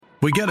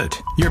We get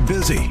it. You're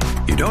busy.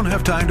 You don't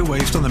have time to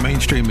waste on the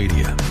mainstream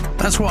media.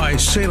 That's why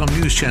Salem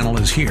News Channel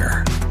is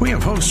here. We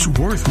have hosts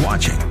worth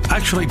watching,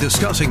 actually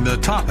discussing the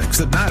topics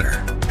that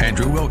matter.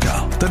 Andrew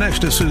Wilkow,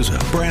 Dinesh D'Souza,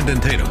 Brandon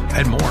Tatum,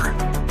 and more.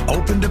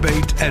 Open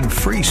debate and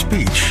free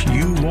speech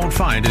you won't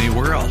find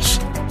anywhere else.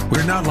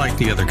 We're not like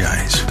the other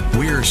guys.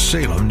 We're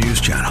Salem News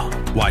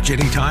Channel. Watch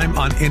anytime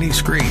on any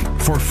screen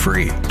for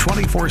free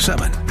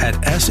 24/7 at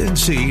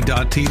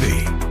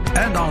snc.tv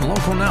and on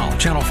Local Now,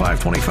 Channel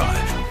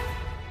 525.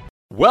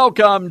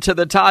 Welcome to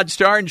the Todd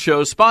Starnes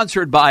Show,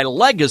 sponsored by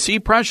Legacy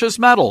Precious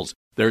Metals.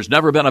 There's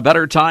never been a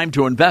better time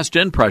to invest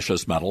in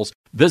precious metals.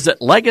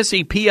 Visit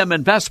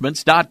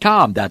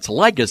LegacyPMInvestments.com. That's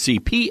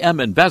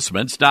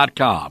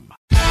LegacyPMInvestments.com.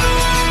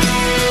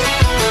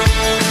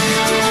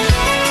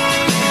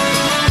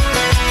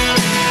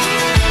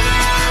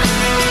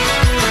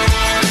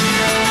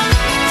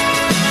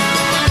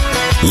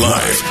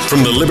 Live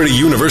from the Liberty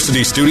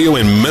University studio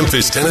in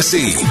Memphis,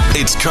 Tennessee,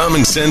 it's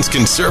Common Sense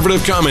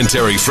Conservative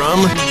Commentary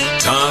from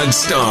Todd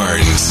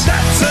Starnes.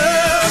 That's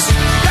us.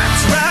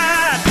 That's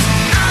right.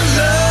 I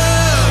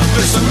love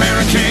this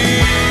American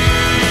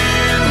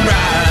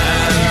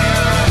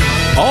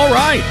ride. All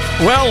right.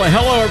 Well,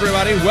 hello,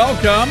 everybody.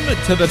 Welcome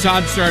to the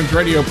Todd Starnes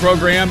radio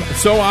program.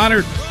 So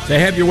honored to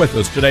have you with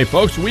us today,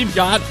 folks. We've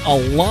got a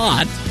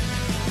lot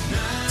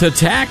to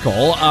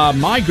tackle.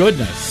 My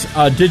goodness.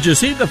 Did you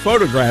see the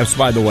photographs,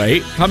 by the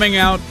way, coming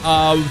out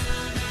of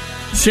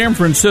San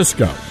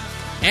Francisco?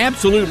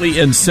 Absolutely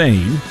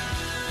insane.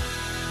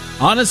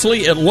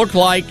 Honestly, it looked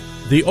like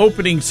the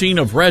opening scene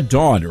of Red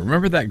Dawn.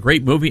 Remember that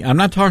great movie? I'm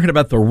not talking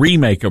about the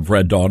remake of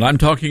Red Dawn. I'm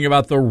talking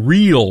about the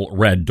real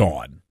Red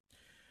Dawn.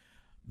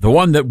 The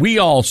one that we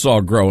all saw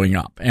growing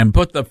up and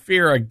put the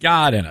fear of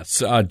God in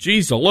us.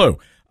 Geez-a-loo.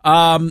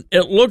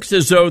 It looks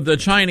as though the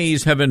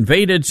Chinese have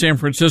invaded San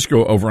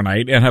Francisco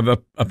overnight and have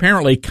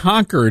apparently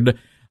conquered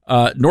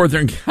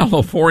Northern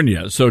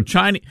California. So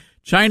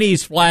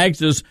Chinese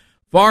flags, as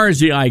far as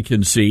the eye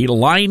can see,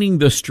 lining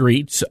the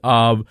streets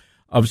of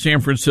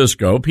San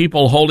Francisco.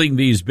 People holding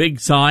these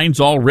big signs,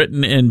 all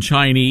written in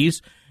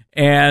Chinese,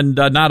 and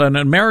not an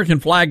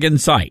American flag in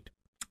sight.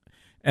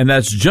 And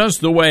that's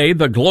just the way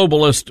the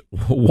globalists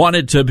want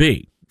it to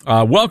be.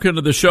 Welcome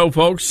to the show,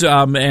 folks,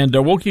 and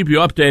we'll keep you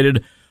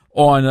updated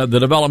on the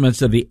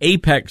developments of the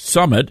APEC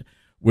Summit,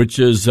 which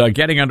is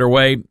getting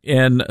underway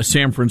in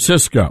San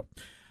Francisco.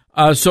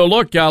 So,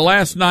 look,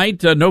 last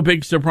night, no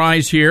big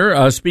surprise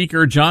here.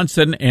 Speaker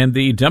Johnson and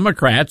the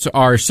Democrats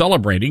are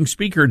celebrating.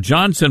 Speaker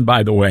Johnson,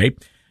 by the way,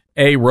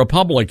 a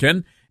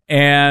Republican,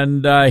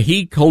 and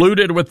he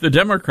colluded with the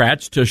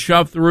Democrats to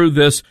shove through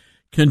this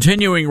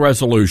continuing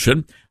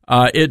resolution.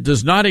 It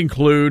does not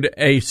include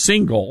a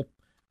single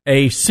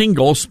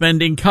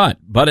spending cut,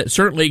 but it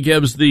certainly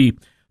gives the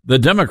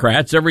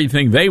Democrats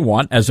everything they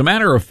want. As a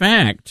matter of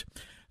fact,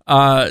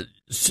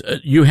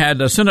 you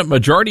had Senate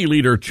Majority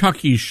Leader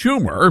Chucky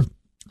Schumer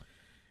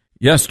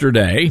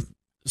yesterday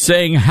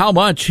saying how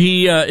much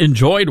he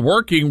enjoyed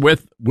working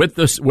with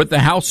the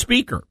House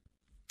Speaker.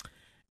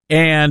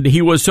 And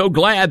he was so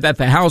glad that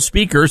the House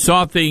Speaker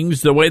saw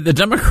things the way the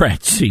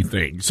Democrats see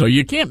things. So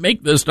you can't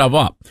make this stuff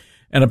up.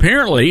 And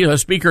apparently,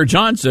 Speaker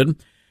Johnson,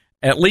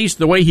 at least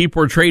the way he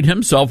portrayed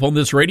himself on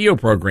this radio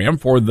program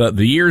for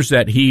the years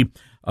that he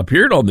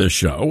appeared on this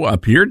show,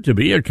 appeared to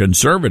be a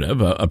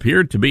conservative,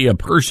 appeared to be a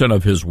person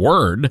of his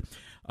word.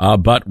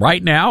 But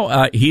right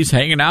now, he's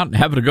hanging out and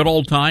having a good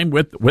old time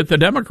with the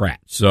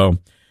Democrats. So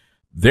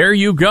there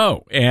you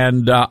go.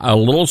 And a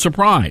little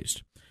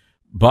surprised.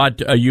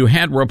 But you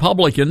had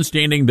Republicans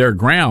standing their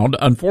ground.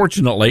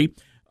 Unfortunately,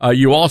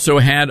 you also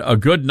had a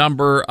good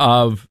number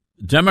of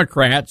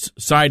Democrats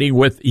siding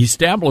with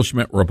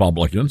establishment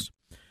Republicans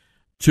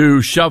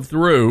to shove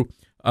through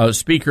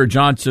Speaker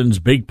Johnson's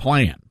big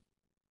plan.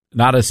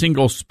 Not a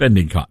single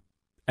spending cut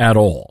at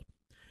all.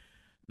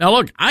 Now,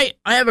 look, I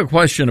have a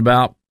question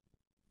about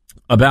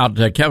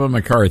Kevin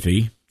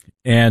McCarthy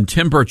and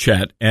Tim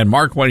Burchett and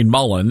Markwayne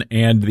Mullin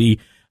and the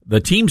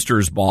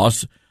Teamsters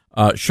boss,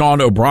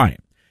 Sean O'Brien.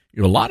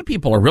 You know, a lot of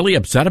people are really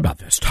upset about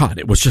this, Todd.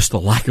 It was just a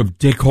lack of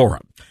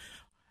decorum.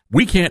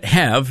 We can't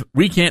have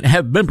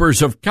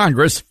members of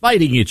Congress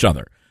fighting each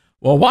other.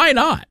 Well, why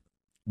not?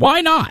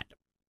 Why not?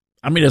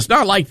 I mean, it's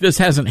not like this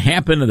hasn't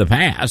happened in the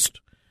past.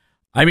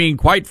 I mean,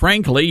 quite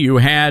frankly, you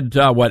had,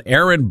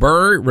 Aaron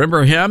Burr,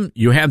 remember him?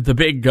 You had the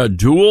big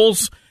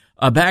duels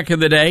back in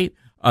the day.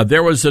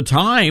 There was a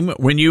time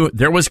when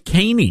there was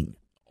caning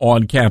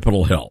on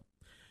Capitol Hill.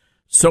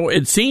 So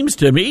it seems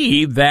to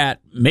me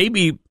that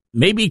maybe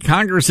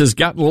Congress has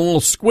gotten a little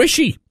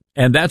squishy,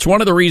 and that's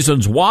one of the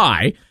reasons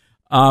why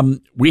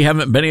we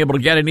haven't been able to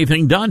get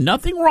anything done.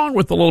 Nothing wrong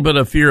with a little bit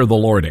of fear of the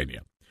Lord in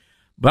you.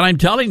 But I'm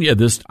telling you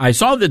this, I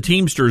saw the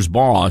Teamsters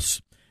boss,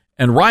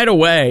 and right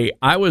away,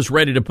 I was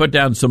ready to put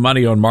down some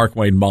money on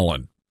Markwayne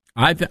Mullin.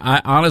 I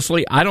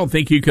honestly, I don't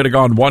think he could have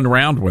gone one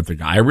round with the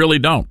guy. I really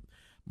don't.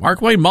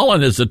 Markwayne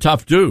Mullin is a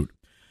tough dude.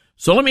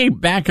 So let me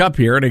back up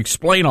here and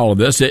explain all of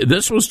this.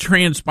 This was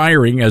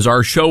transpiring as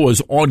our show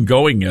was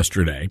ongoing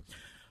yesterday.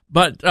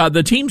 But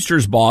the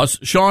Teamsters boss,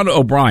 Sean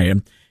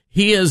O'Brien,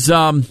 he is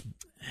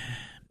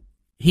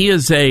he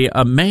is a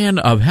man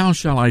of, how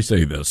shall I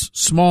say this,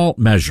 small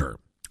measure.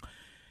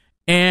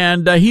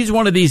 And he's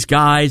one of these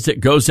guys that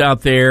goes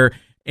out there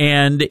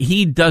and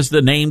he does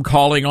the name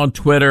calling on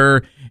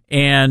Twitter,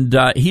 and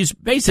he's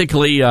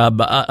basically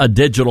a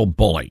digital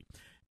bully.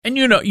 And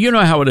you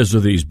know how it is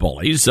with these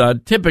bullies.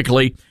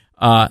 Typically,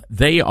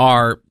 they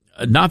are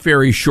not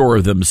very sure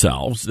of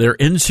themselves. They're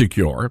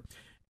insecure,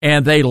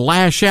 and they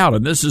lash out,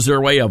 and this is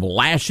their way of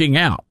lashing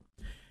out.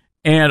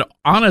 And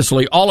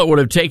honestly, all it would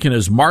have taken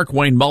is Mark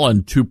Wayne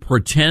Mullen to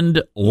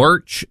pretend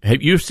lurch.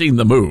 You've seen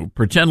the move,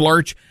 pretend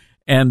lurch,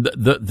 and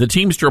the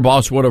Teamster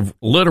boss would have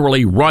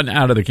literally run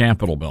out of the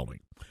Capitol building.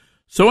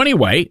 So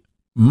anyway,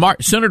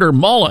 Senator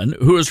Mullen,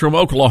 who is from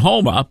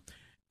Oklahoma,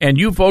 and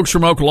you folks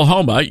from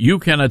Oklahoma, you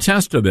can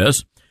attest to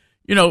this.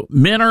 You know,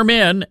 men are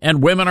men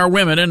and women are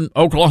women in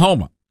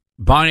Oklahoma,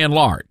 by and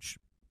large.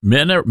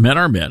 Men are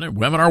men and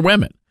women are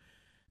women.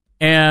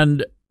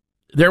 And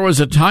there was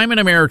a time in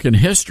American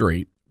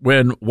history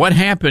when what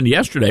happened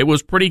yesterday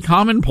was pretty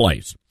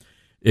commonplace.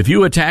 If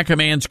you attack a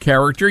man's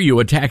character, you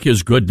attack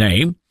his good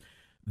name,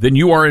 then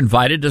you are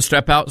invited to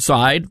step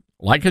outside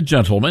like a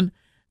gentleman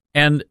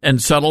and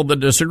settle the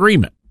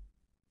disagreement.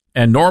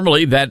 And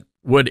normally that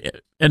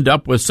would end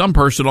up with some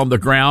person on the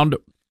ground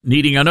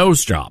needing a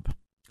nose job.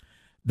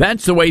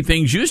 That's the way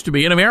things used to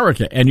be in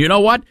America. And you know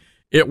what?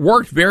 It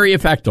worked very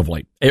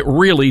effectively. It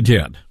really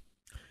did.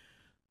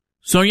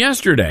 So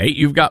yesterday,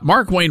 you've got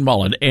Mark Wayne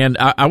Mullen, and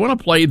I want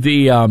to play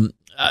the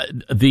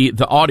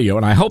audio,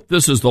 and I hope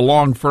this is the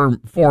long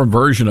form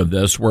version of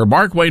this, where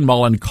Mark Wayne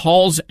Mullen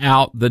calls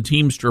out the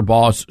Teamster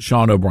boss,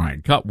 Sean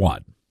O'Brien. Cut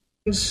one.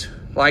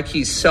 Like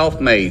he's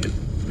self-made.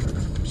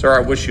 Sir,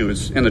 I wish he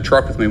was in the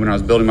truck with me when I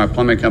was building my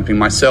plumbing company.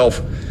 Myself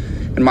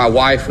and my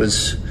wife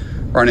was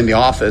running the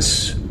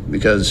office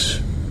because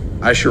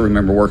I sure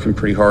remember working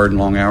pretty hard and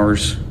long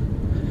hours.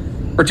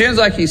 Pretends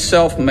like he's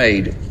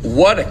self-made.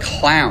 What a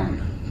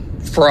clown.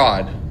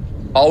 Fraud.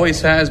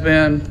 Always has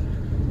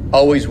been,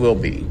 always will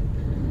be.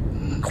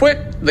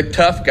 Quit the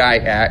tough guy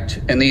act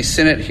in these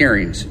Senate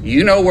hearings.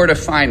 You know where to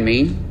find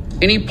me.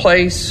 Any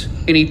place,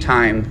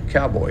 anytime,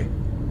 cowboy.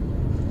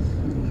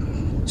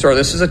 Sir,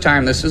 this is a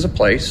time, this is a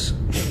place.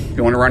 If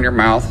you want to run your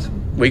mouth,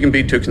 we can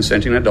be two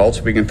consenting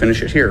adults. We can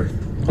finish it here.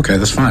 Okay,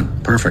 that's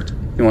fine. Perfect.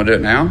 You want to do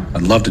it now?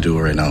 I'd love to do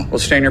it right now. Well,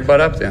 stand your butt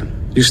up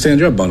then. You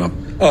stand your butt up.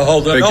 Oh,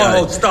 hold on.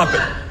 No, Stop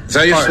it. Is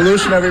that your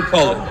solution every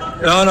Hold it.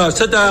 No,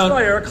 sit down.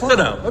 Sit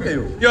down. Okay.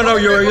 You know,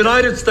 you're a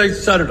United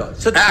States Senator.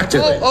 Sit down.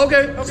 Active. Oh,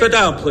 okay. Sit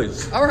down,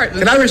 please. All right.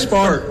 Can I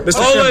respond?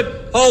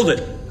 Hold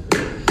it.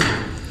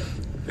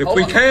 If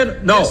we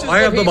can, no, I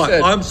have the mic.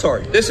 I'm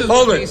sorry. This is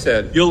hold what it. He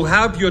said. You'll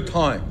have your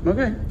time.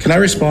 Okay. Can I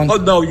respond? Oh,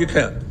 no, you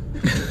can't.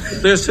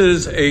 This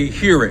is a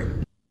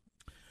hearing.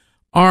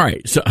 All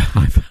right. So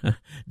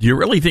do you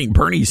really think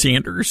Bernie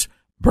Sanders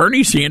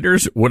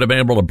would have been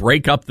able to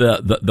break up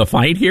the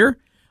fight here?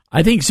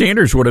 I think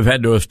Sanders would have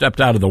had to have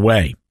stepped out of the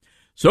way.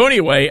 So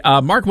anyway,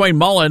 Mark Wayne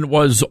Mullen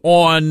was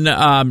on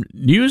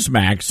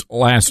Newsmax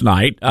last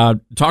night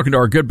talking to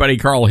our good buddy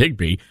Carl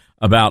Higbee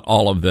about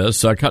all of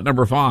this. Cut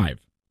number 5.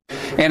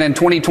 And in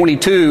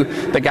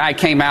 2022, the guy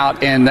came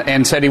out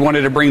and said he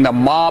wanted to bring the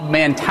mob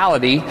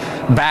mentality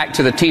back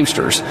to the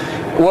Teamsters.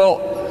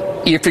 Well,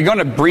 if you're going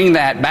to bring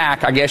that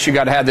back, I guess you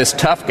got to have this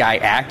tough guy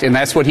act, and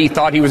that's what he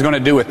thought he was going to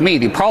do with me.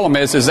 The problem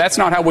is that's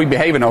not how we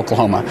behave in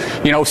Oklahoma.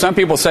 You know, some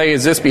people say,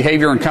 is this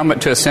behavior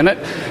incumbent to a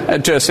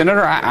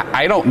senator?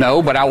 I don't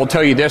know, but I will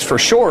tell you this for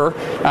sure.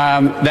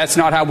 That's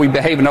not how we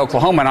behave in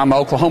Oklahoma, and I'm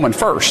an Oklahoman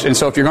first. And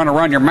so if you're going to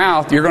run your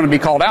mouth, you're going to be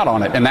called out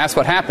on it, and that's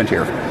what happened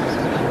here.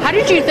 How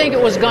did you think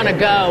it was going to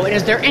go? And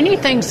is there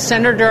anything,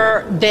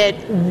 Senator,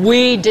 that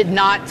we did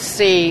not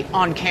see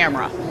on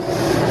camera?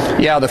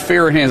 Yeah, the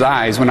fear in his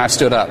eyes when I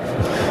stood up.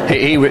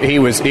 He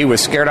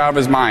was scared out of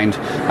his mind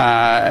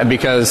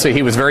because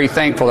he was very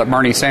thankful that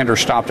Bernie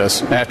Sanders stopped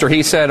us. After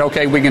he said,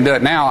 okay, we can do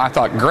it now, I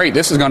thought, great,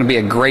 this is going to be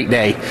a great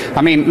day.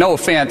 I mean, no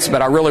offense,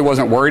 but I really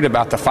wasn't worried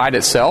about the fight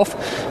itself,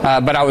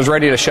 but I was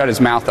ready to shut his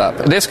mouth up.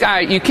 This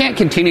guy, you can't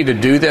continue to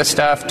do this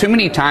stuff. Too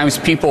many times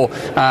people,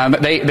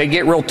 they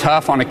get real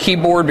tough on a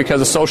keyboard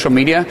because of social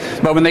media,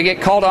 but when they get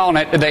called on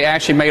it, they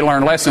actually may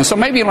learn lessons. So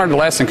maybe he learned a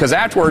lesson because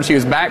afterwards he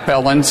was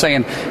backpedaling,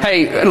 saying,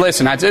 hey,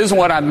 listen, this is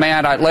what I'm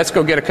mad at. Let's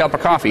go get a cup of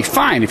coffee.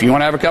 Fine, if you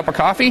want to have a cup of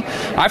coffee.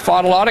 I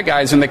fought a lot of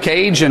guys in the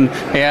cage and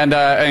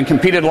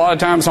competed a lot of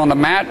times on the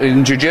mat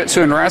in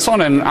jiu-jitsu and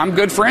wrestling, and I'm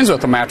good friends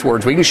with them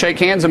afterwards. We can shake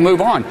hands and move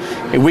on.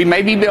 We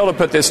may be able to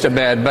put this to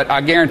bed, but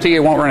I guarantee he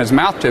won't run his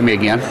mouth to me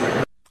again.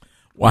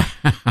 Wow,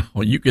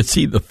 you could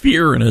see the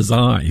fear in his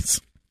eyes.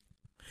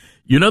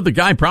 You know, the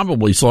guy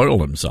probably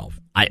soiled himself.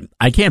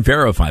 I can't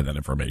verify that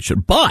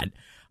information, but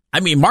I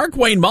mean, Mark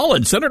Wayne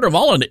Mullen, Senator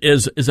Mullen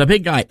is a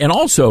big guy. And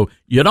also,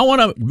 you don't want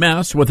to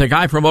mess with a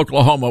guy from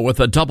Oklahoma with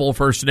a double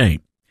first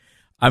name.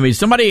 I mean,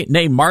 somebody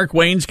named Mark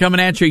Wayne's coming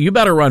at you, you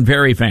better run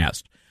very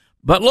fast.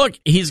 But look,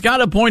 he's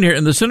got a point here,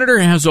 and the senator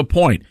has a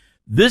point.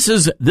 This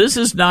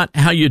is not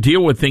how you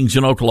deal with things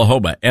in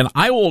Oklahoma. And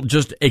I will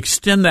just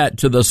extend that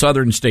to the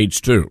southern states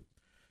too.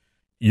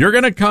 You're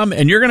going to come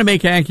and you're going to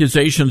make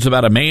accusations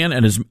about a man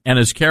and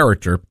his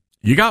character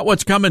You got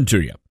what's coming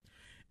to you.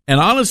 And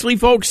honestly,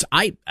 folks,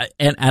 I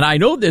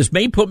know this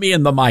may put me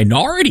in the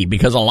minority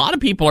because a lot of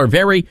people are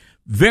very,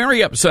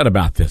 very upset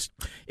about this.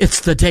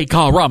 It's the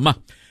decorum.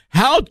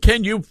 How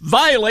can you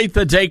violate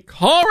the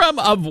decorum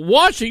of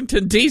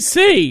Washington,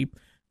 D.C.?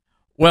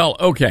 Well,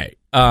 okay.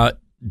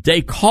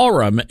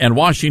 Decorum and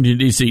Washington,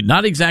 D.C.,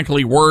 not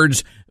exactly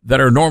words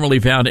that are normally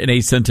found in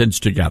a sentence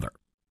together.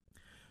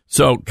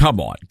 So come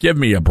on, give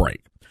me a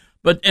break.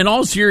 But in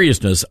all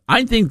seriousness,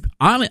 I think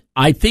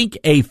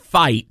a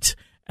fight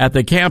at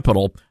the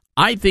Capitol,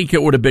 I think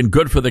it would have been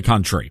good for the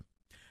country.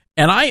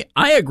 And I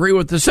agree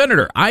with the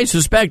senator. I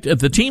suspect if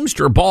the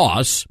Teamster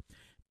boss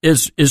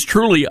is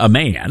truly a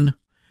man,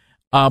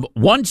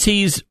 once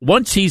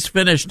he's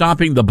finished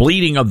stopping the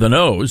bleeding of the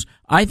nose,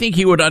 I think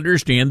he would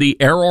understand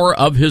the error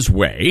of his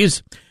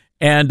ways.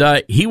 And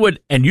he would,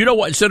 and you know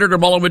what Senator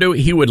Mullen would do?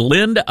 He would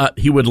lend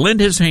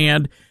his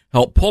hand,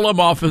 help pull him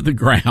off of the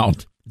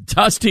ground,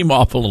 dust him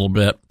off a little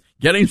bit,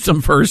 get him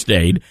some first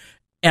aid,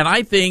 and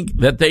I think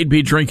that they'd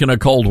be drinking a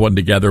cold one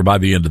together by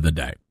the end of the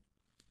day.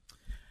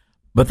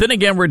 But then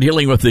again, we're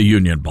dealing with the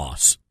union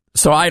boss,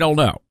 so I don't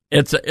know.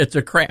 It's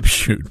a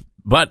crapshoot,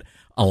 but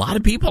a lot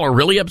of people are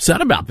really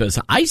upset about this.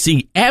 I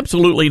see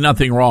absolutely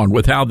nothing wrong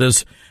with how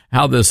this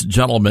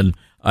gentleman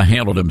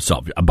handled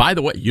himself. By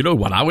the way, you know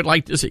what I would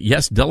like to say?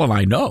 Yes, Dylan,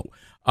 I know.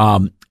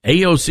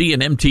 AOC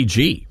and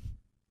MTG.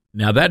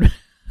 Now that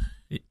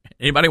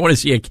anybody want to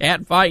see a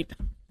cat fight?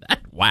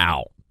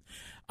 Wow.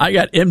 I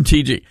got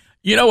MTG.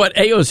 You know what?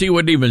 AOC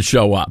wouldn't even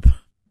show up.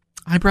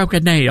 I broke a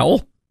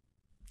nail.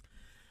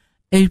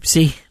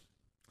 Oopsie.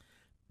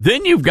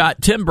 Then you've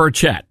got Tim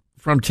Burchett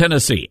from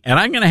Tennessee. And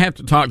I'm going to have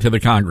to talk to the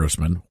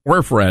congressman.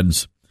 We're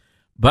friends.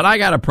 But I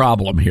got a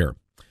problem here.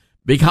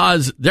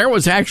 Because there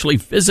was actually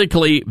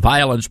physically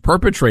violence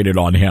perpetrated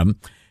on him.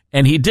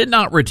 And he did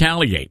not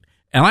retaliate.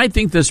 And I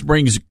think this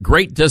brings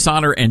great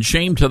dishonor and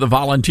shame to the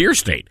volunteer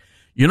state.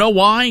 You know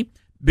why?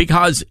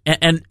 Because,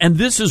 and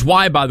this is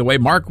why, by the way,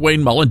 Mark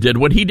Wayne Mullen did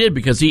what he did,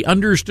 because he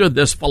understood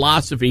this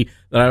philosophy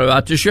that I'm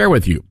about to share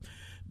with you.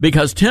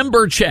 Because Tim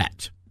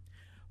Burchett,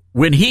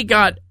 when he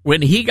got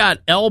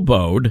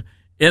elbowed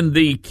in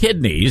the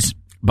kidneys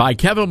by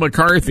Kevin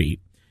McCarthy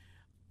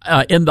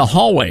in the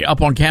hallway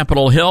up on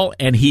Capitol Hill,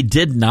 and he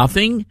did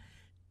nothing,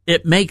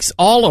 it makes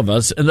all of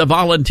us in the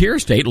volunteer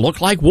state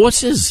look like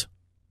wusses.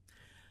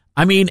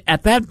 I mean,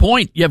 at that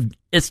point,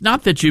 it's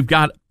not that you've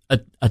got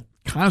a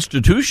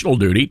constitutional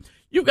duty.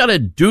 You've got a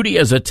duty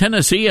as a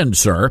Tennessean,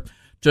 sir,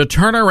 to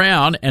turn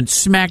around and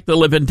smack the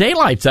living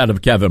daylights out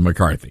of Kevin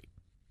McCarthy.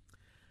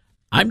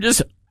 I'm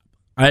just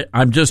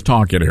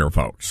talking here,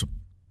 folks.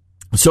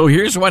 So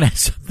here's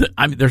what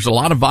there's a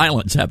lot of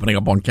violence happening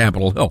up on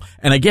Capitol Hill.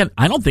 And again,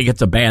 I don't think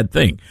it's a bad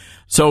thing.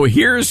 So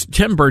here's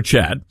Tim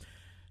Burchett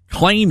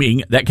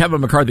claiming that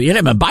Kevin McCarthy hit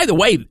him. And by the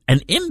way, an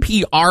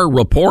NPR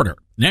reporter,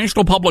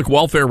 National Public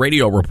Welfare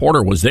Radio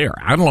reporter, was there.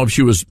 I don't know if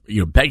she was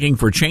begging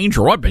for change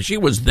or what, but she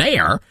was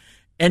there.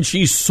 And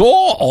she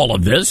saw all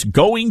of this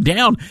going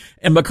down,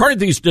 and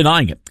McCarthy's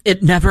denying it.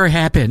 It never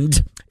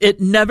happened. It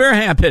never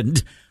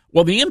happened.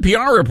 Well, the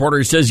NPR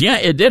reporter says, yeah,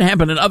 it did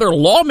happen, and other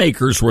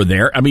lawmakers were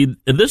there. I mean,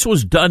 this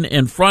was done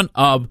in front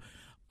of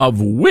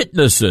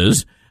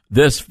witnesses,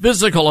 this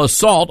physical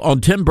assault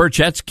on Tim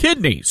Burchett's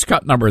kidneys.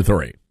 Cut number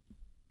 3.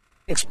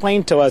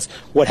 Explain to us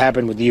what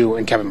happened with you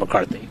and Kevin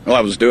McCarthy. Well,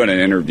 I was doing an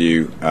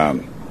interview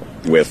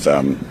with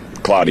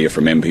Claudia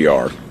from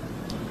NPR.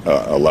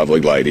 A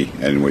lovely lady,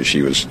 and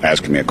she was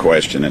asking me a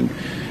question, and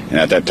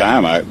at that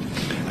time I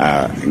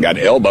got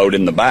elbowed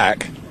in the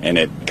back, and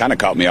it kind of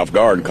caught me off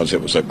guard because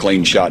it was a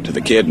clean shot to the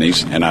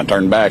kidneys, and I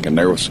turned back, and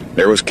there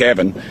was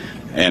Kevin,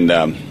 and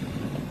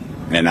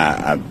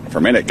I for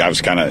a minute I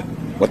was kind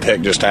of, what the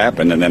heck just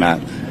happened? And then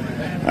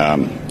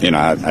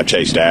I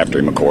chased after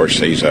him. Of course,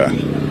 he's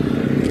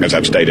as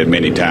I've stated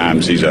many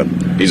times, he's a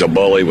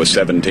bully with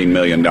 $17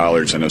 million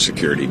in a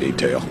security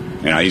detail.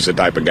 He's the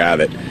type of guy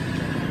that,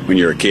 when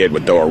you're a kid,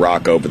 would throw a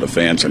rock over the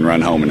fence and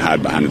run home and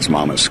hide behind his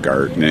mama's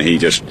skirt. And he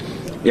just,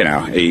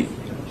 he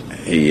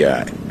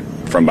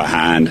from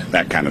behind,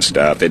 that kind of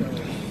stuff.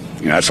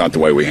 That's not the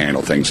way we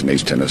handle things in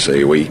East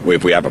Tennessee.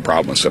 If we have a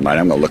problem with somebody,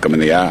 I'm going to look them in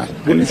the eye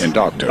and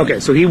talk to them. Okay,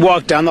 so he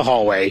walked down the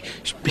hallway,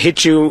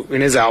 hit you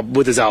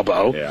with his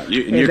elbow. Yeah,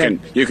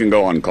 you can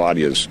go on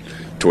Claudia's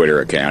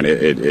Twitter account.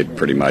 It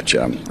pretty much,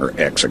 or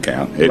X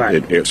account.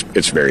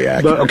 It's very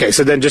accurate. But, okay,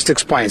 so then just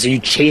explain. So you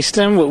chased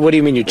him? What do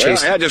you mean you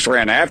chased him? I just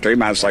ran after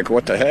him. I was like,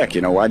 what the heck?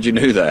 Why'd you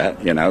do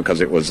that?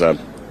 Because it was,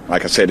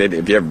 like I said, if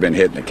you've ever been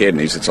hit in the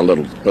kidneys, it's a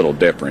little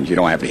different. You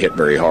don't have to hit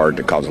very hard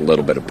to cause a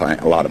little bit of pain,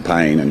 a lot of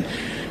pain.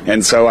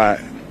 And so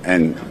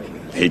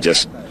he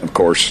just, of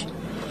course,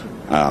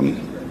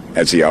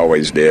 as he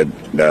always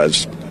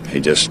does, he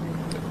just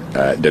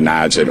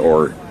denies it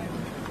or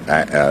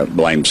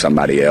blame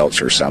somebody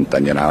else or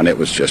something, and it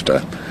was just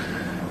a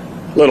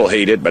little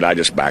heated, but I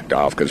just backed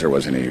off because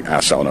I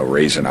saw no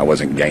reason. I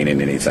wasn't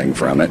gaining anything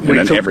from it, and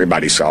then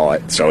everybody saw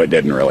it, so it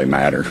didn't really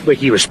matter. But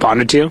he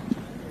responded to you?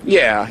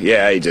 Yeah,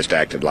 he just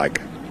acted like,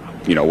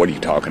 what are you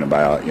talking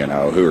about,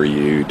 who are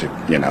you,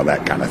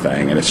 that kind of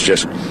thing, and it's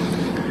just,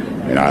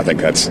 I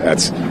think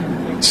that's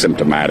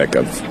symptomatic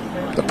of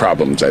the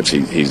problems that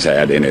he's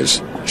had in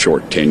his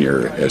short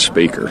tenure as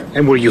Speaker.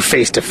 And were you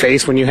face to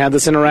face when you had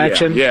this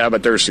interaction? Yeah,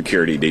 but there's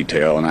security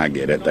detail, and I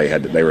get it.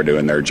 They were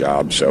doing their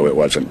job, so it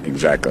wasn't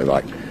exactly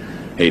like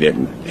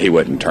he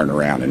wouldn't turn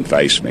around and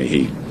face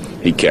me.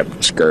 He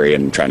kept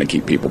scurrying, trying to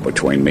keep people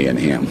between me and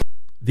him.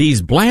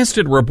 These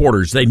blasted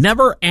reporters, they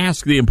never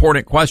ask the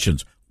important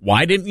questions.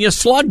 Why didn't you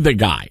slug the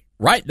guy?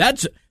 Right?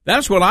 That's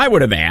what I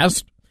would have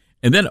asked.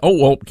 And then,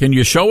 can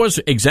you show us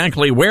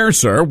exactly where,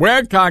 sir?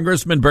 Where,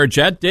 Congressman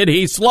Burchett, did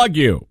he slug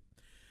you?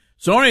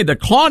 So anyway, the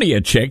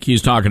Claudia chick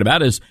he's talking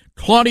about is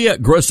Claudia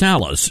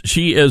Grosales.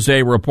 She is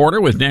a reporter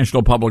with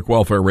National Public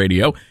Welfare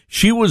Radio.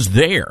 She was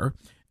there,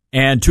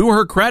 and to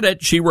her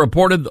credit, she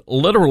reported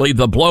literally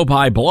the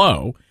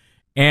blow-by-blow.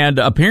 And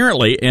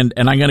apparently, and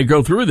I'm going to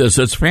go through this,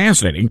 it's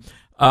fascinating,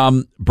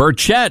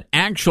 Burchett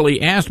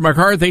actually asked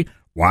McCarthy,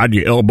 why'd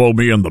you elbow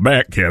me in the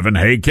back, Kevin?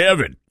 Hey,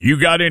 Kevin,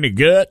 you got any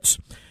guts?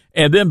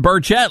 And then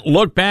Burchett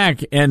looked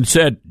back and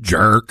said,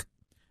 jerk.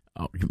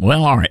 Oh,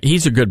 well, all right.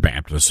 He's a good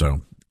Baptist,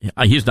 so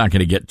he's not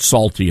going to get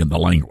salty in the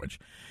language.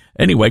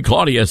 Anyway,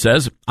 Claudia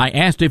says, I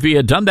asked if he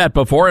had done that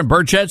before, and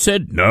Burchett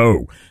said,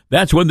 no.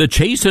 That's when the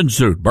chase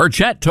ensued.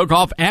 Burchett took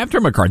off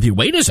after McCarthy.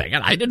 Wait a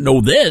second. I didn't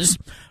know this.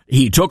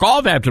 He took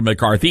off after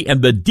McCarthy,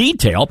 and the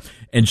detail,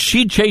 and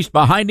she chased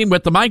behind him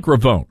with the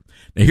microphone.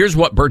 Now, here's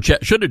what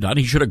Burchett should have done.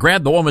 He should have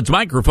grabbed the woman's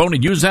microphone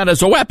and used that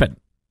as a weapon.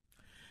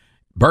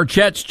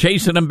 Burchett's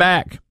chasing him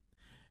back.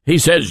 He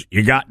says,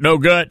 you got no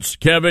guts,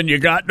 Kevin, you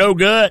got no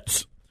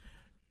guts.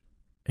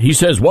 He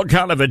says, what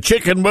kind of a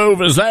chicken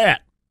move is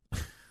that?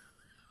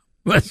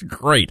 That's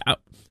great.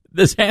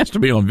 This has to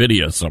be on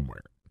video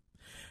somewhere.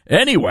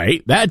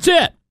 Anyway, that's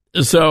it.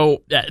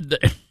 So,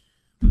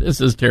 this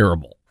is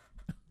terrible.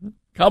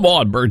 Come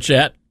on,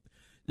 Burchett.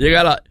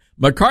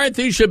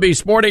 McCarthy should be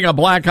sporting a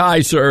black eye,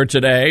 sir,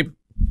 today.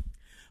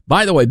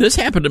 By the way, this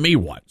happened to me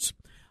once.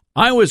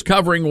 I was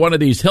covering one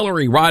of these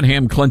Hillary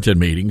Rodham Clinton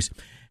meetings,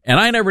 and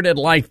I never did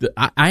like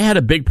I had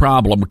a big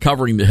problem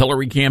covering the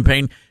Hillary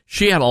campaign.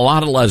 She had a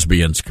lot of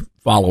lesbians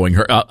following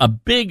her, a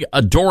big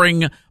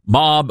adoring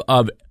mob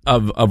of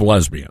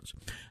lesbians.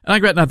 And I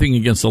got nothing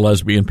against the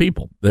lesbian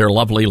people. They're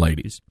lovely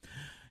ladies.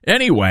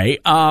 Anyway,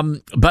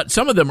 but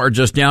some of them are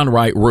just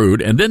downright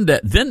rude. And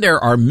then there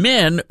are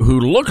men who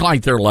look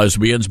like they're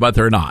lesbians, but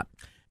they're not.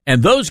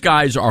 And those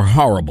guys are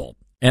horrible.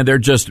 And they're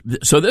just,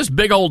 so this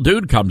big old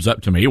dude comes up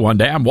to me one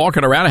day. I'm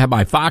walking around. I have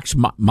my Fox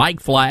mic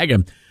flag,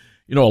 and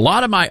a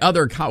lot of my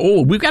other,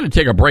 we've got to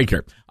take a break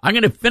here. I'm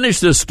going to finish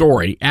this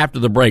story after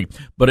the break,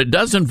 but it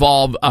does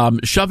involve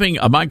shoving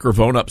a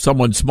microphone up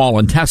someone's small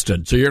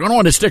intestine. So you're going to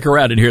want to stick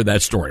around and hear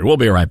that story. We'll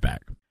be right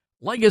back.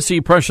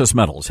 Legacy Precious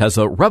Metals has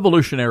a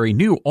revolutionary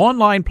new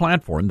online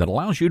platform that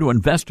allows you to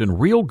invest in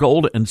real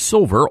gold and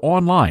silver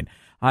online.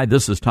 Hi,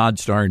 this is Todd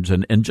Starnes,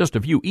 and in just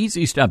a few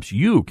easy steps,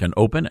 you can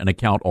open an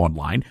account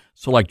online,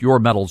 select your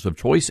metals of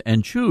choice,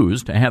 and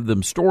choose to have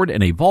them stored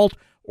in a vault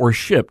or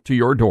shipped to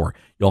your door.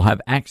 You'll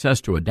have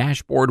access to a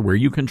dashboard where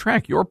you can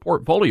track your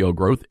portfolio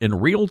growth in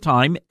real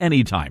time,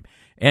 anytime.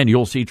 And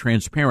you'll see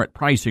transparent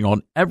pricing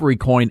on every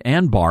coin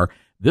and bar.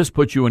 This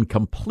puts you in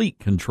complete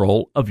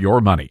control of your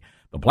money.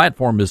 The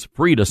platform is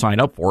free to sign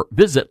up for.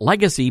 Visit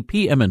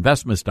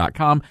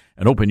LegacyPMInvestments.com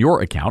and open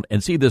your account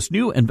and see this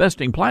new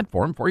investing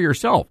platform for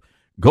yourself.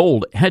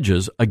 Gold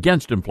hedges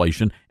against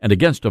inflation and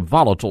against a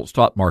volatile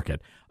stock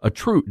market. A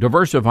true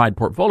diversified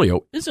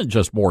portfolio isn't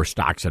just more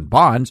stocks and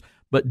bonds,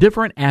 but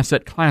different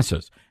asset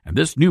classes. And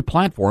this new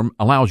platform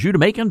allows you to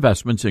make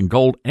investments in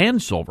gold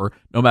and silver,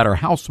 no matter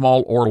how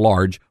small or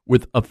large,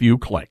 with a few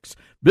clicks.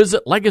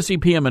 Visit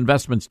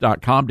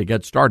LegacyPMInvestments.com to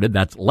get started.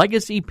 That's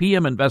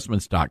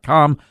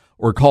LegacyPMInvestments.com,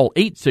 or call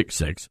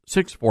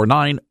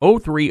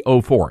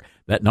 866-649-0304.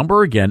 That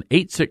number again,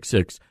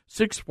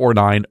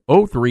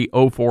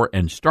 866-649-0304,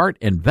 and start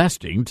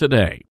investing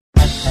today.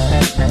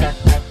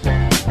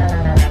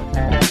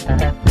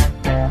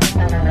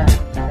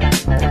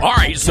 All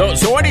right,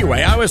 so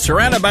anyway, I was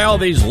surrounded by all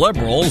these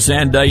liberals,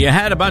 and you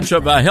had a bunch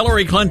of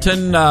Hillary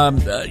Clinton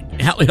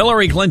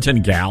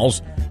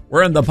gals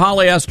wearing the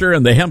polyester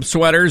and the hemp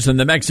sweaters and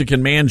the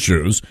Mexican man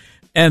shoes.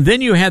 And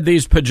then you had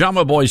these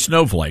pajama boy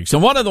snowflakes,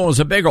 and one of them was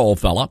a big old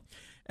fella.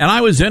 And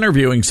I was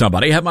interviewing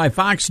somebody, had my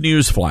Fox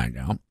News flag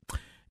out,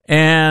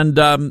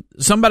 and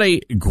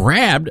somebody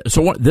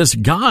this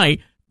guy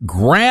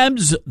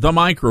grabs the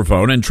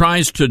microphone and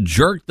tries to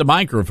jerk the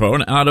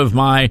microphone out of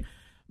my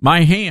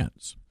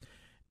hands.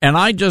 And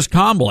I just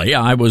calmly,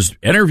 I was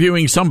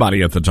interviewing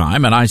somebody at the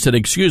time, and I said,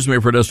 excuse me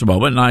for just a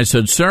moment. And I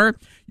said, sir,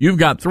 you've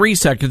got 3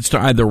 seconds to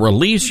either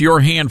release your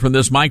hand from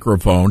this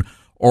microphone,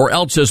 or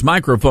else this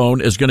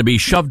microphone is going to be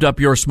shoved up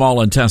your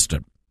small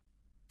intestine.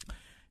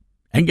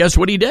 And guess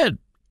what he did?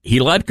 He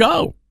let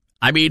go.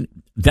 I mean,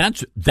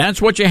 that's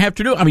what you have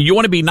to do. I mean, you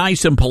want to be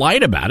nice and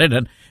polite about it.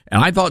 And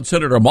I thought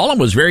Senator Mullen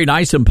was very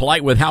nice and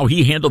polite with how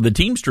he handled the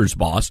Teamsters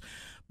boss.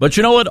 But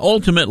you know what?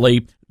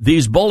 Ultimately,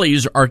 these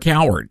bullies are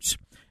cowards,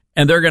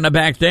 and they're going to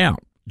back down,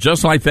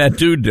 just like that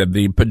dude did,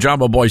 the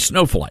pajama boy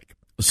snowflake.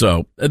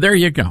 So there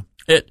you go.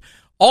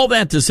 All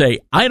that to say,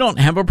 I don't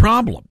have a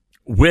problem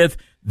with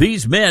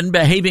these men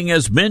behaving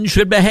as men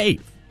should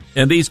behave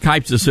in these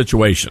types of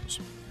situations.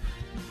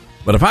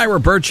 But if I were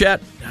Burchett,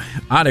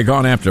 I'd have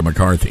gone after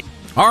McCarthy.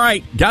 All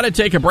right, got to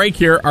take a break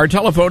here. Our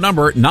telephone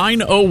number,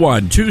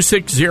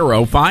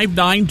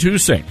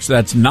 901-260-5926.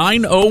 That's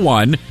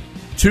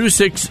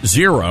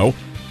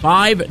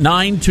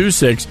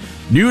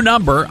 901-260-5926. New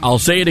number, I'll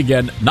say it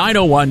again,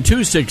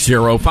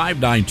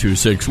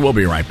 901-260-5926. We'll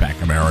be right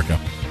back, America.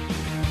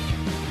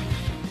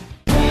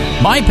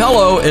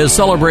 MyPillow is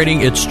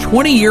celebrating its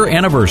 20-year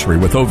anniversary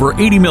with over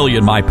 80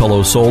 million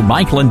MyPillows sold.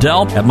 Mike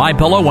Lindell at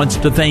MyPillow wants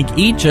to thank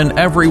each and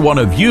every one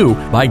of you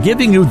by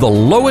giving you the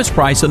lowest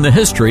price in the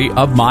history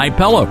of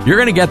MyPillow. You're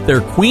going to get their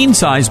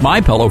queen-size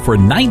MyPillow for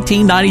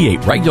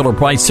 $19.98, regular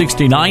price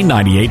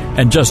 $69.98,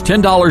 and just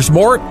 $10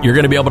 more, you're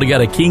going to be able to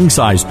get a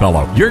king-size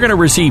pillow. You're going to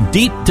receive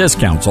deep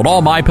discounts on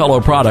all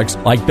MyPillow products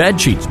like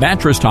bed sheets,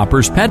 mattress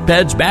toppers, pet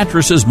beds,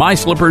 mattresses, My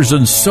Slippers,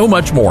 and so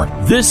much more.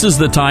 This is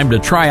the time to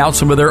try out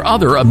some of their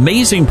other amazing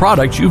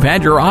products you've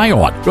had your eye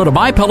on. Go to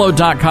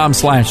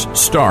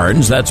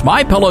MyPillow.com/Starnes. That's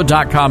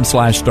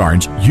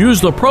MyPillow.com/Starnes. Use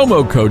the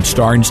promo code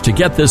Starnes to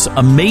get this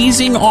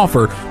amazing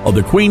offer of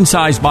the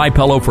queen-size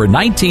MyPillow for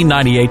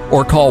 $19.98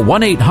 or call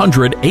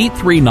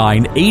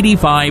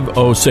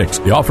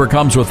 1-800-839-8506. The offer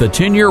comes with a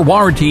 10-year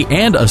warranty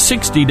and a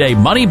 60-day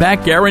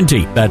money-back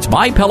guarantee. That's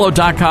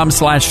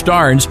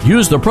MyPillow.com/Starnes.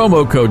 Use the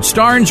promo code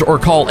Starnes or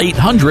call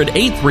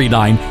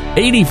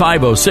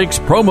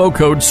 800-839-8506. Promo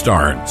code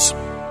Starnes.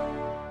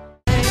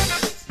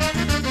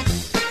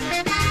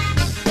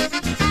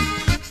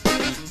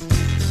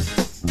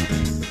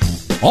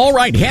 All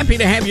right, happy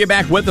to have you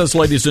back with us,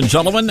 ladies and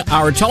gentlemen.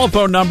 Our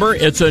telephone number,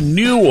 it's a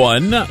new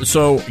one,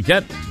 so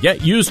get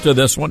used to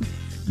this one,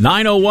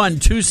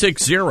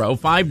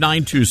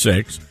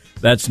 901-260-5926.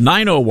 That's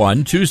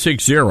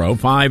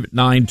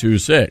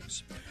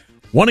 901-260-5926.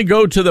 Want to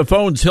go to the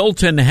phones,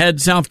 Hilton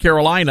Head, South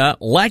Carolina.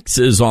 Lex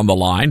is on the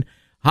line.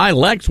 Hi,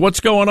 Lex,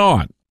 what's going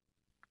on?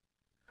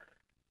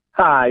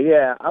 Hi,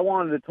 yeah, I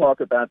wanted to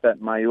talk about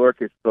that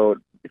Mayorkas vote.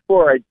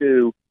 Before I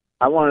do,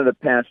 I wanted to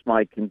pass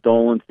my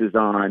condolences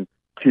on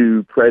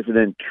to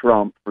President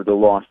Trump for the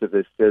loss of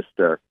his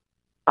sister.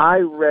 I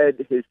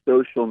read his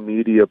social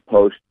media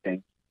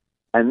postings,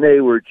 and they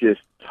were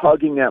just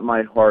tugging at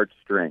my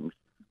heartstrings.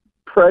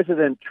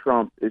 President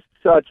Trump is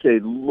such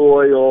a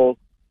loyal,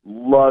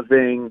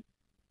 loving,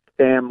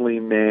 family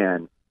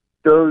man.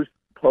 Those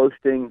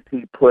postings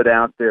he put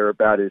out there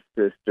about his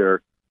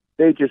sister,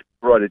 they just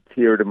brought a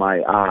tear to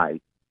my eye.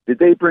 Did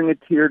they bring a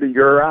tear to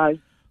your eye?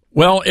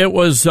 Well, it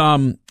was...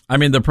 the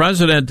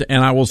president,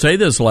 and I will say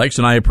this, Lex,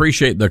 and I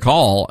appreciate the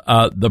call,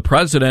 the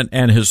president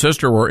and his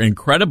sister were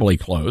incredibly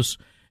close,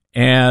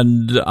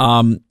 and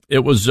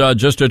it was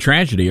just a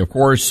tragedy. Of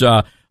course,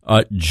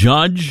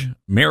 Judge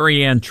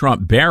Marianne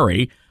Trump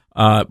Barry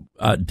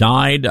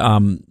died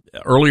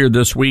earlier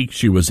this week.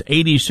 She was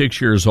 86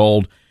 years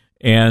old,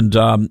 and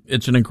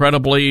it's an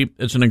incredibly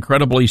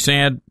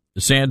sad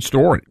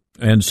story.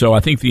 And so I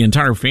think the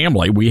entire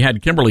family, we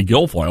had Kimberly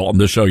Guilfoyle on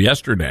the show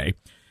yesterday,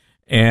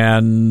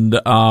 and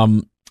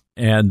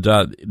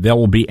they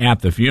will be at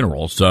the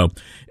funeral. So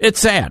it's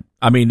sad.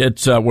 I mean,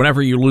 it's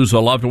whenever you lose a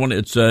loved one,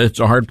 it's a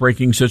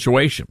heartbreaking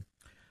situation.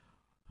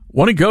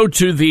 Want to go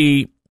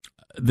to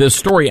this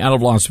story out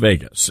of Las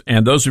Vegas,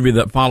 and those of you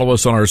that follow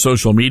us on our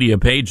social media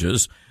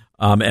pages,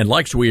 and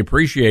Lex, we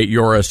appreciate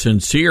your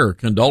sincere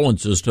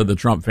condolences to the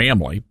Trump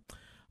family.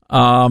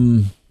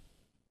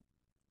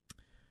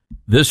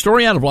 This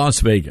story out of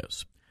Las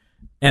Vegas,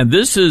 and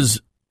this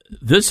is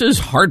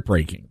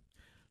heartbreaking.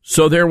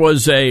 So there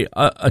was a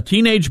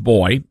teenage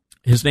boy,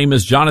 his name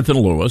is Jonathan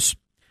Lewis,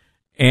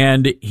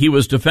 and he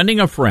was defending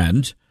a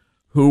friend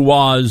who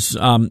was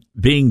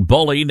being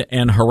bullied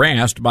and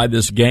harassed by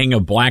this gang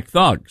of black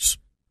thugs.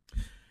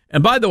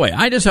 And by the way,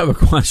 I just have a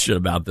question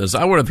about this.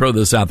 I want to throw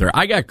this out there.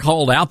 I got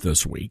called out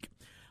this week.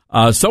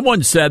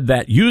 Someone said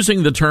that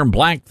using the term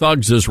black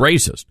thugs is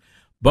racist,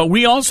 but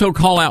we also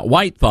call out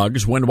white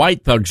thugs when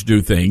white thugs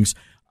do things.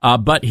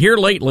 But here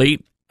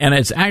lately, and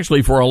it's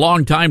actually for a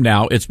long time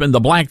now, it's been the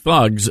black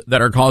thugs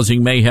that are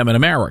causing mayhem in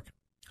America.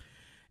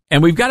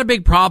 And we've got a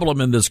big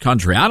problem in this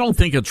country. I don't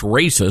think it's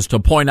racist to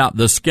point out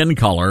the skin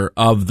color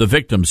of the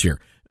victims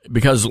here,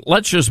 because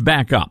let's just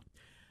back up.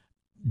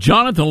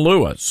 Jonathan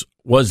Lewis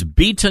was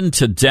beaten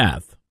to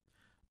death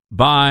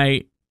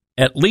by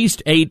at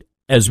least 8,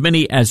 as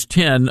many as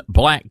 10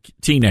 black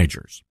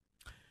teenagers.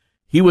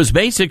 He was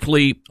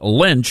basically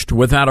lynched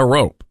without a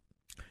rope.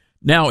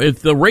 Now,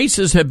 if the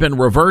races had been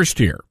reversed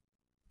here,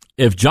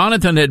 if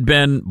Jonathan had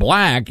been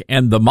black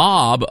and the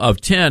mob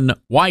of 10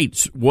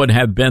 whites would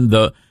have been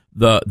the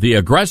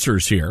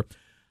aggressors here,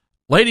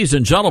 ladies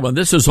and gentlemen,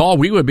 this is all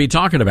we would be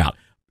talking about.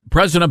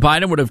 President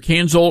Biden would have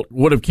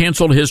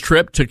canceled his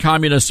trip to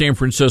communist San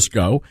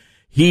Francisco.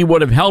 He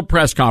would have held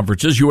press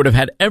conferences. You would have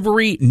had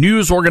every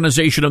news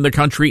organization in the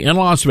country in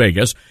Las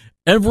Vegas,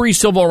 every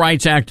civil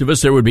rights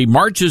activist. There would be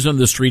marches in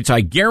the streets.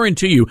 I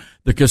guarantee you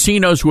the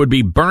casinos would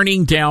be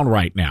burning down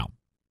right now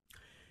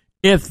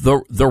if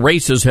the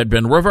races had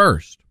been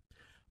reversed.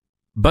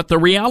 But the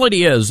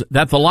reality is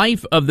that the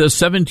life of this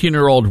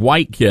 17-year-old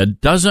white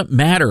kid doesn't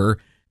matter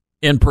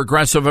in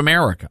progressive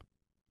America.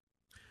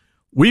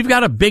 We've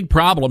got a big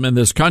problem in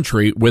this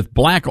country with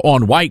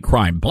black-on-white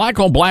crime.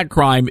 Black-on-black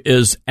crime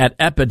is at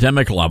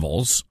epidemic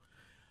levels.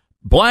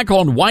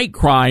 Black-on-white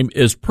crime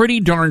is pretty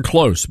darn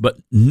close, but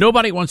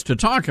nobody wants to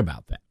talk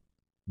about that.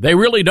 They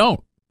really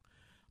don't.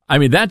 I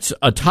mean, that's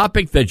a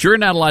topic that you're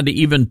not allowed to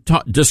even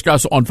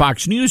discuss on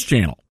Fox News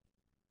Channel.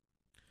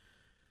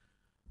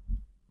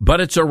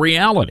 But it's a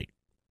reality.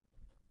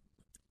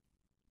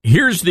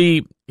 Here's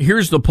the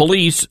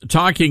police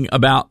talking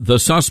about the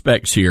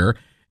suspects here.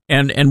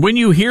 And when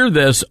you hear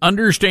this,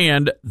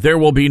 understand there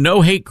will be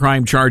no hate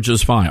crime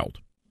charges filed.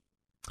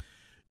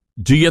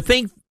 Do you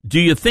think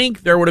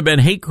there would have been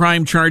hate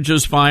crime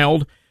charges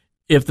filed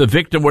if the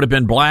victim would have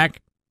been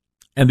black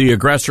and the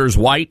aggressors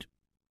white?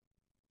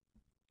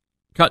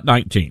 Cut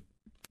 19.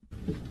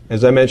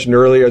 As I mentioned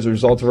earlier, as a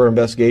result of our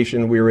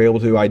investigation, we were able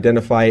to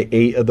identify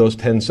 8 of those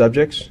 10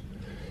 subjects.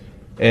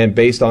 And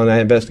based on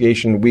that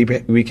investigation,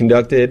 we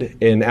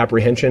conducted an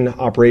apprehension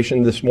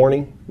operation this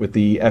morning with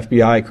the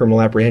FBI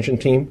criminal apprehension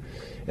team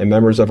and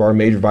members of our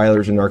Major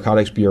Violence and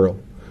Narcotics Bureau.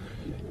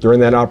 During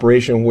that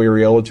operation, we were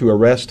able to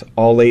arrest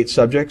all 8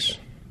 subjects,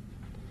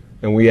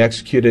 and we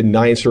executed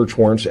 9 search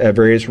warrants at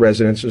various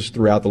residences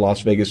throughout the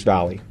Las Vegas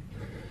Valley.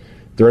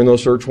 During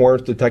those search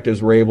warrants,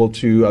 detectives were able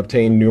to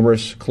obtain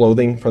numerous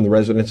clothing from the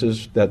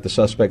residences that the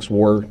suspects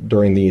wore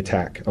during the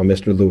attack on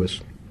Mr. Lewis.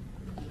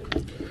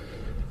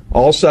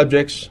 All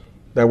subjects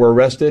that were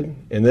arrested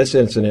in this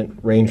incident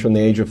range from the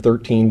age of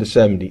 13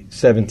 to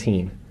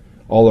 17.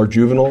 All are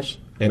juveniles,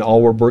 and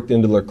all were booked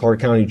into the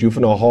Clark County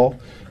Juvenile Hall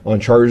on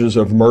charges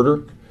of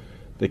murder.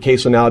 The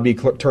case will now be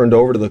turned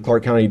over to the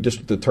Clark County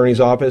District Attorney's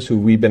Office, who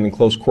we've been in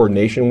close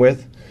coordination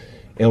with,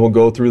 and we'll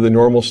go through the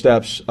normal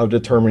steps of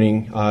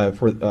determining, going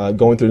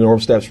through the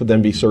normal steps for them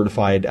to be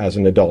certified as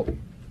an adult.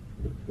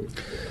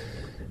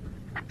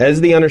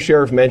 As the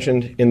undersheriff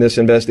mentioned in this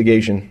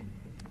investigation,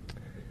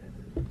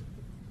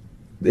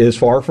 it is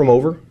far from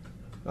over.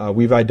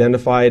 We've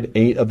identified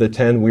 8 of the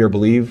 10 we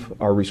believe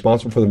are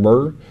responsible for the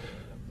murder,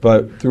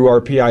 but through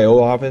our PIO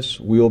office,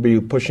 we will be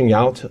pushing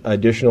out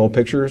additional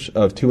pictures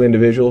of 2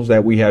 individuals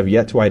that we have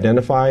yet to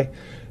identify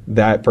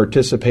that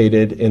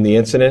participated in the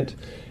incident,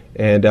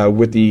 and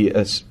with the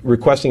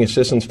requesting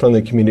assistance from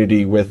the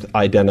community with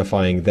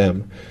identifying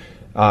them.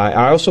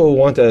 I also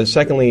want to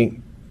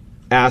secondly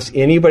ask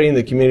anybody in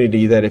the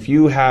community that if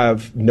you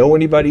know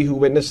anybody who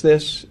witnessed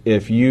this,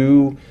 if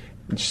you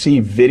see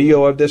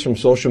video of this from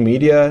social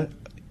media,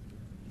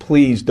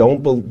 please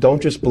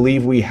don't just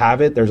believe we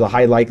have it. There's a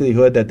high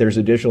likelihood that there's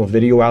additional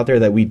video out there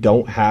that we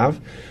don't have.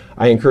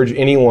 I encourage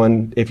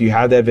anyone, if you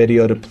have that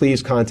video, to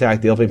please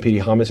contact the LVPD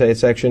homicide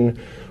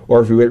section,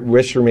 or if you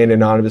wish to remain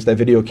anonymous, that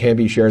video can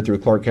be shared through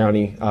Clark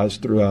County,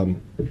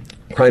 through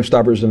Crime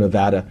Stoppers in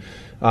Nevada.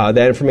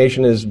 That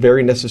information is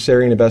very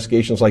necessary in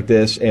investigations like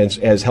this and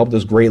has helped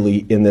us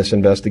greatly in this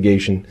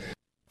investigation.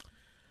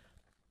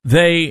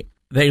 They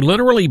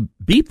literally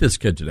beat this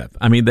kid to death.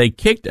 I mean, they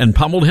kicked and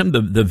pummeled him.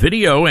 The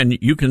video, and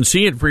you can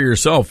see it for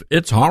yourself,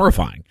 it's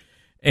horrifying.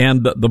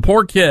 And the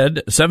poor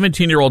kid,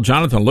 17-year-old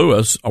Jonathan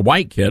Lewis, a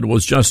white kid,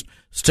 was just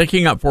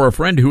sticking up for a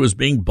friend who was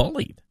being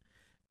bullied.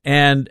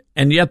 And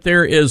yet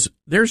there's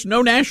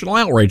no national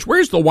outrage.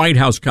 Where's the White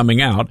House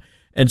coming out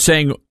and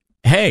saying,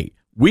 hey,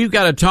 we've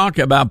got to talk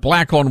about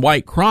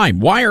black-on-white crime?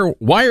 Why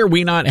are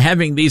we not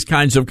having these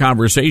kinds of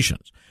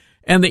conversations?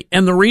 And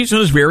the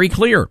reason is very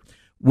clear.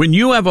 When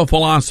you have a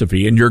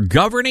philosophy and your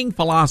governing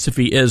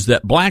philosophy is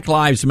that black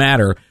lives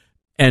matter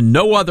and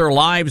no other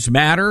lives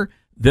matter,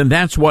 then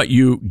that's what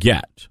you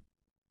get.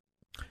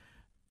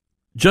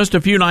 Just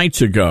a few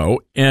nights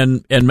ago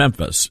in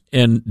Memphis,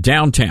 in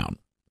downtown,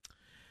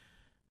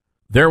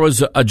 there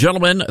was a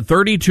gentleman,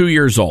 32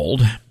 years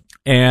old,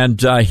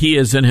 and he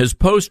is in his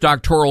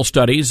postdoctoral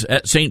studies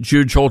at St.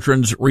 Jude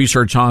Children's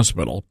Research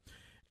Hospital,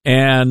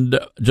 and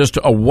just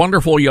a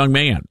wonderful young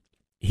man.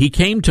 He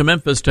came to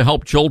Memphis to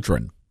help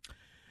children.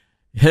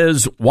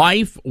 His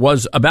wife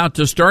was about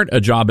to start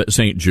a job at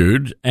St.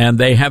 Jude, and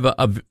they have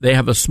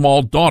a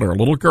small daughter, a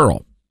little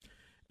girl,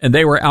 and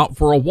they were out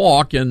for a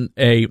walk in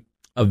a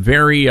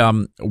very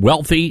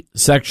wealthy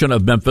section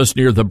of Memphis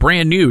near the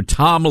brand new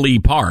Tom Lee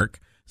Park,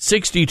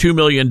 $62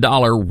 million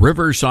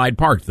Riverside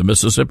Park, the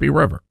Mississippi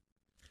River.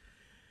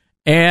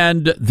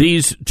 And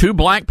these 2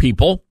 black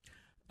people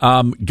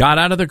got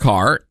out of the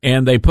car,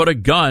 and they put a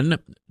gun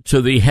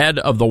to the head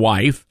of the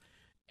wife,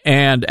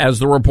 and as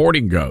the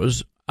reporting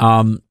goes,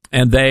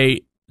 and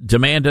they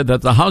demanded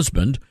that the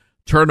husband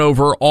turn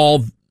over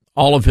all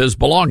of his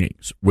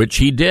belongings, which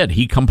he did.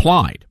 He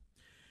complied.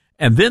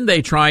 And then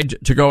they tried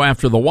to go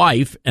after the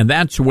wife, and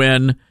that's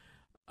when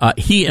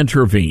he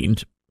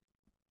intervened,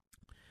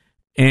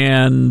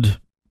 and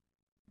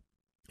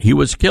he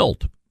was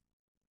killed.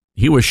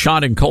 He was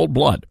shot in cold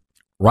blood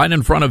right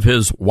in front of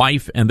his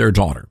wife and their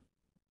daughter.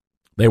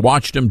 They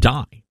watched him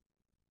die.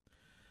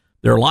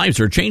 Their lives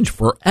are changed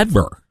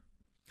forever.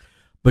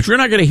 But you're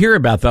not going to hear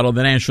about that on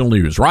the national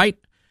news, right?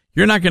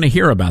 You're not going to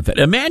hear about that.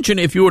 Imagine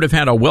if you would have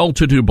had a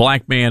well-to-do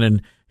black man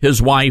and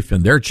his wife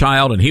and their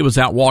child, and he was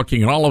out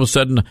walking, and all of a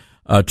sudden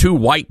 2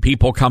 white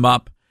people come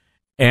up,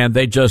 and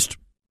they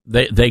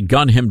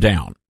gun him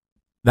down.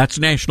 That's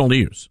national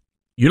news.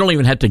 You don't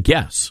even have to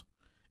guess.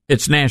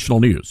 It's national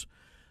news.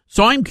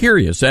 So I'm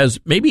curious, as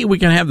maybe we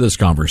can have this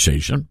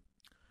conversation,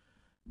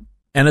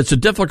 and it's a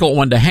difficult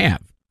one to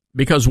have,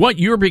 because what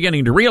you're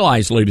beginning to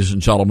realize, ladies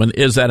and gentlemen,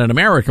 is that in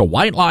America,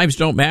 white lives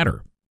don't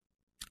matter.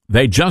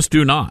 They just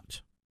do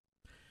not.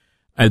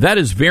 And that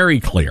is very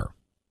clear.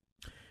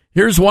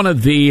 Here's one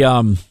of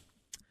the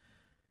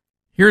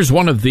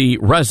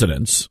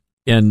residents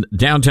in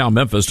downtown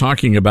Memphis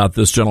talking about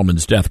this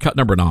gentleman's death. Cut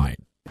number 9.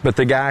 But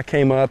the guy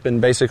came up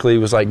and basically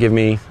was like, give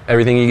me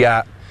everything you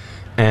got.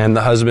 And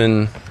the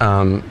husband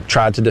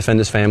tried to defend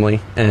his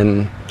family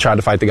and tried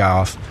to fight the guy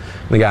off.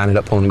 And the guy ended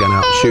up pulling a gun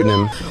out and shooting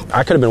him.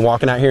 I could have been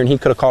walking out here and he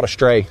could have caught a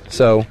stray.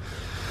 So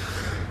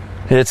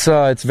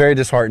it's very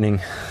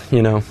disheartening.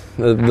 You know,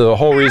 the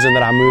whole reason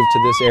that I moved to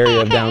this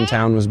area of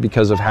downtown was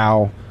because of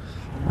how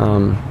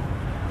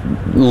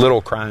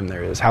little crime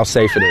there is, how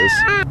safe it is.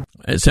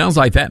 It sounds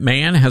like that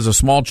man has a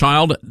small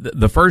child.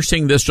 The first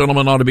thing this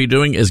gentleman ought to be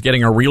doing is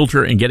getting a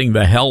realtor and getting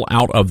the hell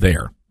out of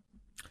there.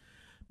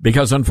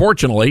 Because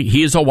unfortunately,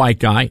 he is a white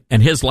guy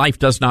and his life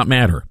does not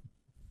matter.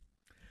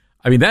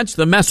 I mean, that's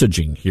the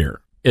messaging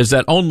here, is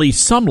that only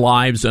some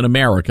lives in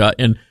America,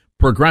 in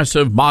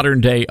progressive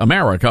modern day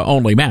America,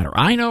 only matter.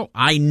 I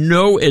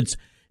know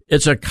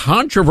it's a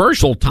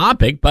controversial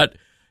topic, but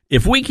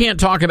if we can't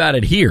talk about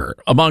it here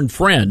among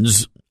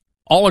friends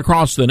all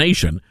across the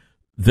nation,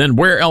 then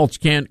where else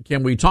can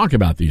we talk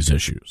about these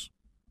issues?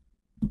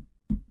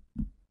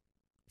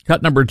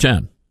 Cut number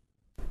 10.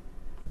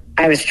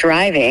 I was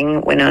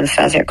driving when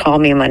Anastasia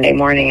called me Monday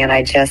morning, and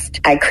I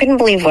couldn't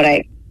believe what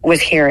I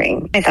was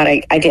hearing. I thought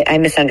I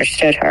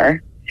misunderstood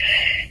her.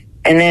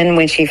 And then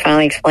when she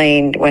finally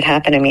explained what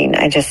happened, I mean,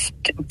 I just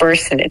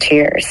burst into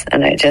tears,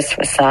 and I just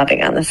was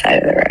sobbing on the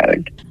side of the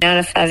road.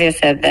 Anastasia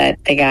said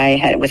that the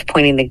guy was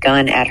pointing the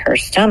gun at her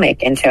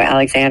stomach, and so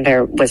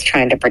Alexander was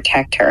trying to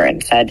protect her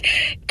and said,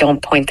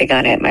 don't point the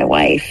gun at my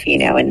wife, you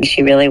know, and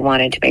she really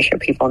wanted to make sure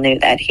people knew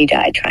that he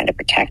died trying to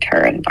protect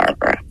her and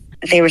Barbara.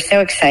 They were so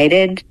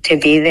excited to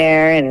be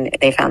there, and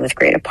they found this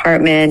great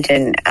apartment,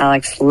 and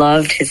Alex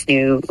loved his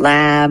new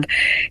lab,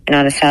 and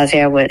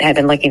Anastasia had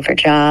been looking for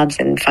jobs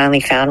and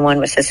finally found one,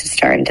 was supposed to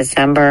start in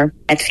December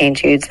at St.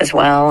 Jude's as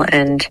well,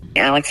 and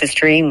Alex's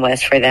dream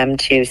was for them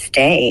to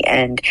stay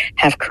and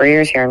have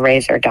careers here and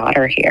raise their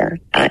daughter here.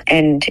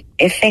 And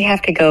if they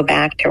have to go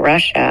back to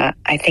Russia,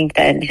 I think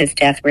that his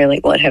death really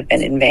would have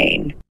been in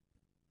vain.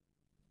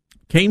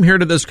 Came here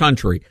to this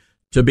country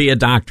to be a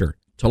doctor,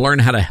 to learn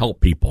how to help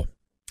people.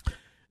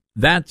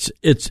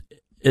 It's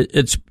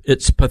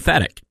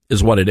pathetic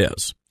is what it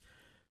is.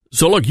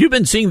 So look, you've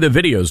been seeing the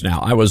videos now.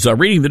 I was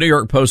reading the New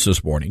York Post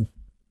this morning,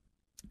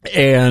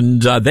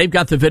 and they've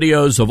got the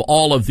videos of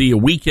all of the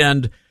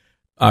weekend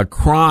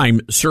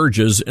crime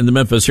surges in the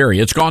Memphis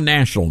area. It's gone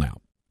national now.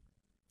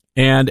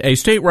 And a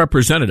state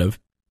representative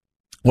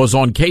was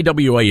on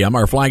KWAM,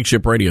 our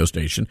flagship radio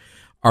station.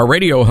 Our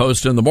radio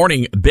host in the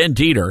morning, Ben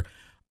Dieter,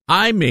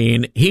 I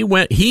mean,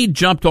 he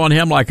jumped on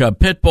him like a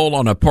pit bull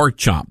on a pork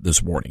chop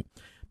this morning.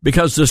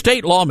 Because the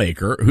state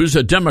lawmaker, who's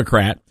a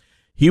Democrat,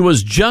 he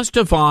was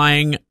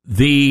justifying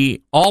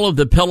all of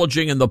the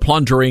pillaging and the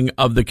plundering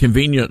of the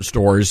convenience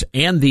stores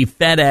and the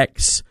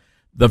FedEx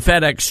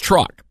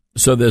truck.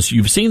 So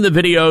you've seen the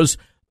videos,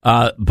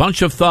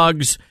 bunch of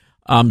thugs,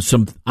 I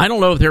don't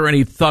know if there were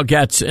any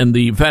thugettes in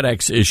the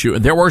FedEx issue.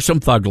 There were some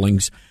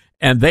thuglings,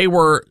 and they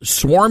were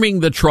swarming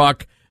the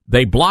truck.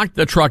 They blocked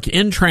the truck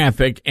in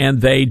traffic,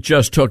 and they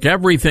just took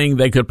everything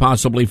they could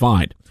possibly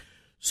find.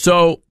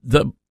 So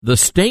the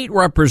state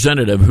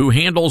representative who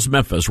handles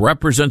Memphis,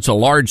 represents a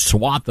large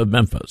swath of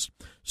Memphis,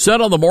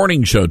 said on the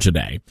morning show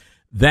today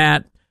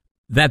that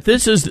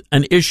this is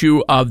an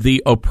issue of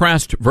the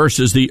oppressed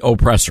versus the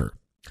oppressor.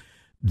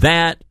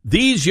 That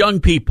these young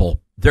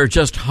people, they're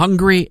just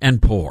hungry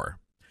and poor.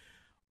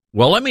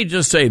 Well, let me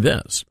just say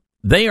this.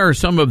 They are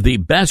some of the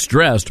best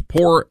dressed,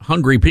 poor,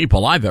 hungry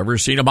people I've ever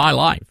seen in my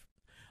life.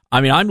 I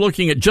mean, I'm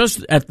looking at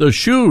the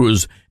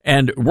shoes,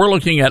 and we're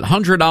looking at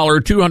 $100,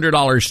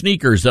 $200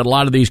 sneakers that a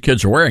lot of these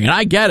kids are wearing. And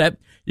I get it.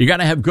 You got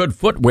to have good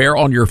footwear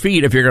on your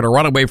feet if you're going to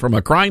run away from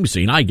a crime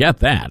scene. I get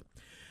that.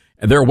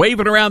 And they're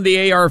waving around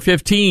the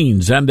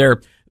AR-15s, and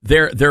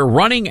they're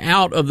running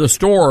out of the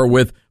store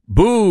with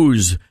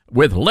booze,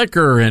 with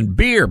liquor and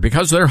beer,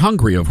 because they're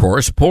hungry, of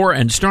course, poor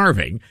and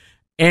starving.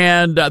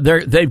 And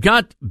they've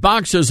got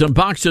boxes and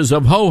boxes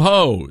of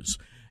ho-hos.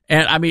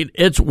 And I mean,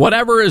 it's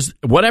whatever is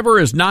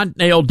not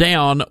nailed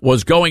down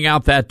was going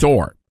out that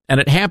door.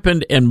 And it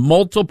happened in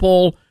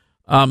multiple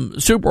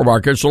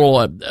supermarkets,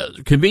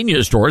 little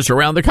convenience stores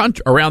around the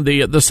country, around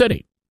the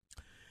city.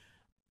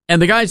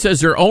 And the guy says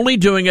they're only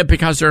doing it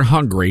because they're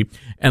hungry.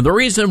 And the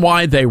reason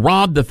why they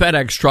robbed the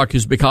FedEx truck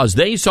is because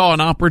they saw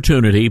an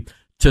opportunity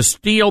to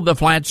steal the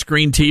flat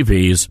screen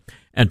TVs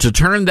and to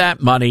turn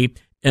that money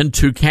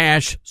into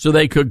cash so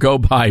they could go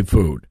buy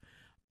food.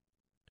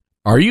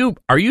 Are you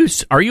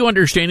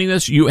understanding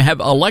this? You have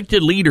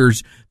elected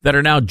leaders that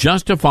are now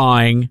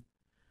justifying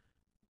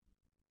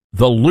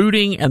the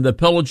looting and the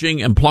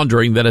pillaging and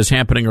plundering that is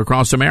happening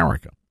across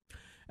America.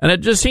 And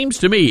it just seems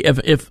to me,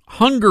 if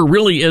hunger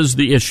really is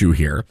the issue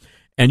here,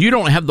 and you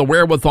don't have the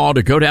wherewithal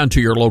to go down to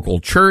your local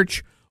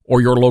church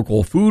or your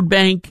local food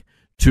bank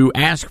to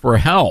ask for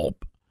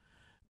help,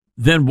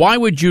 then why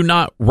would you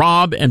not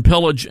rob and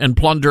pillage and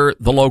plunder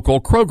the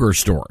local Kroger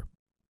store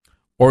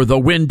or the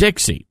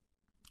Winn-Dixie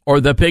or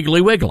the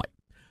Piggly Wiggly?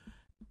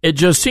 It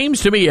just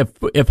seems to me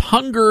if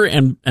hunger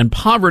and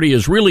poverty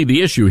is really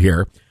the issue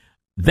here,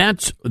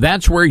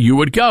 that's where you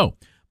would go.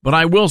 But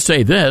I will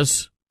say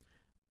this.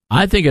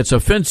 I think it's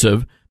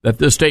offensive that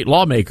this state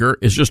lawmaker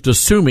is just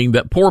assuming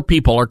that poor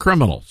people are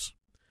criminals,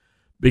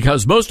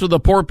 because most of the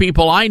poor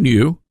people I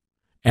knew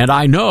and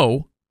I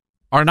know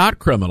are not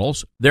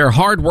criminals. They're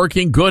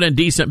hardworking, good, and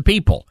decent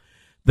people.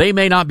 They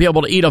may not be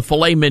able to eat a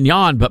filet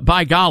mignon, but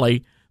by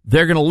golly,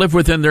 they're going to live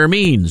within their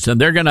means,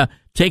 and they're going to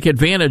take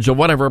advantage of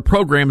whatever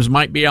programs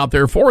might be out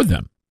there for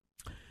them.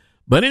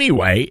 But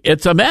anyway,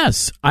 it's a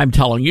mess. I'm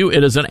telling you,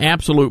 it is an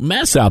absolute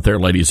mess out there,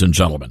 ladies and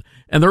gentlemen.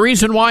 And the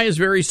reason why is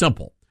very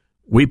simple.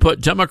 We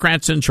put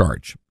Democrats in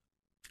charge.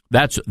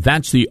 That's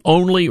the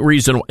only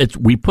reason.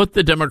 We put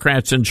the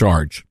Democrats in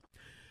charge.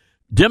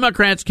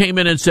 Democrats came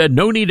in and said,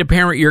 no need to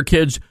parent your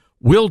kids.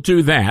 We'll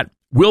do that.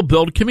 We'll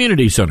build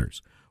community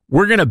centers.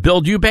 We're going to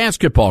build you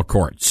basketball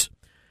courts.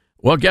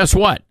 Well, guess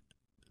what?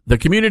 The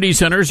community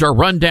centers are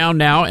run down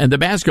now, and the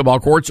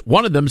basketball courts,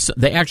 one of them,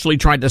 they actually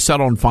tried to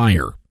set on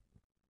fire.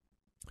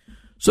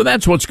 So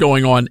that's what's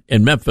going on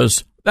in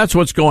Memphis. That's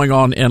what's going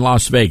on in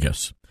Las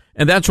Vegas.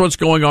 And that's what's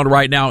going on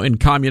right now in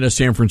communist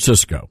San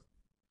Francisco,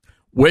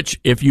 which,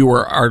 if you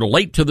are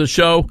late to the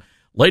show,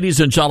 ladies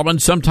and gentlemen,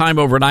 sometime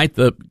overnight,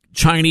 the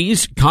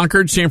Chinese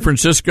conquered San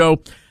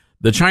Francisco.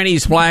 The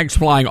Chinese flags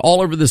flying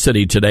all over the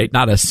city today.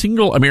 Not a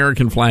single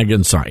American flag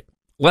in sight.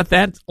 Let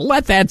that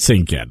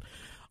sink in.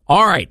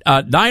 All right,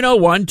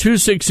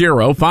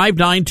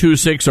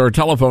 901-260-5926, our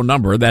telephone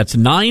number. That's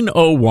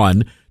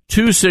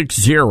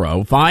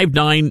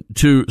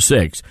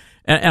 901-260-5926.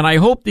 And I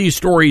hope these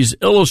stories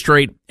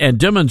illustrate and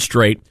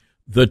demonstrate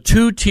the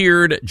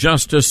two-tiered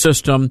justice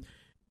system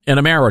in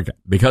America,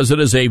 because it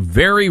is a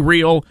very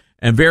real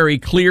and very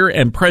clear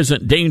and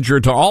present danger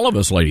to all of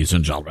us, ladies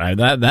and gentlemen.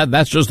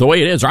 That's just the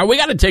way it is. All right, we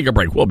got to take a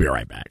break. We'll be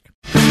right back.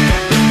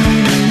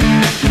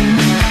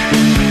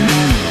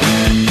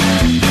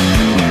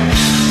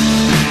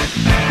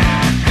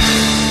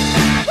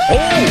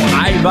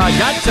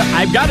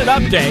 I've got an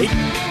update.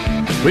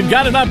 We've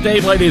got an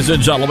update, ladies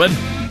and gentlemen,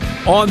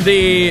 on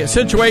the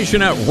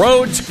situation at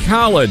Rhodes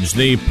College,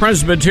 the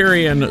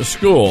Presbyterian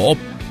school.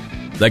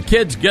 The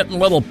kids getting a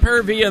little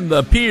pervy in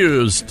the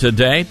pews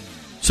today.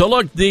 So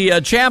look,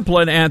 the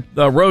chaplain at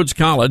the Rhodes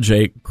College,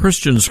 a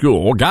Christian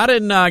school, got a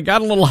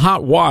little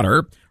hot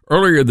water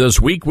earlier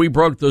this week. We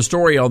broke the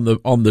story on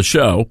the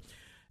show,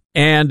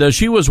 and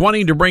she was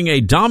wanting to bring a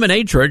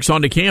dominatrix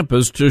onto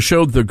campus to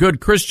show the good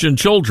Christian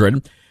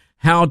children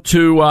how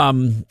to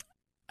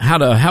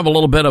have a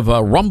little bit of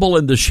a rumble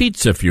in the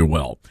sheets, if you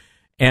will,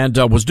 and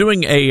was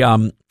doing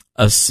a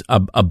sex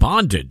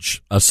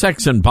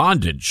and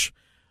bondage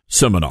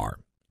seminar,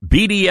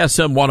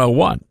 BDSM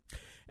 101.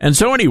 And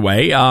so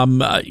anyway,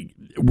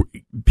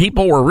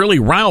 people were really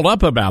riled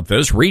up about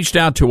this, reached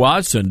out to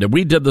us, and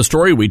we did the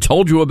story. We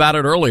told you about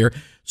it earlier.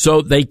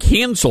 So they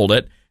canceled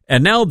it.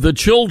 And now the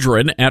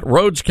children at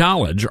Rhodes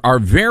College are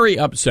very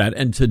upset.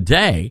 And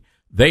today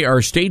they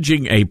are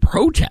staging a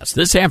protest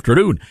this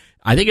afternoon.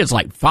 I think it's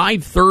like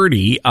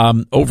 5:30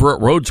 over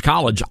at Rhodes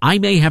College. I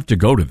may have to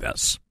go to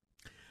this.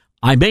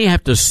 I may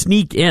have to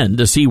sneak in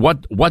to see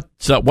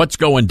what's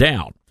going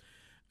down.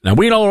 Now,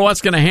 we don't know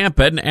what's going to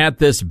happen at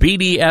this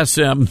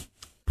BDSM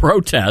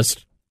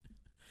protest.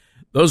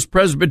 Those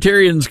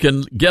Presbyterians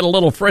can get a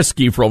little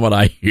frisky from what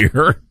I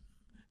hear.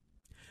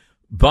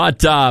 But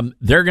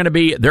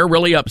they're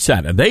really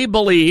upset. And they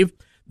believe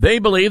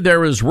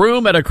there is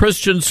room at a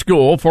Christian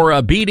school for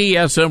a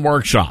BDSM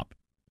workshop.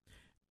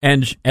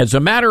 And as a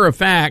matter of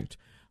fact,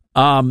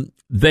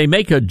 they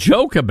make a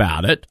joke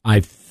about it. I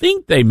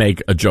think they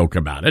make a joke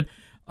about it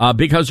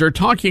because they're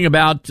talking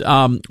about,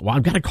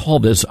 I've got to call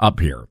this up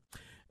here.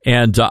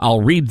 And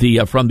I'll read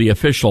from the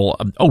official.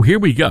 Here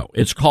we go.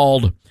 It's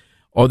called,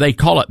 or they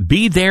call it,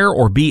 Be There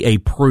or Be a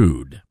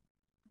Prude.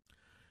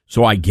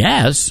 So I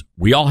guess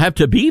we all have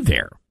to be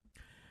there.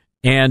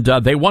 And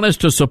they want us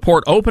to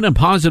support open and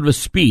positive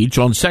speech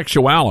on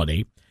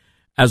sexuality,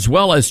 as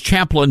well as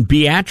Chaplain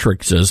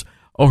Beatrix's.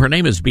 Her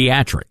name is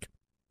Beatrix.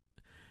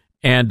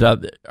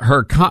 And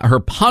her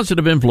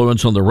positive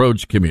influence on the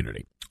Rhodes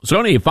community. So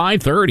only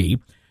 5:30.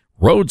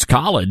 Rhodes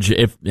College,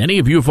 if any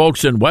of you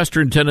folks in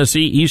Western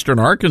Tennessee, Eastern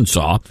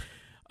Arkansas,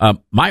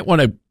 might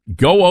want to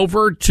go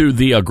over to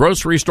the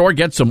grocery store,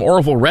 get some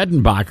Orville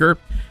Redenbacher,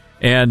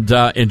 and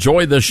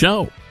enjoy the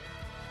show.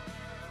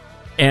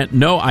 And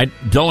no,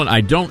 Dylan, I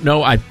don't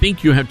know. I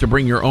think you have to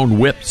bring your own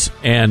whips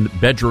and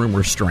bedroom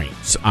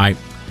restraints. I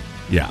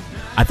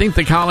think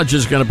the college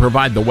is going to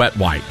provide the wet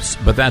wipes,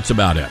 but that's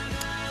about it.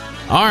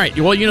 All right.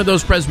 Well,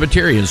 those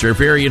Presbyterians are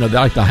very, they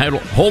like to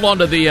hold on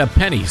to the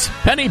pennies.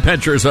 Penny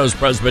pinchers, those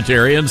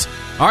Presbyterians.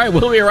 All right.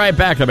 We'll be right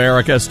back,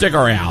 America. Stick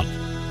around.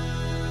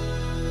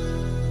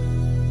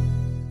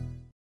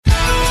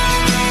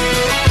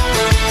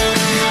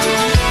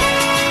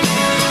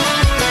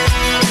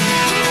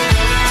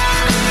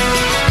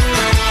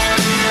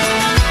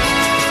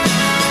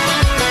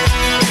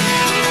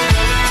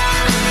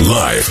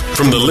 Live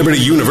from the Liberty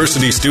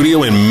University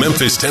studio in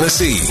Memphis,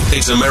 Tennessee,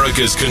 it's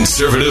America's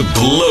conservative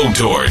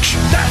blowtorch.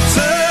 That's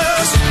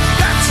us.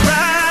 That's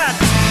right.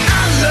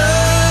 I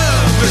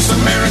love this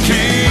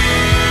American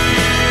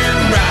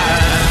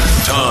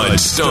ride. Todd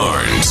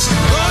Starnes.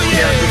 Oh,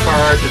 yeah. For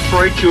our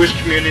Detroit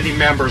Jewish community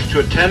members to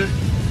attend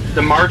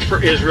the March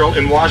for Israel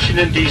in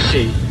Washington,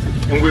 D.C.,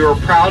 and we were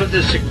proud of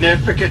the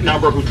significant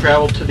number who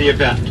traveled to the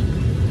event.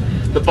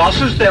 The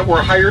buses that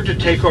were hired to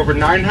take over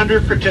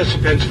 900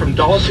 participants from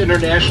Dulles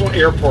International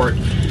Airport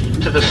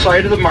to the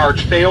site of the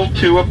march failed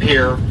to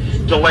appear,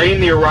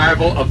 delaying the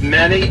arrival of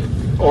many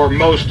or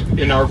most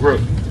in our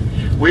group.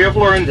 We have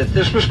learned that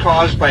this was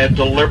caused by a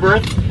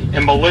deliberate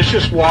and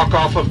malicious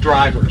walk-off of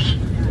drivers.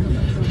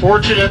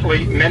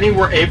 Fortunately, many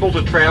were able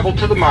to travel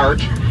to the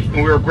march,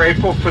 and we are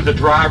grateful for the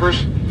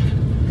drivers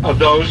of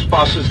those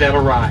buses that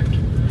arrived.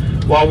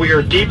 While we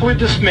are deeply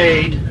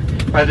dismayed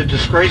by the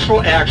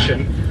disgraceful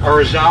action, our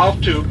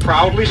resolve to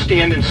proudly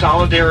stand in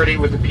solidarity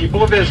with the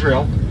people of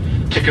Israel,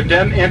 to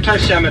condemn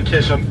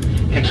anti-Semitism,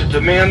 and to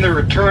demand the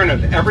return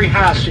of every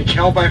hostage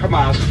held by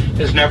Hamas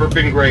has never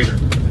been greater.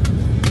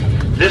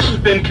 This has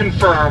been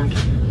confirmed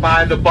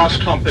by the bus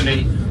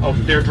company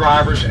of their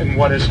drivers and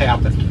what has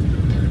happened.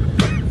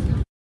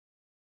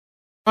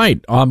 Right.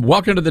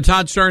 Welcome to the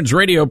Todd Starnes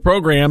radio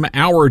program,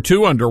 Hour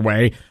 2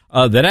 underway.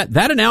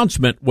 That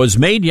announcement was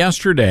made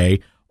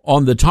yesterday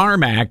on the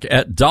tarmac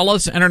at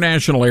Dulles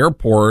International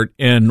Airport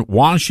in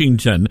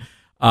Washington.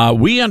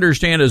 We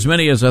understand as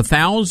many as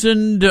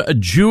 1,000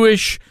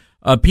 Jewish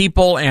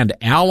people and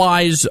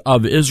allies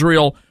of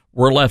Israel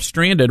were left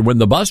stranded when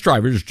the bus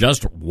drivers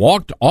just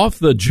walked off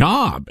the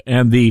job.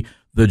 And the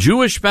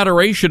Jewish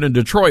Federation in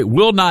Detroit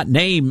will not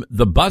name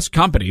the bus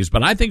companies,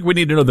 but I think we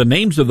need to know the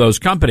names of those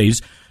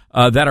companies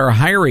that are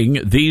hiring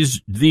these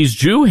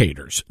Jew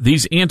haters,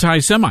 these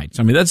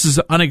anti-Semites. I mean, this is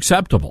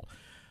unacceptable.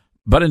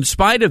 But in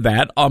spite of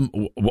that,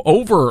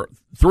 over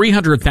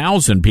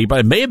 300,000 people,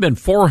 it may have been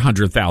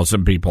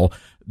 400,000 people,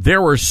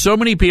 there were so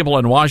many people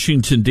in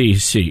Washington,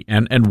 D.C.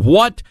 And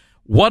what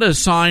a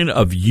sign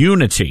of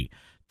unity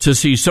to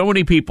see so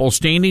many people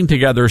standing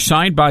together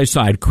side by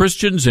side,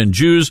 Christians and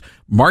Jews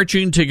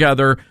marching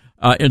together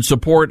in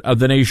support of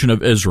the nation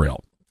of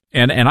Israel.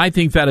 And I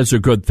think that is a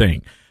good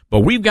thing. But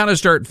we've got to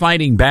start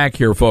fighting back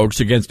here, folks,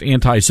 against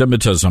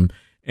anti-Semitism.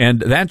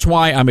 And that's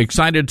why I'm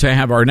excited to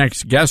have our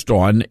next guest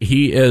on.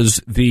 He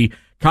is the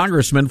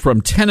congressman from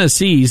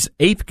Tennessee's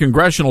 8th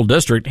Congressional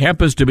District,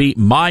 happens to be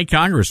my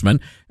congressman,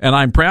 and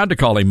I'm proud to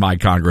call him my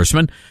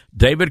congressman,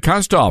 David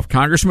Kustoff.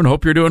 Congressman,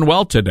 hope you're doing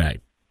well today.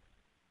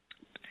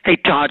 Hey,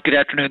 Todd, good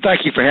afternoon.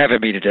 Thank you for having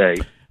me today.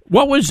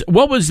 What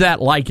was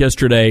that like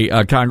yesterday,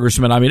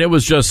 Congressman? I mean, it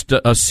was just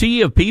a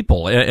sea of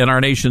people in our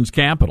nation's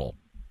capital.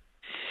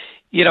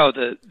 You know,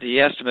 the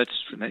estimates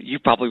that you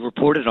probably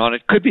reported on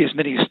it could be as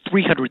many as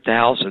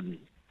 300,000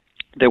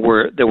 that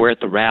were at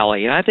the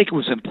rally, and I think it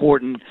was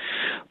important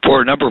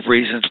for a number of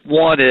reasons.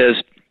 One is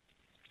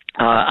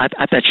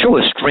that show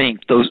of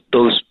strength,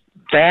 those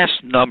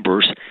vast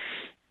numbers.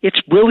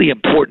 It's really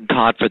important,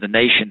 Todd, for the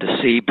nation to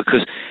see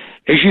because,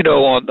 as you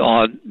know,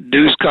 on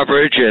news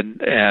coverage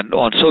and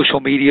on social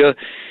media,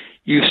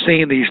 you've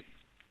seen these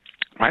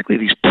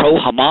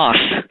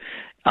pro-Hamas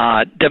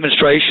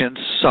demonstrations,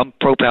 some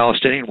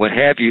pro-Palestinian, what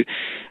have you,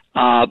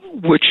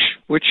 which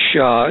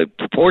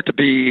purport to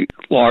be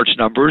large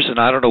numbers, and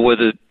I don't know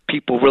whether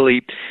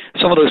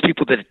some of those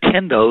people that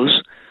attend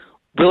those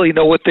really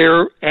know what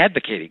they're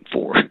advocating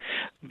for.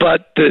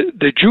 But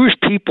the Jewish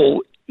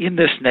people in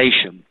this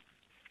nation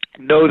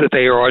know that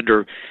they are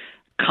under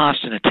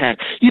constant attack.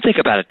 You think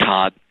about it,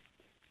 Todd.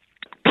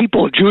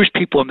 Jewish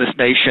people in this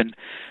nation,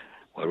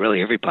 well,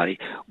 really everybody,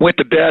 went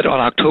to bed on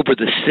October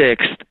the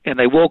 6th, and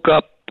they woke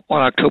up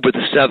on October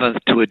the 7th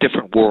to a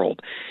different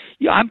world.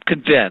 I'm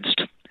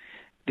convinced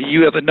that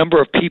you have a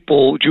number of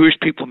people, Jewish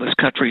people in this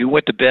country, who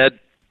went to bed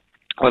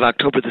on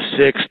October the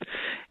 6th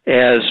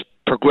as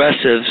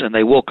progressives, and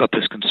they woke up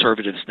as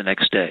conservatives the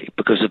next day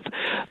because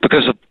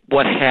of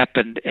what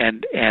happened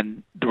and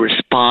the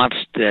response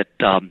that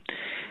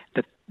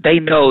they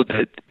know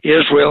that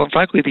Israel and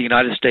frankly the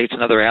United States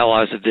and other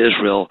allies of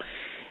Israel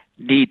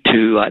need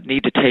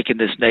to take in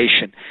this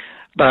nation.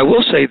 But I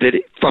will say that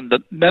from the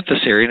Memphis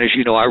area, and as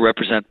you know, I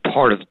represent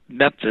part of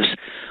Memphis,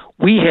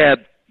 we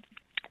had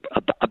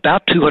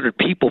about 200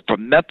 people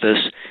from Memphis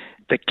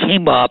that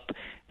came up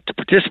to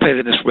participate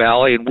in this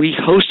rally, and we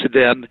hosted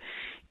them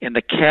in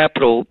the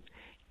Capitol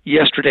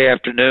yesterday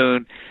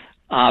afternoon.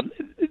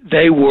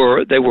 They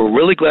were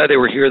really glad they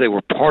were here. They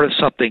were part of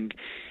something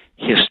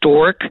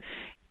historic,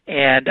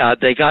 and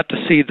they got to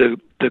see the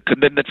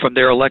commitment from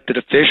their elected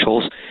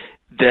officials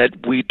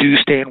that we do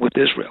stand with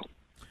Israel.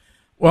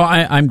 Well,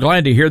 I'm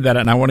glad to hear that,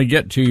 and I want to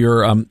get to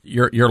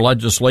your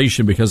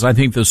legislation because I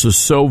think this is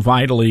so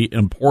vitally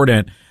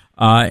important.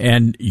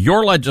 And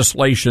your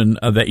legislation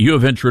that you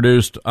have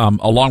introduced,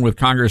 along with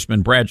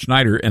Congressman Brad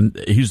Schneider, and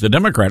he's the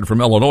Democrat from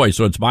Illinois,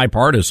 so it's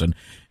bipartisan,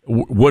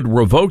 would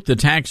revoke the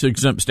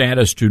tax-exempt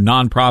status to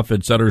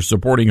nonprofits that are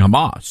supporting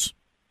Hamas.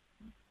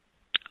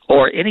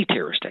 Or any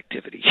terrorist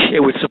activity. It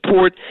would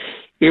support,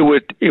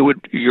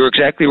 you're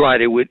exactly right,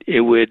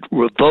 it would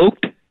revoke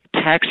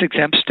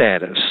tax-exempt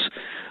status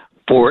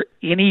for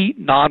any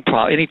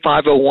nonprofit, any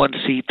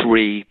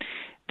 501c3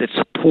 that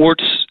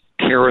supports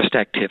terrorist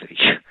activity,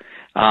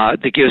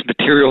 that gives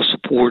material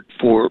support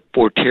for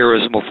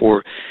terrorism or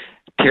for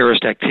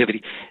terrorist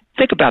activity.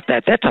 Think about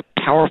that. That's a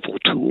powerful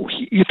tool.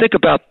 You think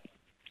about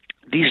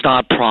these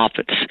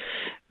nonprofits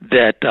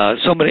that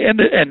so many,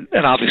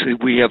 and obviously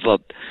we have a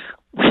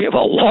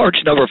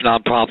large number of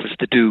nonprofits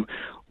that do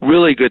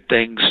really good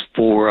things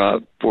for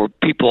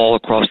people all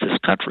across this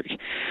country.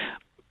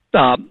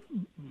 But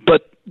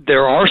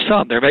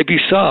there may be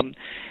some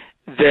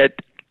that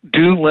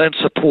do lend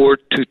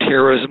support to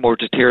terrorism or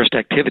to terrorist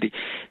activity.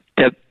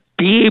 To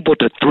be able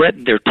to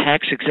threaten their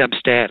tax-exempt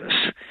status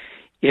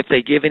if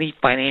they give any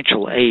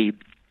financial aid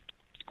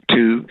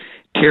to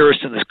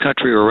terrorists in this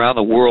country or around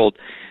the world,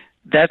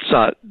 that's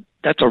a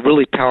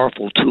really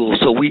powerful tool.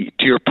 So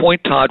to your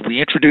point, Todd, we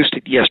introduced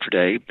it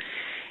yesterday.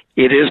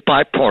 It is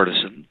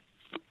bipartisan.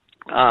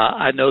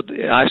 I know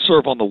I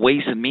serve on the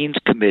Ways and Means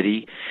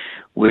Committee,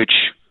 which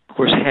of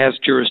course has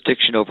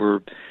jurisdiction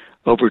over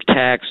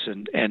tax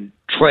and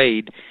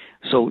trade.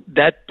 So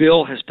that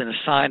bill has been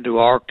assigned to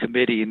our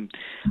committee, and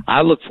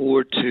I look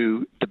forward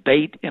to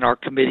debate in our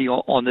committee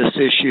on this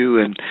issue,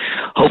 and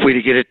hopefully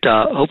to get it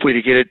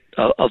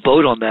a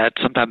vote on that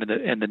sometime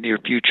in the near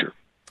future.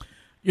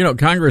 You know,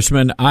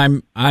 Congressman,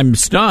 I'm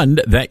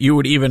stunned that you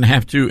would even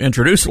have to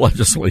introduce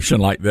legislation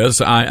like this.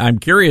 I'm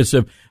curious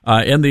if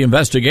in the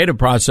investigative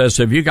process,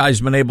 have you guys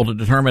been able to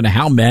determine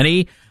how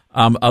many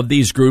of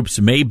these groups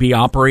may be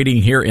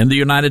operating here in the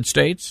United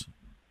States?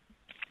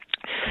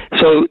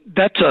 So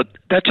that's a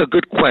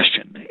good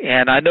question,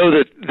 and I know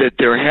that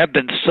there have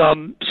been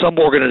some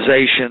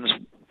organizations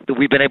that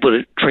we've been able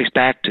to trace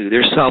back to.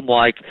 There's some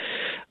like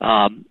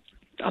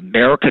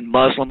American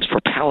Muslims for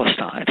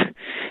Palestine,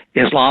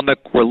 Islamic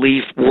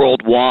Relief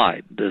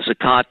Worldwide, the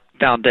Zakat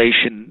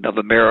Foundation of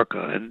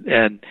America,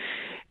 and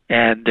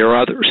there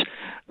are others.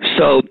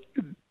 So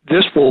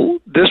this will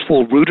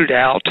root it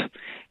out,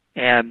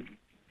 and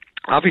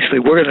obviously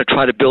we're going to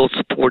try to build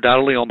support not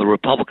only on the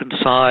Republican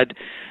side,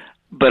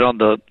 but on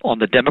the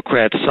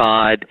Democrat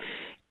side,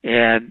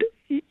 and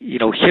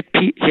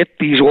hit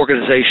these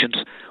organizations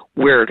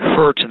where it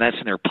hurts, and that's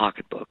in their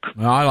pocketbook.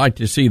 Well, I like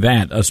to see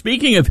that.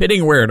 Speaking of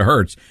hitting where it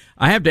hurts,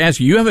 I have to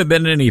ask you haven't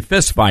been in any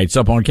fist fights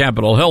up on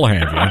Capitol Hill,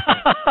 have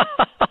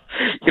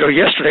you?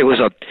 Yesterday was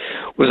a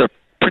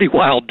pretty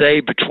wild day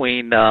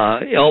between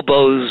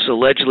elbows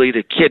allegedly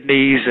to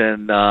kidneys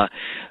and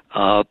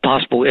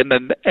possible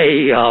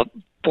MMA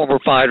former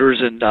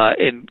fighters and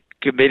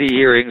committee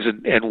hearings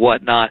and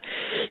whatnot.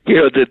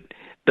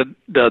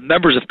 The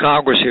members of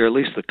Congress here, at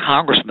least the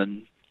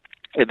congressmen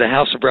in the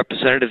House of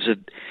Representatives,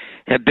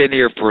 have been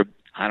here for,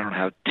 I don't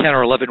know, 10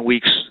 or 11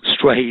 weeks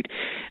straight.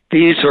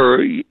 These are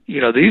been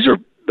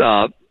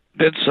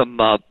some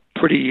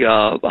pretty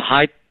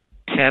high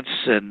tense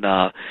and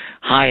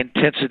high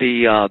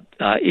intensity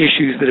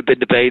issues that have been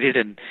debated,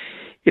 and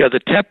the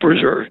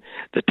tempers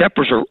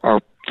are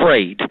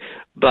frayed.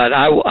 But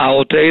I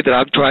will tell you that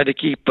I'm trying to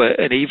keep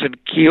an even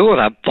keel, and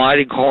I'm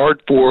fighting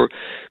hard for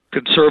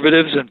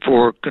conservatives and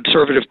for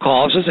conservative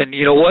causes. And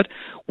you know what?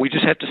 We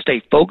just have to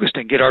stay focused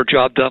and get our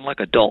job done like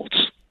adults.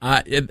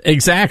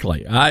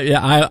 Exactly.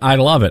 I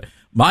love it.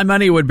 My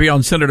money would be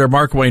on Senator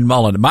Markwayne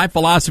Mullin. My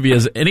philosophy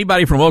is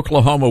anybody from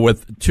Oklahoma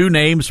with two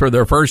names for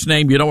their first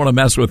name, you don't want to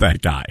mess with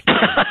that guy.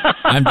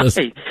 I'm just.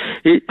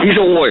 He's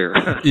a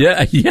warrior.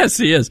 Yeah, yes,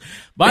 he is.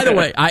 By the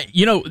way, I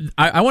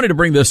wanted to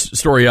bring this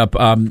story up,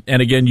 and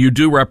again, you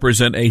do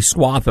represent a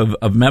swath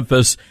of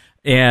Memphis,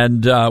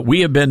 and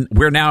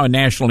we're now in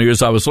national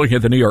news. I was looking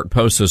at the New York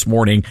Post this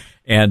morning,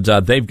 and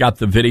they've got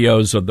the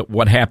videos of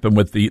what happened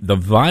with the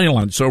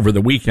violence over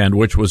the weekend,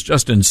 which was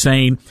just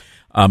insane.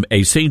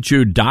 A St.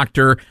 Jude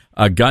doctor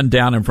gunned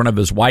down in front of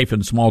his wife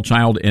and small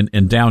child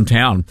in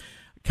downtown.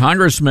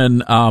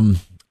 Congressman,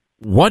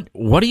 what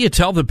do you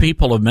tell the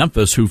people of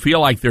Memphis who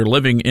feel like they're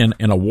living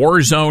in a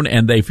war zone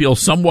and they feel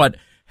somewhat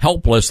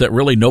helpless that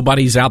really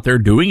nobody's out there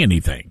doing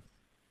anything?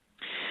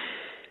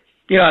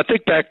 I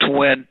think back to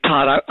when,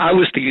 Todd, I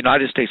was the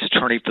United States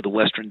Attorney for the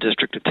Western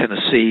District of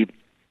Tennessee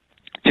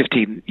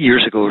 15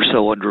 years ago or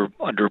so under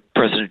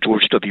President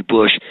George W.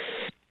 Bush.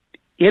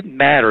 It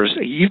matters.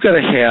 You've got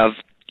to have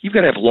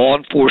law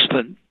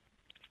enforcement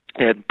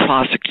and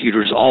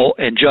prosecutors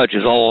and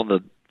judges all on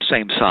the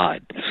same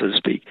side, so to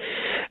speak.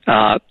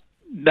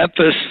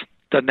 Memphis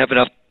doesn't have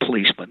enough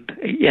policemen,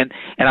 and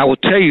I will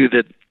tell you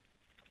that,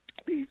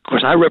 of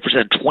course, I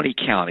represent 20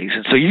 counties,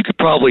 and so you could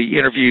probably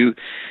interview,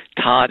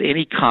 Todd,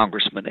 any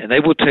congressman, and they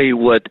will tell you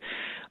what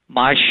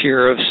my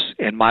sheriffs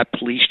and my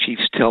police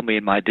chiefs tell me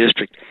in my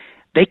district.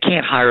 they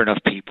can't hire enough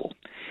people.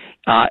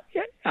 I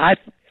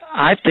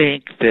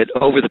think that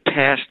over the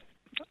past,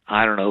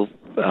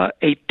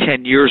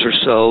 8-10 years or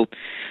so,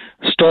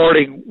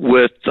 starting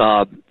with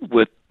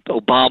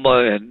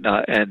Obama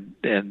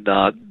and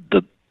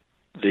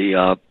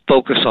the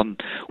focus on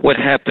what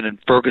happened in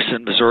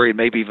Ferguson, Missouri,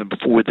 maybe even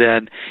before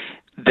then,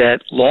 that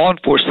law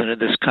enforcement in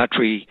this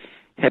country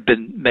have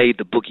been made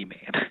the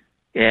boogeyman.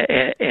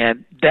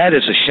 And that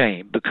is a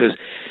shame, because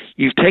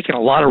you've taken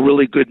a lot of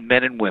really good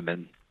men and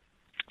women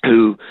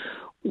who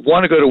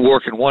want to go to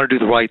work and want to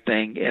do the right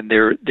thing, and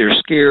they're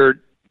scared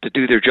to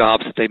do their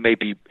jobs, that they may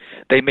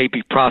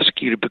be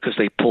prosecuted because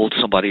they pulled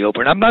somebody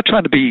over. And I'm not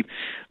trying to be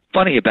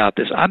funny about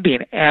this. I'm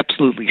being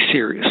absolutely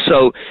serious.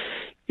 So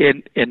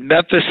in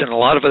Memphis and a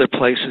lot of other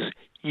places,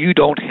 you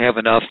don't have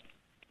enough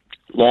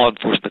law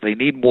enforcement. They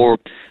need more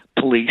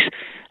police.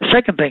 The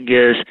second thing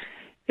is,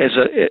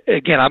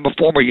 again, I'm a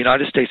former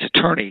United States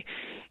attorney.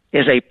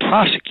 As a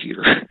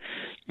prosecutor,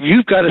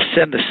 you've got to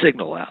send the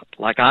signal out,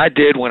 like I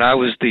did when I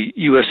was the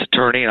U.S.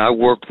 attorney, and I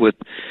worked with,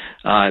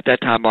 at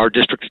that time, our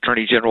district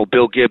attorney general,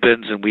 Bill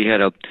Gibbons, and we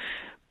had a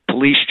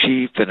police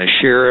chief and a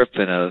sheriff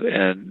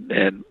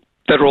and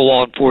federal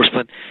law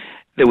enforcement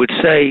that would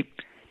say,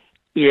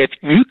 if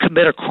you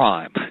commit a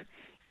crime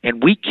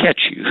and we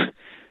catch you,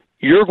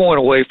 you're going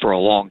away for a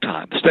long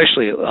time,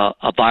 especially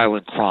a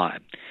violent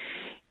crime.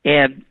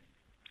 And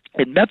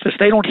in Memphis,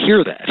 they don't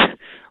hear that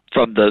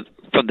from the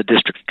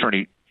district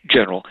attorney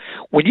general.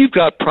 When you've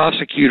got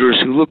prosecutors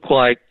who look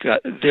like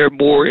they're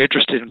more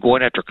interested in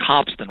going after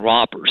cops than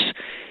robbers,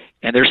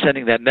 and they're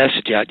sending that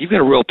message out, you've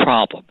got a real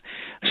problem.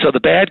 So the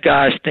bad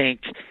guys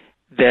think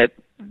that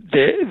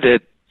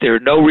there are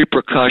no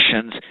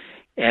repercussions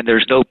and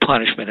there's no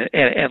punishment.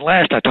 And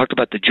last, I talked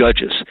about the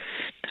judges.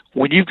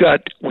 When you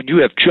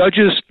have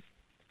judges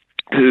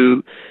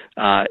who,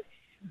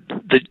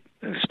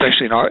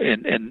 especially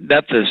in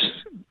Memphis,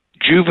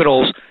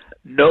 juveniles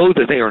know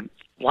that they are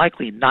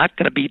likely not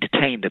going to be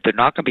detained, that they're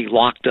not going to be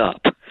locked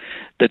up,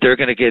 that they're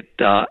going to get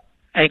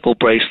ankle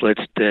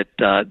bracelets that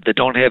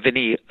don't have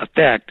any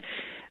effect,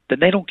 then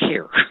they don't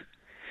care.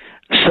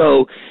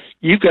 So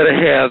you've got to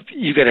have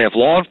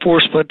law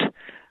enforcement,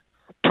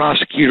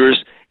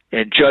 prosecutors,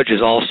 and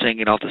judges all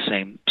singing off the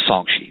same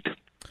song sheet.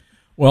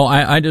 Well,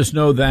 I just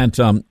know that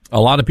a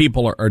lot of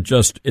people are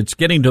just, it's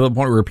getting to the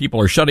point where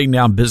people are shutting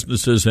down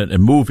businesses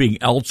and moving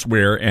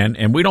elsewhere,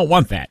 and we don't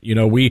want that.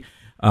 We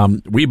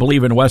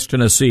believe in West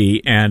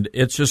Tennessee, and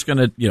it's just going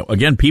to,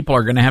 again, people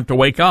are going to have to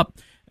wake up,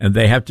 and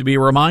they have to be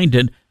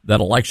reminded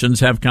that elections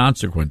have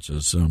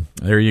consequences. So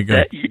there you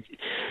go.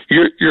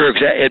 You're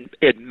exactly.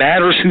 It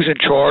matters who's in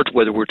charge,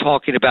 whether we're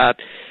talking about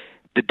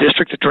the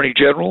district attorney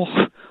general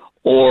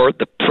or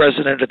the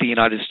president of the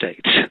United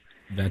States.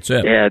 That's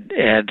it.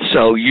 And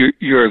so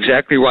you're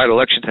exactly right.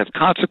 Elections have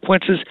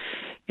consequences,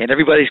 and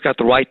everybody's got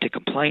the right to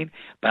complain.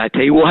 But I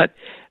tell you what,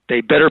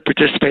 they better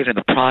participate in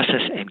the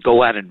process and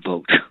go out and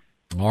vote.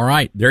 All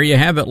right. There you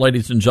have it,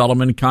 ladies and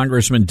gentlemen.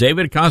 Congressman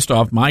David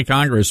Kostoff, my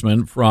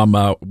congressman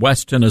from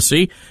West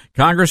Tennessee.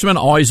 Congressman,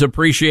 always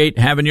appreciate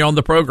having you on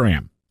the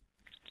program.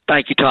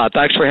 Thank you, Todd.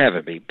 Thanks for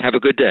having me. Have a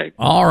good day.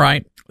 All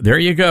right. There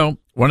you go.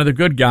 One of the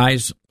good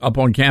guys up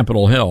on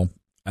Capitol Hill.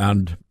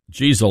 And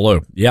geez,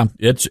 yeah,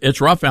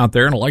 it's rough out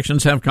there, and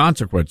elections have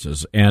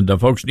consequences. And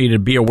folks need to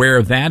be aware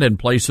of that in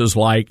places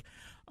like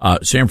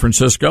San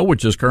Francisco,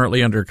 which is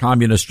currently under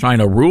communist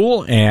China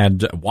rule,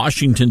 and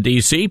Washington,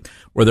 D.C.,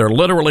 where they're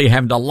literally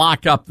having to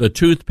lock up the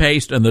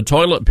toothpaste and the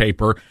toilet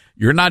paper.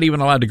 You're not even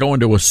allowed to go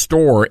into a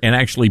store and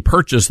actually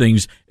purchase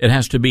things. It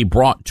has to be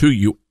brought to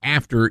you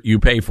after you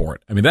pay for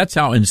it. I mean, that's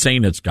how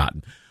insane it's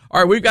gotten. All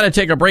right, we've got to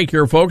take a break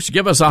here, folks.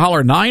 Give us a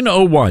holler,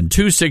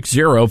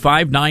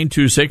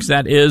 901-260-5926.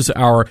 That is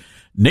our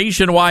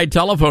nationwide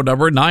telephone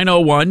number,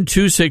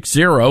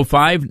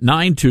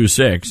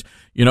 901-260-5926.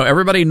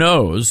 Everybody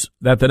knows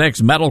that the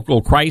next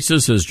medical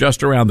crisis is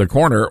just around the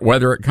corner,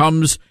 whether it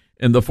comes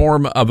in the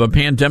form of a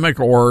pandemic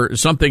or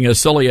something as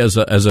silly as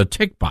a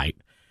tick bite.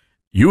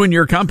 You and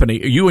your company,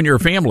 you and your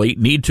family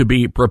need to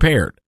be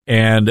prepared.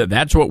 And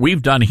that's what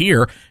we've done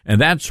here, and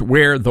that's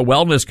where the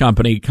Wellness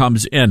Company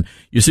comes in.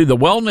 You see, the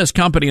Wellness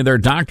Company and their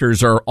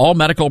doctors are all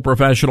medical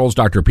professionals.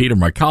 Dr. Peter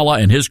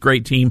McCullough and his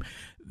great team,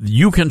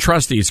 you can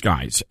trust these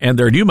guys. And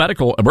their new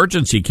medical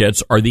emergency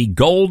kits are the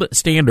gold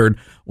standard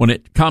when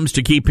it comes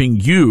to keeping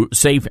you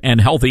safe and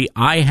healthy.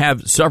 I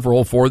have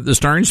several for the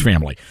Stearns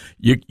family.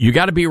 You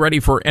got to be ready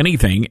for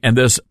anything, and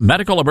this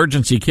medical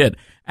emergency kit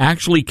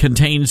actually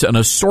contains an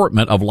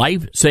assortment of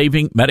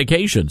life-saving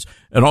medications.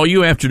 And all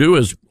you have to do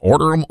is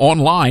order them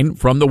online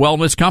from the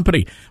Wellness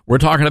Company. We're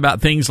talking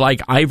about things like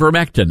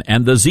ivermectin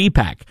and the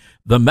Z-Pak.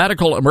 The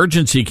medical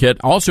emergency kit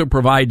also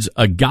provides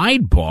a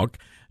guidebook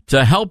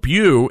to help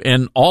you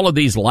in all of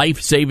these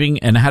life-saving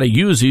and how to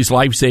use these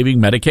life-saving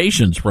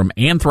medications, from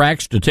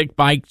anthrax to tick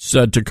bites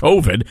to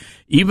COVID,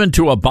 even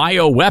to a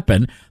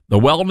bioweapon. The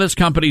Wellness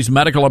Company's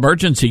medical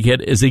emergency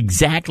kit is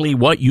exactly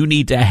what you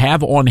need to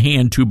have on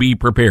hand to be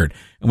prepared.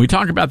 And we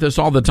talk about this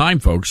all the time,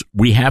 folks.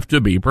 We have to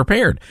be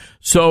prepared.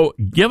 So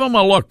give them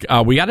a look.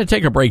 We got to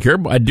take a break here.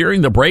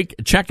 During the break,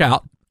 check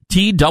out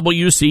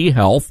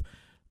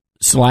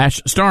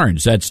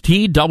TWChealth/Starnes. That's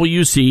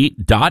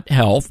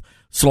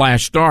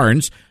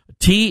TWC.health/Starnes.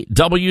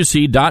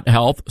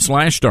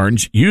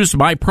 TWC.health/Starnes. Use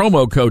my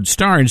promo code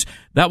Starnes.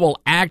 That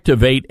will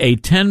activate a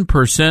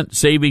 10%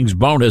 savings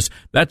bonus.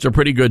 That's a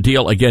pretty good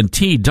deal. Again,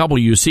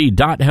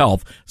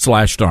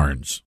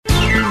 TWC.health/Starnes.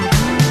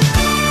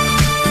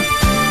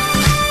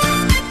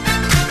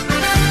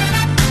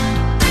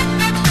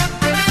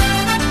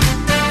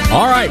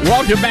 All right,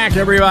 welcome back,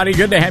 everybody.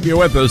 Good to have you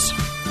with us.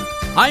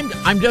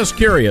 I'm just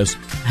curious,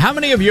 how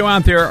many of you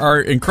out there are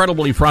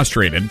incredibly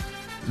frustrated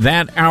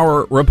that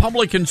our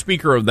Republican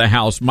Speaker of the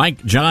House,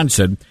 Mike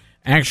Johnson,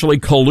 actually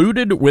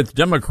colluded with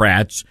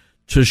Democrats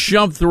to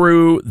shove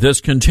through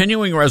this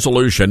continuing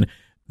resolution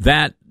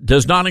that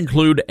does not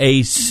include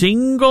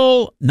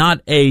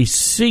not a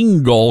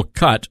single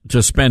cut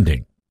to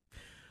spending?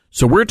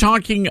 So we're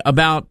talking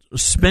about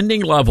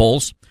spending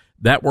levels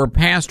that were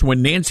passed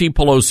when Nancy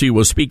Pelosi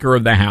was Speaker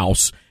of the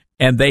House,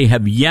 and they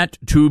have yet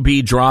to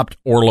be dropped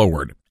or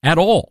lowered at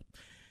all.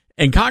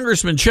 And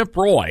Congressman Chip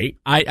Roy,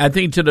 I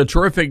think, did a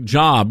terrific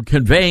job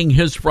conveying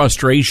his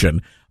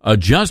frustration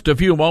just a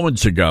few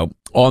moments ago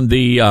on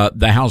the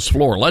House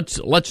floor.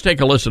 Let's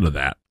take a listen to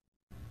that.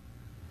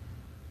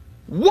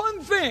 One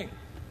thing.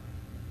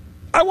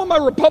 I want my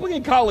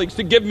Republican colleagues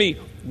to give me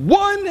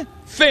one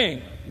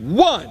thing,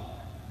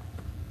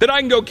 that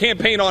I can go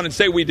campaign on and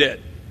say we did.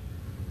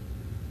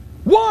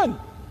 One.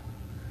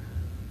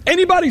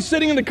 Anybody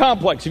sitting in the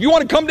complex, if you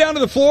want to come down to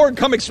the floor and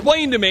come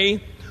explain to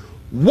me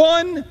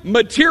one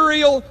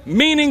material,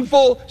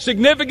 meaningful,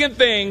 significant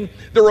thing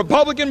the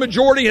Republican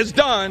majority has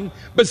done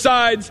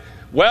besides,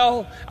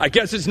 well, I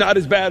guess it's not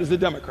as bad as the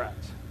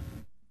Democrats.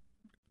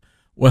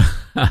 Well,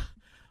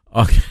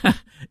 okay.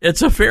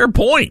 It's a fair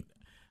point.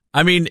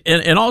 I mean,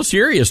 in all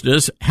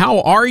seriousness,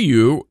 how are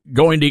you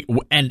going to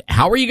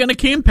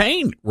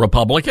campaign,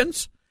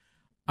 Republicans?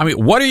 I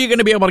mean, what are you going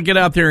to be able to get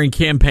out there and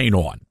campaign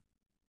on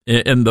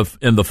in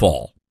the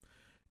fall?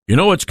 You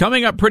know, it's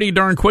coming up pretty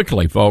darn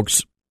quickly,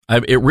 folks.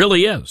 It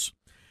really is.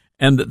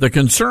 And the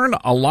concern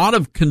a lot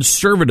of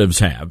conservatives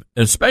have,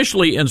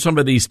 especially in some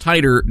of these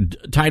tighter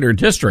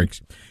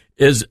districts,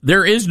 is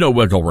there is no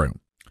wiggle room.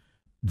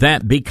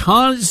 That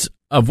because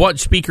of what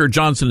Speaker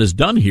Johnson has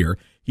done here,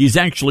 he's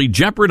actually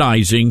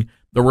jeopardizing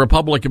the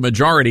Republican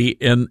majority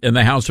in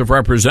the House of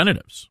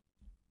Representatives.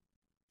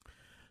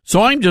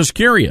 So I'm just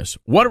curious,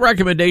 what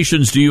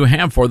recommendations do you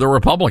have for the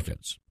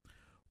Republicans?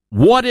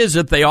 What is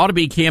it they ought to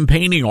be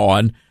campaigning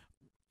on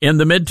in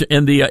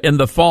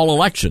the fall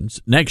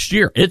elections next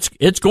year?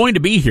 It's going to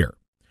be here.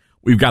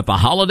 We've got the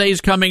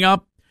holidays coming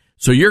up,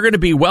 so you're going to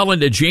be well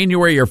into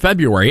January or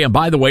February. And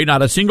by the way,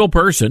 not a single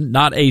person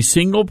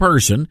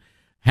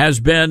has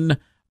been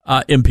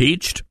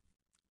impeached.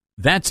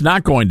 That's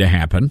not going to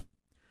happen.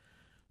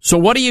 So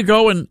what do you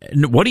go and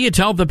what do you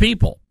tell the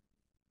people?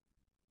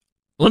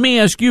 Let me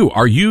ask you,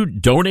 are you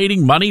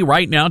donating money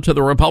right now to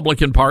the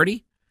Republican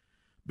Party?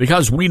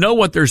 Because we know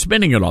what they're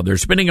spending it on. They're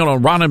spending it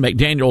on Ronna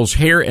McDaniel's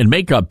hair and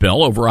makeup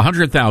bill, over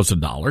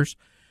 $100,000.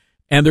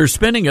 And they're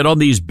spending it on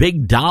these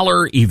big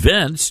dollar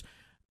events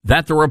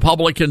that the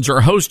Republicans are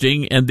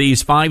hosting in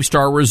these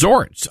 5-star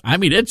resorts. I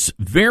mean, it's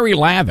very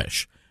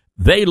lavish.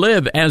 They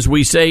live, as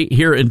we say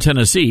here in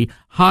Tennessee,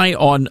 high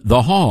on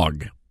the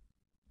hog.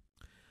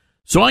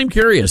 So I'm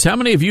curious, how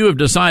many of you have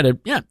decided,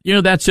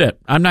 that's it.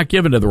 I'm not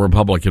giving to the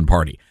Republican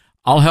Party.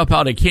 I'll help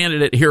out a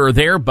candidate here or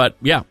there, but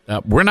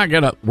we're not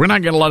gonna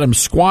let them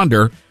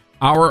squander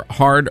our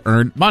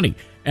hard-earned money.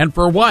 And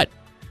for what?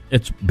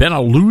 It's been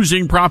a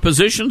losing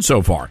proposition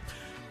so far.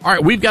 All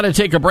right, we've got to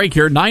take a break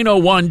here.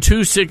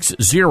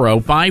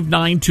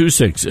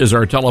 901-260-5926 is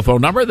our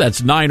telephone number. That's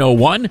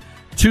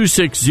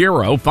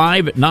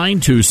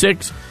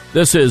 901-260-5926.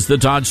 This is the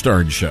Todd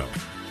Starnes Show.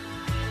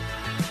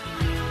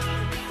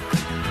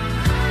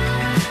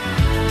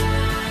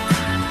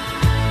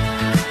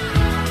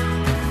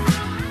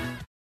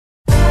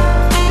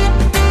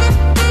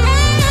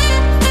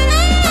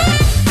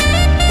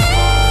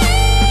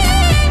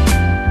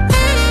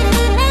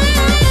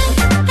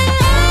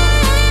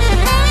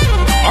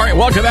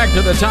 Welcome back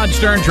to the Todd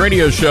Starnes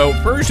Radio Show.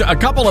 First, a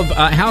couple of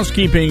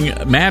housekeeping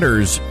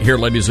matters here,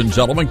 ladies and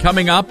gentlemen.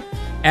 Coming up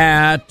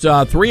at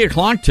 3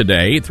 o'clock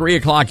today, 3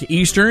 o'clock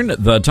Eastern,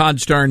 the Todd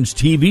Starnes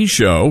TV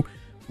show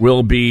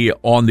will be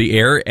on the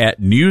air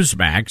at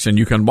Newsmax, and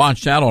you can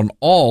watch that on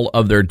all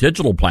of their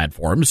digital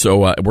platforms.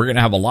 So we're going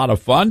to have a lot of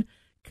fun.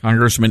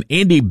 Congressman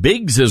Andy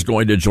Biggs is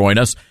going to join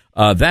us.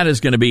 That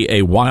is going to be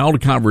a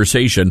wild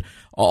conversation.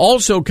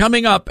 Also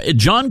coming up,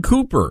 John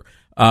Cooper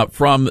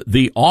from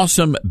the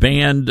awesome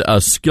band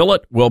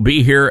Skillet will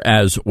be here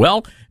as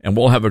well, and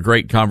we'll have a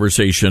great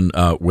conversation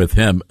with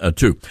him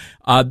too.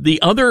 The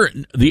other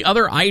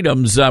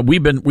items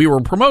we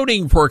were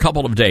promoting for a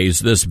couple of days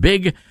this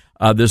big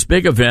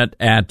event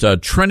at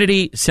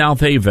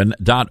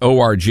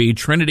TrinitySouthhaven.org,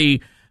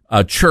 Trinity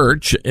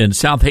Church in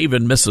South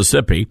Haven,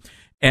 Mississippi,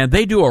 and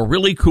they do a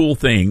really cool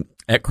thing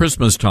at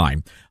Christmas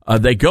time.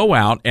 They go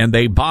out and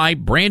they buy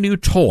brand new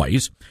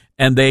toys,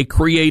 and they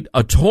create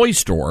a toy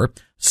store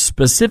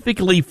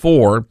specifically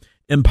for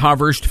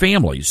impoverished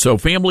families. So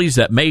families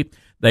that may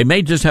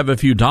just have a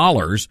few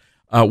dollars,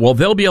 well,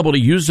 they'll be able to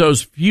use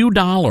those few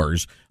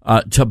dollars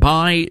to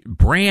buy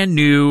brand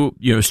new,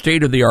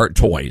 state-of-the-art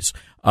toys.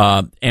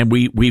 And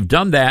we've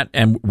done that,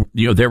 and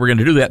they were going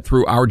to do that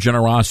through our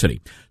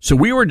generosity. So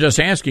we were just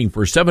asking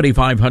for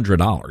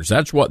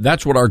 $7,500.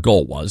 That's what our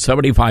goal was,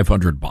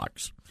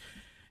 $7,500.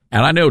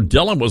 And I know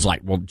Dylan was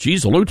like, well,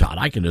 geez, Todd,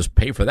 I can just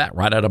pay for that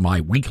right out of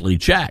my weekly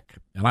check.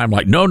 And I'm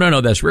like, no,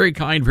 that's very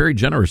kind, very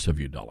generous of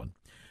you, Dylan.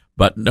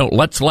 But no,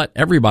 let's let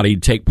everybody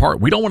take part.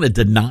 We don't want to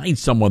deny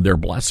someone their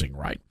blessing,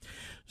 right?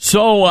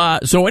 So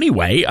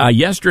anyway,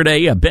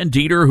 yesterday, Ben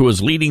Dieter, who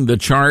is leading the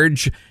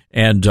charge,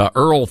 and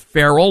Earl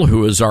Farrell,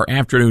 who is our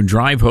afternoon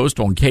drive host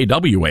on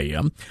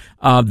KWAM,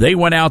 they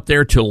went out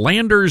there to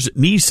Landers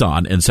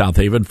Nissan in South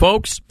Haven.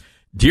 Folks,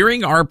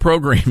 during our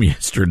program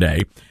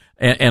yesterday,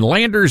 and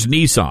Landers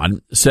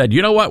Nissan said,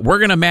 you know what, we're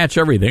going to match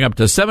everything up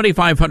to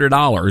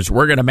 $7,500.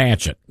 We're going to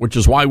match it, which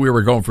is why we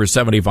were going for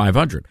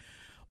 $7,500.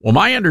 Well,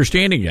 my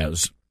understanding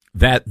is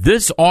that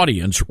this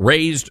audience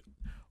raised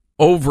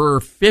over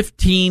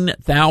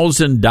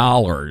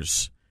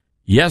 $15,000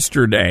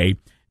 yesterday,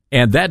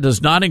 and that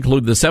does not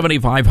include the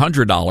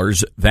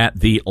 $7,500 that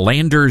the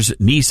Landers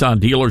Nissan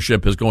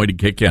dealership is going to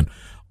kick in.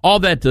 All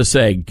that to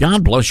say,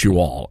 God bless you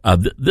all.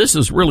 This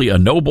is really a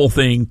noble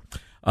thing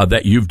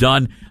that you've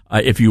done.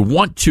 If you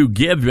want to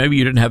give, maybe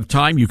you didn't have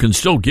time, you can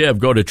still give.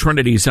 Go to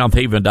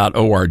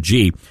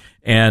trinitysouthaven.org,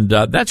 and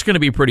that's going to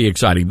be pretty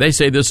exciting. They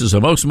say this is the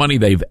most money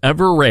they've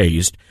ever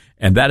raised,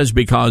 and that is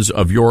because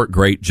of your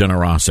great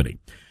generosity.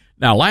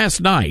 Now,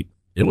 last night,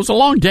 it was a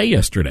long day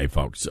yesterday,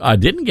 folks. I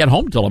didn't get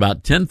home till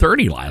about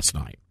 10:30 last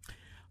night.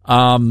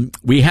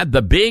 We had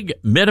the big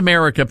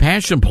Mid-America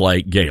Passion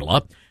Play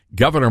Gala.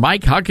 Governor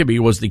Mike Huckabee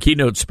was the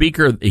keynote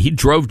speaker. He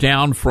drove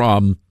down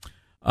from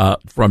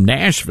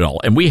Nashville,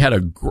 and we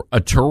had a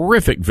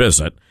terrific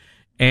visit.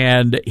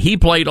 And he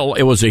played.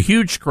 It was a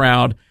huge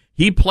crowd.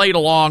 He played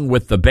along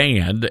with the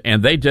band,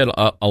 and they did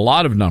a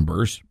lot of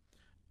numbers,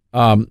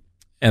 and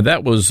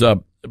that was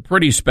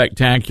pretty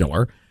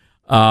spectacular.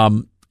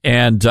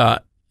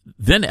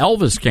 Then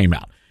Elvis came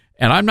out,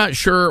 and I'm not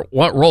sure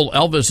what role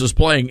Elvis is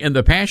playing in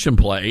the Passion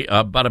Play,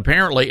 but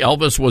apparently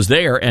Elvis was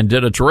there and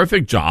did a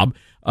terrific job,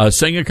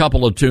 sang a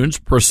couple of tunes.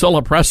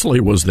 Priscilla Presley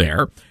was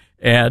there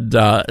and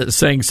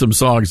sang some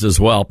songs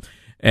as well,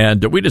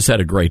 and we just had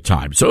a great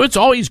time. So it's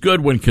always good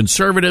when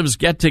conservatives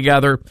get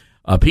together,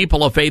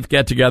 people of faith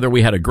get together.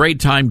 We had a great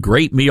time,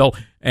 great meal,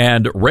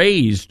 and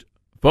raised,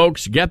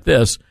 folks, get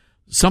this,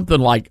 something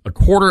like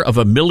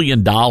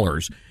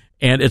 $250,000.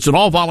 And it's an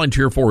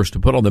all-volunteer force to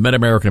put on the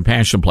Mid-American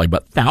Passion Play,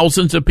 but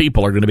thousands of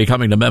people are going to be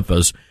coming to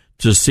Memphis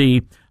to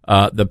see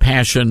the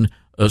Passion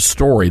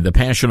story, the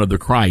Passion of the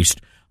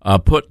Christ,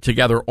 put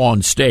together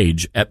on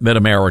stage at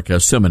Mid-America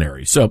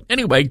Seminary. So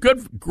anyway,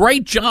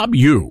 great job,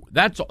 you.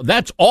 That's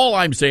all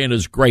I'm saying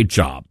is great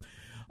job.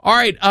 All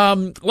right,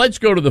 let's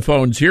go to the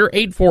phones here,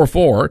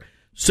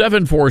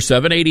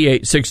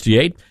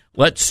 844-747-8868.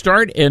 Let's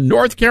start in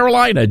North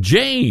Carolina.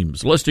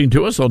 James, listening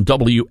to us on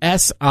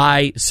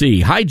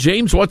WSIC. Hi,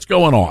 James. What's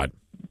going on?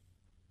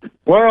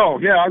 Well,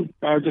 yeah,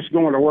 I'm just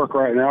going to work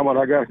right now, but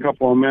I got a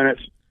couple of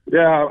minutes.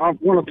 Yeah, I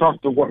want to talk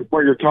to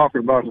what you're talking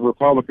about, the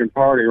Republican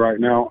Party right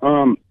now.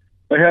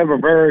 They have a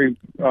very,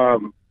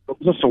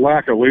 just a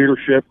lack of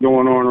leadership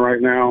going on right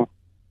now,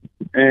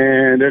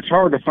 and it's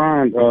hard to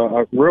find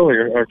really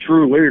a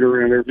true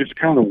leader, and they're just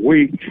kind of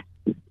weak.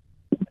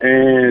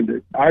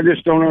 And I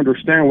just don't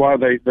understand why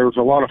there's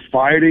a lot of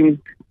fighting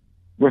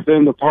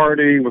within the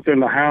party, within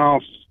the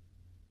House.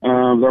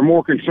 They're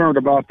more concerned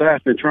about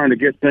that than trying to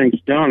get things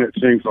done, it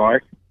seems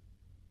like.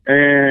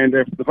 And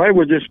if they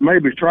would just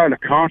maybe try to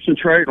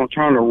concentrate on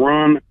trying to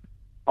run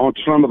on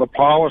some of the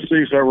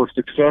policies that were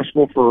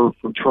successful for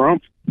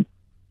Trump,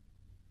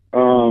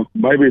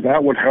 maybe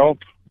that would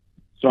help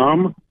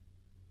some.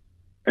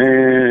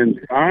 And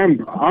I'm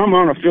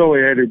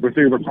unaffiliated with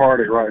either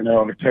party right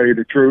now, to tell you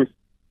the truth.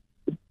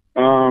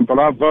 But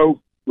I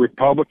vote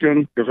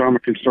Republican because I'm a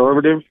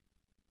conservative.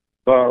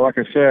 But like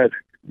I said,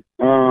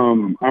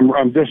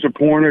 I'm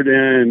disappointed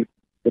in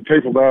the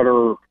people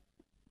that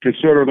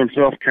consider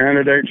themselves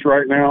candidates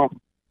right now.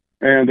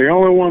 And the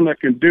only one that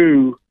can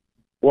do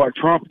what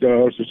Trump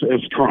does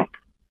is Trump.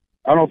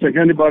 I don't think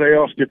anybody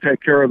else can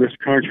take care of this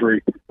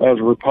country as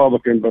a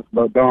Republican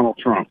but Donald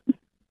Trump.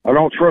 I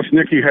don't trust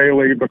Nikki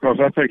Haley because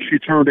I think she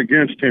turned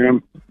against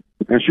him,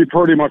 and she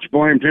pretty much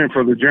blamed him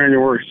for the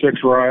January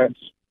 6th riots.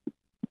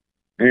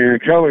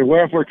 And Kelly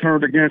Loeffler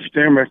turned against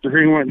him after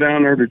he went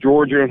down there to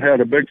Georgia and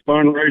had a big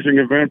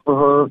fundraising event for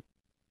her.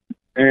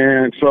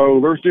 And so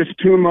there's just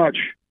too much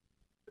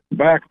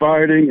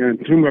backbiting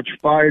and too much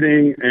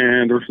fighting,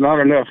 and there's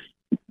not enough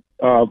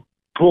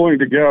pulling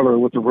together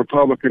with the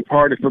Republican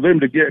Party for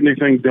them to get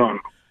anything done.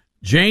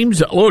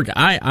 James, look,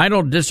 I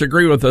don't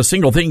disagree with a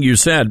single thing you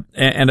said.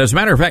 And as a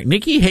matter of fact,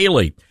 Nikki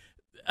Haley,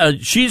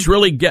 she's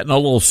really getting a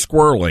little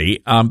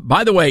squirrely.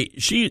 By the way,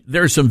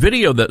 there's some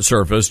video that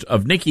surfaced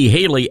of Nikki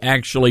Haley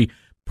actually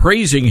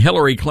praising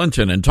Hillary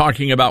Clinton and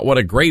talking about what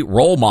a great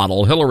role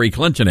model Hillary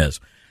Clinton is.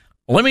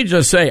 let me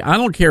just say, I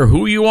don't care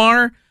who you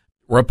are,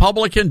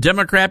 Republican,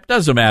 Democrat,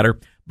 doesn't matter.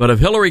 But if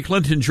Hillary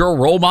Clinton's your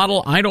role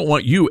model, I don't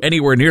want you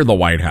anywhere near the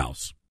White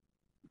House.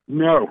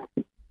 No.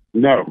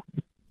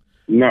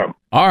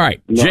 All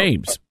right, no.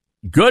 James,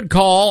 good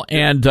call,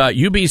 and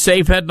you be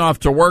safe heading off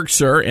to work,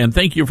 sir, and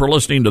thank you for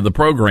listening to the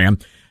program.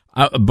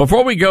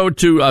 Before we go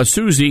to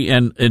Susie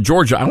in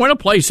Georgia, I want to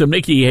play some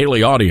Nikki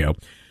Haley audio.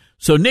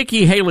 So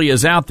Nikki Haley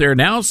is out there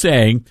now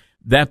saying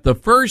that the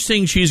first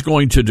thing she's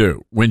going to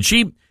do when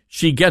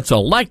she gets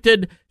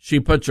elected, she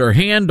puts her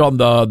hand on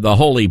the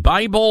Holy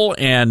Bible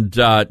and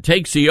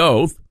takes the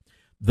oath.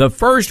 The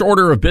first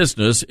order of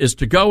business is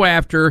to go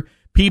after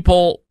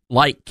people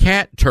like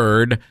Cat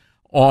Turd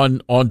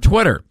on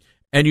Twitter.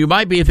 And you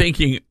might be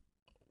thinking,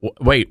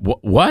 wait,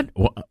 what?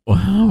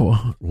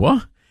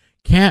 What?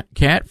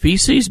 Cat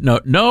feces?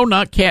 No,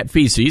 not cat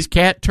feces,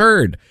 Cat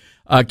Turd.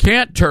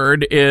 Cat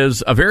Turd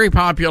is a very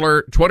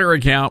popular Twitter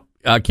account.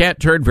 Cat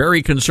Turd,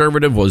 very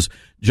conservative, was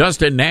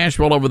just in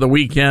Nashville over the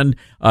weekend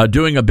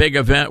doing a big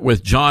event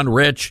with John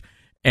Rich.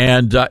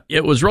 And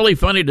it was really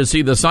funny to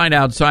see the sign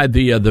outside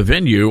the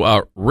venue,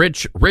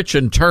 Rich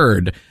and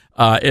Turd.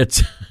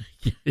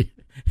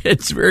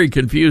 It's very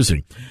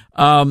confusing.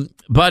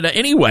 But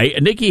anyway,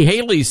 Nikki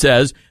Haley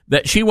says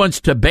that she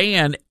wants to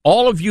ban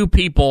all of you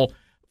people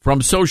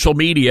from social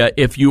media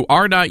if you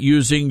are not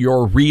using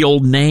your real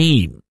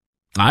name.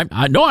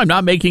 I know I'm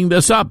not making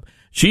this up.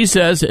 She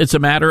says it's a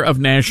matter of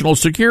national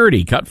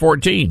security. Cut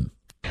 14.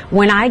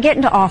 When I get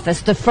into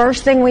office, the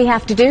first thing we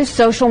have to do,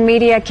 social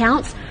media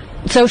accounts,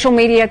 social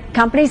media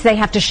companies, they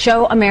have to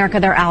show America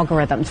their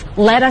algorithms.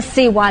 Let us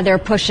see why they're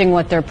pushing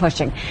what they're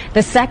pushing.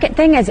 The second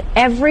thing is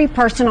every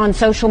person on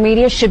social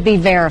media should be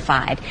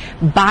verified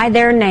by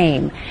their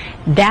name.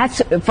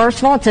 That's, first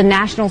of all, it's a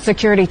national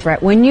security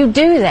threat. When you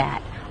do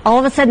that, all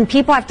of a sudden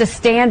people have to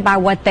stand by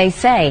what they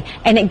say,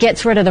 and it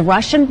gets rid of the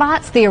Russian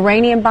bots, the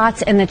Iranian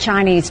bots, and the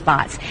Chinese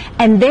bots.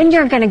 And then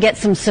you're going to get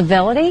some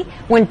civility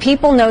when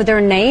people know their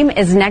name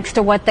is next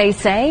to what they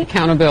say.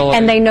 Accountability.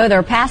 And they know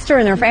their pastor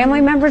and their family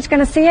member is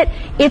going to see it.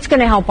 It's going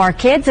to help our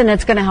kids, and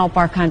it's going to help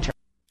our country.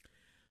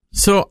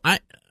 So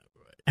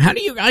how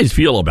do you guys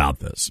feel about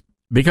this?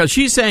 Because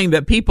she's saying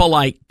that people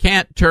like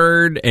Cat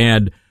Turd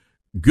and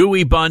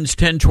Gooey Buns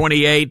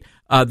 1028,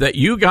 that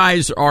you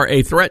guys are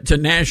a threat to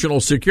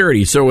national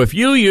security. So if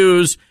you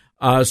use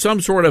some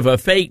sort of a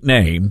fake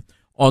name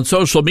on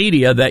social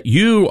media, that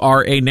you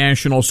are a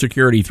national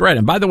security threat.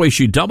 And by the way,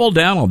 she doubled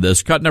down on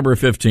this. Cut number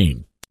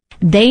 15.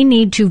 They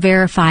need to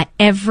verify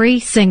every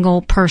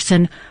single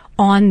person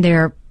on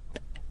their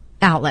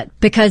outlet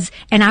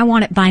and I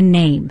want it by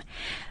name.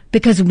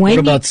 Because when what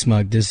about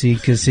Smug? Does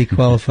he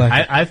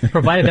qualify? I've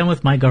provided them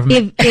with my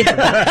government. If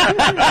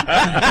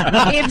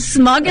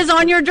Smug is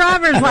on your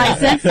driver's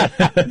license,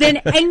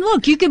 then, and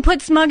look, you can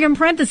put Smug in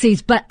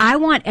parentheses, but I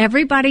want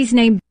everybody's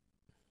name.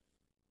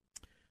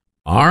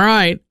 All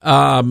right.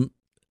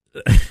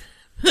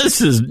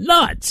 This is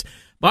nuts.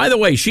 By the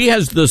way, she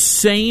has the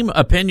same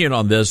opinion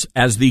on this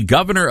as the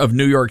governor of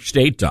New York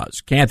State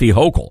does, Kathy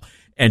Hochul.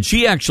 And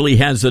she actually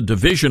has a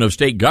division of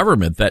state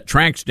government that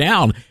tracks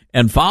down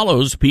and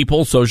follows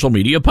people's social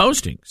media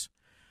postings.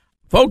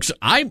 Folks,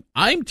 I'm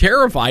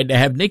terrified to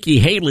have Nikki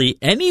Haley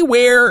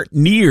anywhere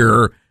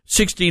near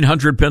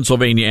 1600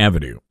 Pennsylvania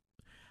Avenue.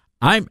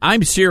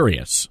 I'm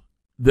serious.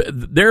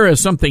 There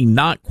is something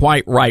not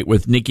quite right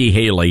with Nikki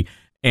Haley,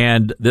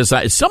 and this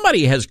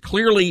somebody has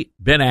clearly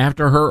been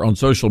after her on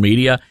social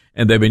media,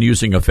 and they've been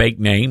using a fake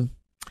name,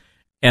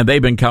 and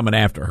they've been coming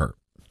after her.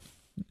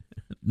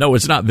 No,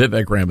 it's not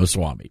Vivek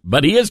Ramaswamy,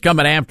 but he is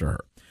coming after her.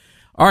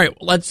 All right,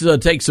 let's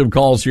take some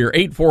calls here.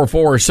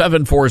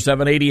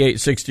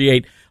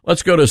 844-747-8868.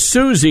 Let's go to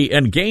Susie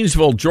in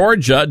Gainesville,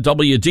 Georgia,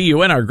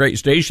 WDUN, our great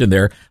station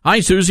there. Hi,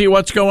 Susie.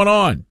 What's going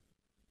on?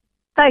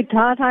 Hey,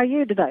 Todd. How are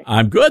you today?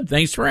 I'm good.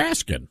 Thanks for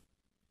asking.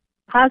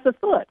 How's the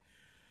foot?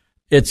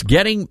 It's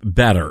getting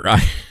better.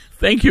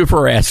 Thank you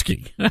for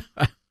asking.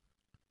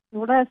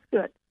 Well, that's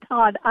good.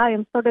 Todd, I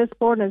am so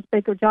disappointed in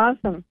Speaker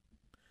Johnson.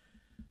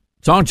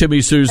 Talk to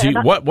me, Susie.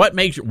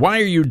 Why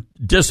are you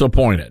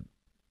disappointed?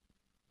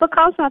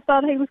 Because I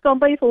thought he was going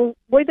to be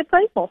with the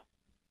people,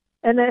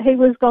 and that he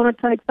was going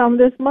to take some of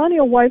this money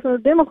away from the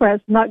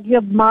Democrats, not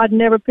give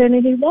Biden every penny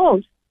he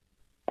wants.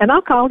 And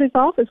I called his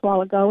office a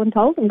while ago and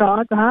told him,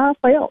 Todd, how I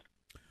felt.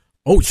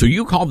 Oh, so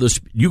you called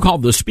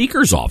the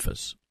Speaker's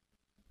office?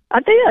 I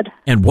did.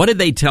 And what did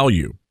they tell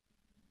you?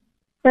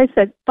 They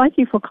said, "Thank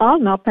you for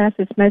calling. I'll pass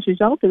this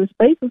message on to the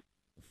Speaker."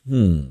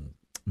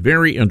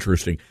 Very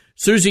interesting,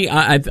 Susie.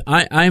 I'm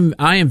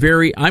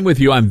with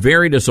you. I'm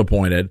very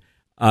disappointed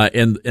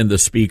in the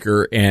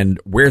Speaker and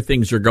where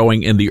things are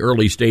going in the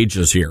early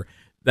stages here.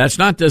 That's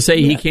not to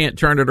say he can't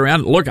turn it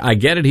around. Look, I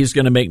get it. He's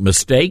going to make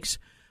mistakes,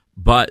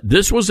 but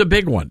this was a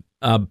big one.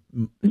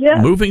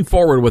 Moving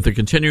forward with the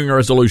continuing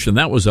resolution,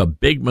 that was a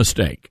big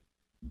mistake.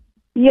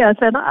 Yes,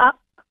 and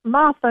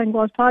my thing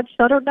was, Todd,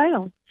 shut her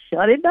down.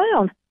 Shut it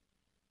down.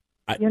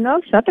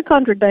 Shut the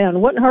country down. It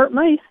wouldn't hurt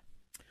me.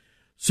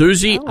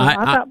 Susie,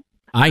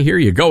 I hear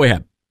you. Go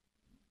ahead.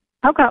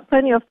 I've got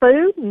plenty of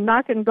food, and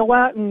I can go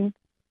out and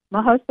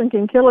My husband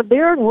can kill a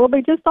deer, and we'll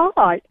be just all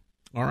right.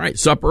 All right,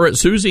 supper at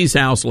Susie's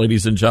house,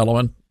 ladies and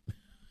gentlemen.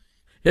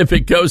 If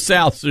it goes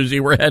south, Susie,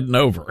 we're heading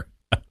over.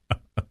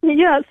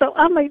 Yeah, so,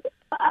 I mean,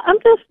 I'm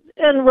just,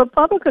 and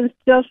Republicans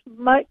just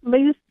make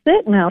me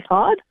sick now,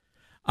 Todd.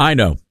 I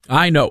know.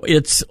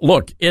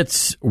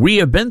 We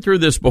have been through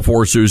this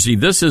before, Susie.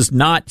 This is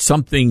not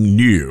something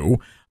new.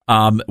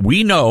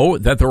 We know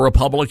that the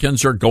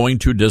Republicans are going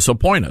to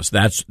disappoint us.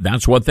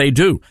 That's what they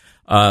do.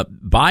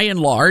 By and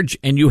large,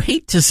 and you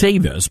hate to say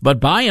this, but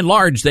by and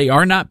large, they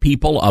are not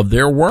people of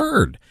their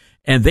word.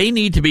 And they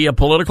need to be a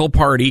political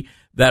party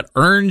that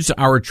earns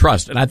our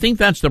trust. And I think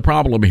that's the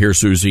problem here,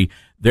 Susie.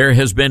 There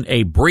has been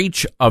a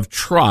breach of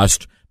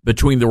trust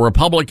between the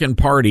Republican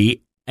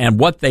Party and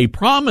what they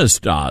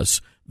promised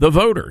us, the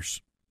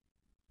voters.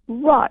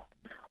 Right.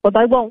 Well,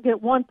 they won't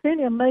get one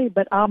penny of me,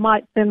 but I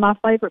might send my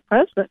favorite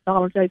president,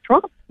 Donald J.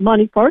 Trump,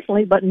 money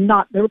personally, but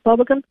not the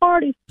Republican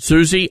Party.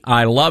 Susie,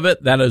 I love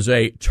it. That is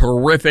a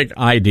terrific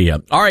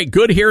idea. All right,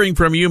 good hearing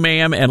from you,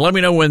 ma'am, and let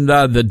me know when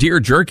the deer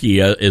jerky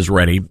is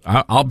ready.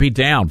 I'll be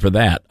down for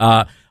that.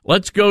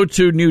 Let's go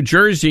to New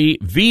Jersey.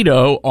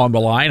 Vito on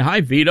the line.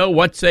 Hi, Vito.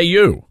 What say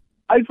you?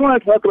 I just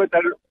want to talk about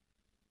that.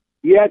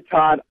 Yeah,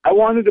 Todd, I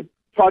wanted to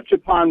touch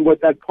upon what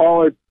that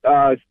caller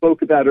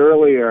spoke about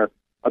earlier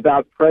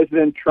about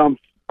President Trump's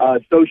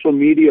social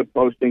media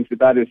postings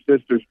about his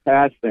sister's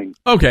passing.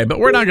 Okay, but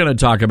we're not going to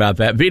talk about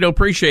that. Vito,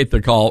 appreciate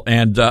the call.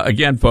 And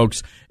again,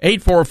 folks,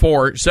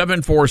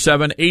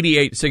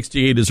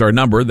 844-747-8868 is our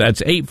number.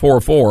 That's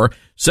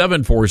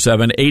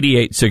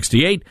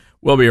 844-747-8868.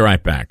 We'll be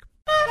right back.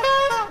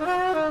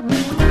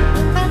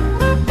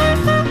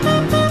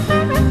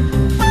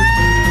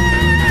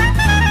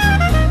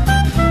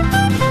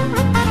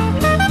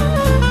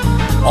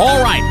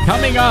 All right,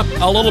 coming up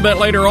a little bit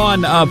later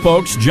on,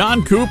 folks,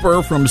 John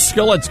Cooper from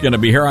Skillet's going to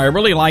be here. I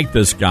really like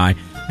this guy.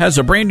 Has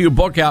a brand new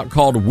book out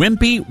called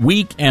Wimpy,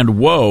 Weak, and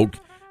Woke,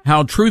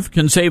 How Truth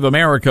Can Save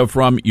America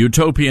from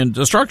Utopian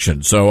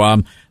Destruction.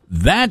 So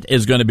that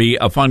is going to be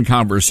a fun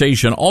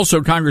conversation.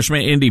 Also,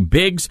 Congressman Andy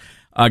Biggs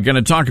going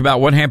to talk about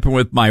what happened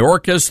with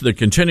Mayorkas, the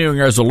continuing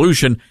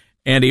resolution,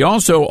 and he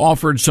also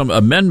offered some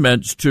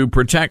amendments to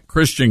protect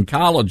Christian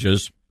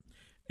colleges,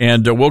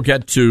 and we'll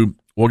get to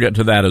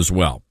that as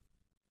well.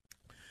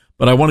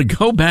 But I want to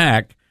go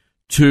back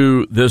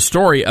to the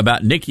story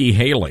about Nikki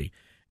Haley.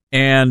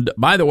 And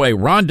by the way,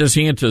 Ron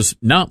DeSantis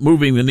not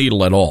moving the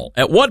needle at all.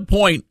 At what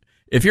point,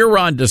 if you're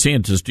Ron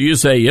DeSantis, do you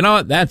say, you know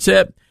what, that's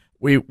it.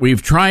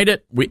 We've tried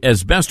it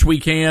as best we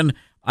can.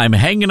 I'm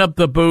hanging up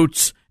the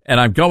boots and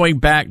I'm going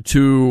back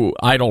to,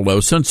 I don't know,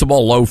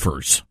 sensible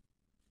loafers.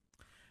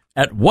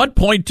 At what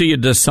point do you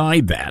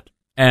decide that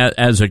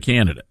as a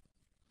candidate?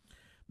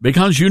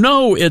 Because you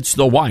know it's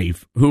the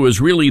wife who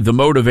is really the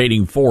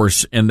motivating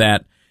force in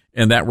that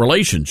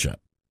relationship.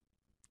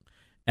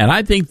 And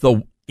I think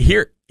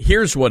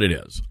here's what it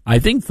is. I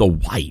think the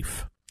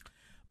wife,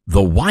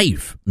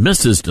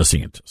 Mrs.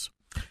 DeSantis,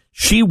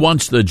 she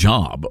wants the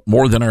job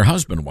more than her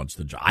husband wants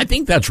the job. I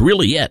think that's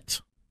really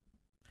it.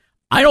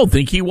 I don't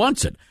think he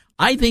wants it.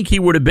 I think he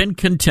would have been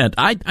content.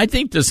 I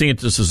think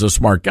DeSantis is a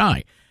smart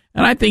guy.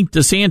 And I think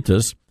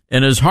DeSantis,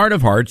 in his heart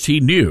of hearts, he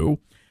knew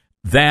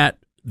that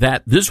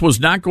this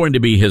was not going to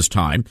be his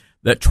time,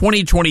 that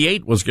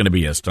 2028 was going to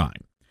be his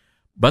time.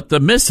 But the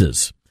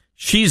missus,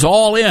 she's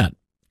all in.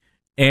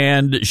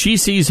 And she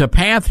sees a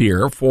path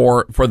here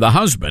for the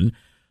husband.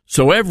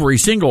 So every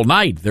single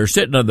night they're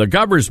sitting at the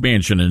governor's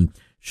mansion and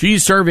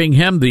she's serving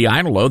him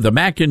the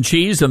mac and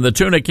cheese and the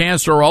tuna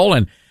casserole,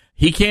 and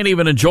he can't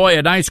even enjoy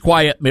a nice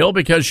quiet meal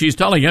because she's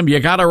telling him, you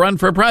got to run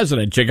for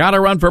president. You got to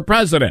run for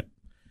president.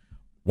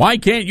 Why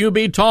can't you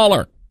be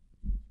taller?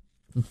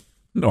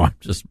 No,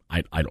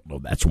 I don't know.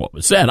 That's what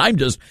was said. I'm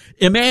just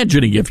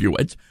imagining, if you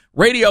would.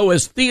 Radio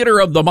is theater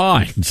of the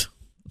mind.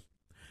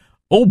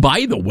 Oh,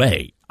 by the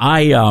way,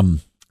 I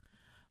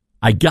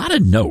got a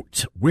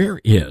note.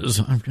 Where is?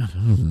 I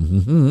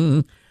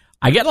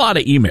get a lot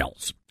of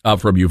emails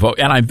from you folks,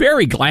 and I'm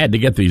very glad to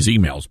get these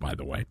emails, by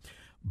the way.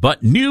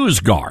 But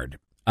NewsGuard,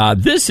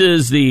 this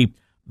is the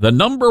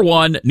number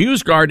one.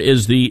 NewsGuard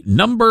is the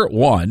number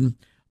one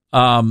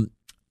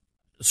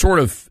sort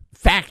of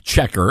fact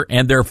checker,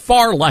 and they're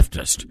far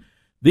leftist.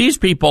 These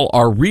people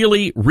are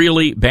really,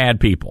 really bad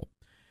people.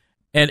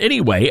 And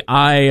anyway,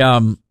 I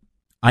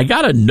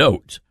got a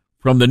note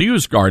from the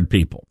NewsGuard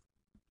people,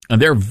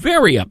 and they're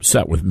very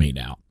upset with me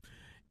now,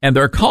 and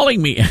they're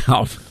calling me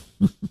out.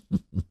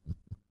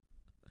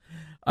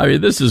 I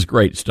mean, this is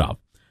great stuff.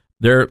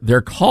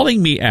 They're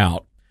calling me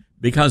out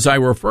because I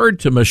referred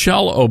to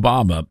Michelle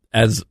Obama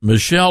as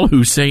Michelle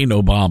Hussein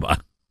Obama.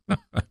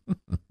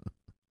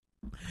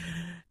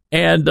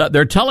 And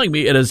they're telling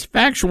me it is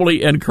factually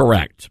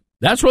incorrect.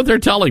 That's what they're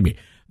telling me.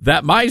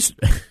 That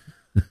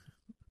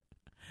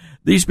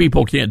these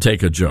people can't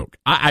take a joke.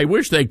 I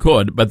wish they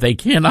could, but they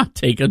cannot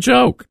take a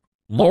joke.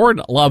 Lord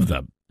love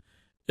them.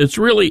 It's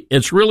really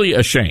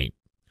a shame.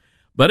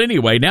 But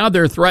anyway, now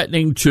they're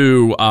threatening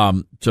to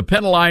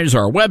penalize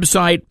our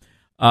website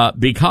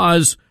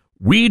because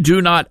we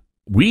do not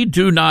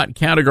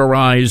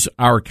categorize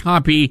our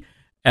copy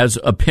as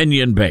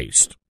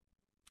opinion-based.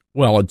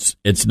 Well,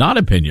 it's not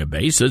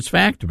opinion-based, it's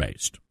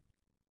fact-based.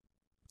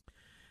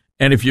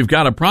 And if you've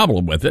got a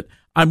problem with it,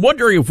 I'm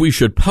wondering if we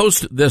should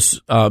post this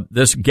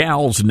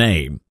gal's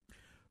name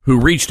who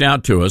reached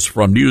out to us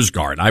from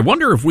NewsGuard. I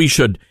wonder if we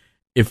should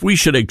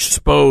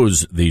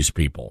expose these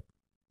people.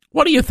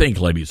 What do you think,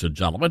 ladies and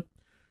gentlemen?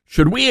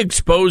 Should we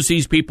expose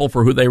these people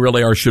for who they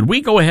really are? Should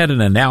we go ahead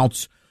and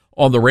announce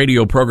on the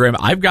radio program,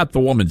 I've got the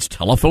woman's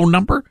telephone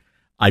number,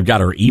 I've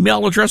got her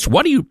email address?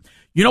 What do you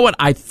know what?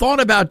 I thought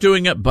about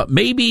doing it, but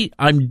maybe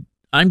I'm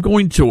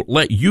going to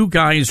let you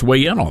guys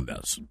weigh in on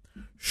this.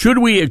 Should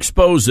we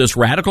expose this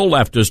radical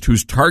leftist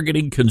who's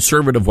targeting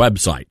conservative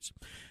websites?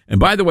 And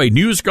by the way,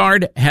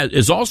 NewsGuard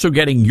is also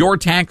getting your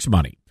tax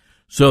money.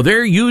 So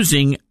they're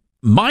using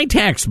my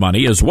tax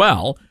money as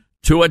well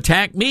to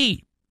attack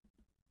me.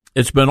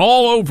 It's been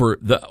all over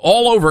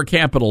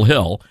Capitol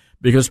Hill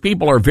because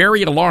people are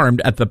very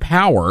alarmed at the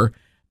power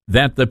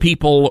that the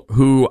people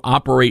who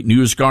operate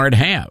NewsGuard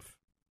have.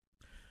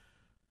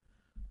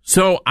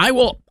 So I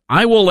will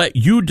let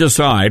you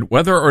decide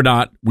whether or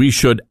not we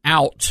should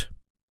out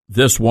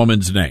this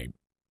woman's name.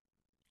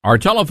 Our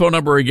telephone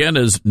number again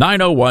is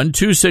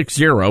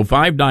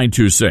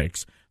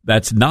 901-260-5926.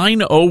 That's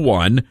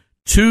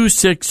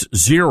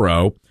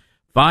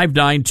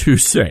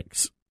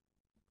 901-260-5926.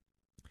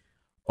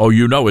 Oh,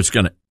 you know it's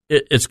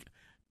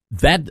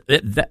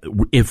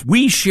if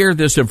we share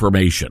this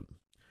information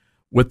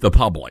with the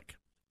public,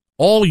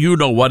 all you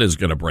know what is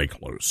going to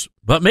break loose.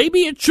 But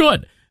maybe it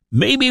should.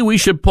 Maybe we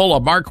should pull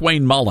a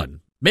Markwayne Mullin.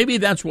 Maybe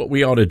that's what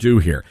we ought to do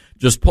here.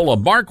 Just pull a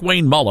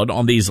Markwayne Mullin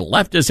on these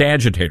leftist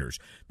agitators.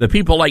 The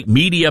people like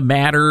Media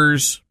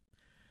Matters,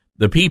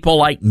 the people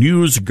like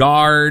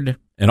NewsGuard,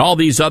 and all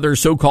these other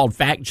so-called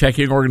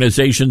fact-checking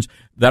organizations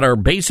that are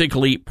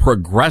basically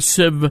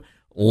progressive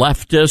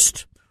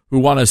leftist who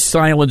want to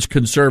silence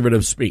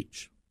conservative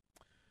speech.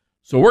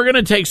 So we're going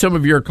to take some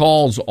of your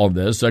calls on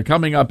this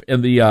coming up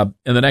in the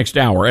next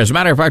hour. As a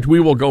matter of fact, we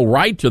will go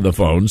right to the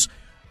phones.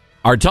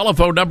 Our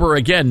telephone number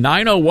again,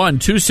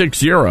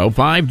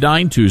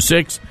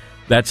 901-260-5926.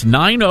 That's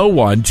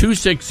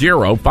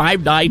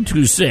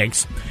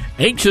 901-260-5926.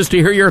 Anxious to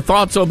hear your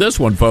thoughts on this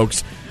one,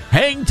 folks.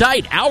 Hang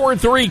tight. Hour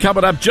 3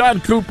 coming up. John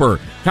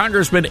Cooper,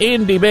 Congressman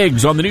Andy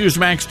Biggs on the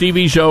Newsmax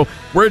TV show.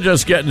 We're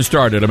just getting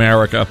started,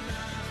 America.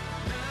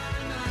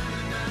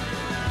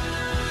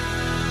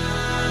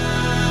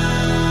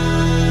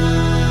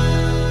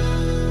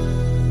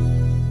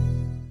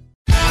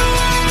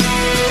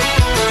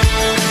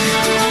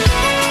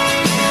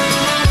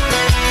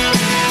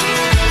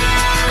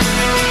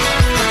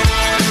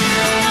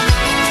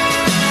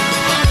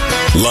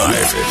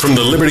 Live from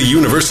the Liberty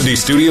University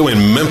studio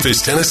in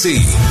Memphis,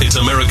 Tennessee, it's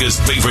America's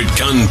favorite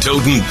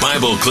gun-toting,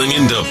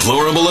 Bible-clinging,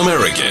 deplorable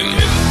American.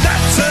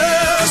 That's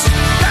us.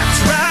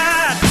 That's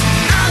right.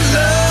 I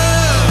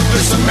love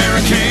this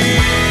American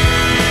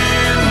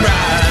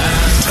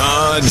ride.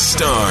 Todd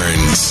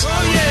Starnes.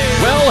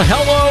 Well,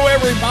 hello,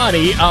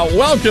 everybody.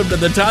 Welcome to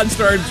the Todd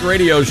Starnes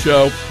Radio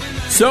Show.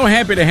 So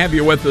happy to have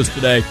you with us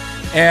today.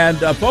 And,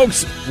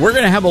 folks, we're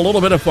going to have a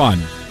little bit of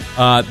fun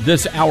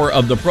this hour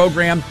of the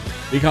program,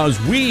 because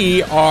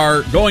we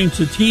are going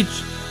to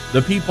teach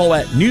the people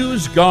at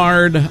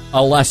NewsGuard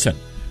a lesson.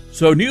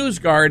 So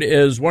NewsGuard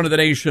is one of the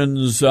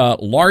nation's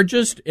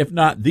largest, if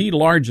not the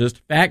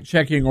largest,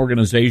 fact-checking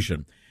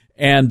organization.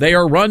 And they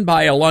are run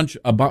by a bunch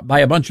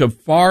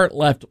of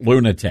far-left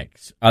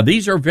lunatics.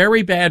 These are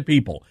very bad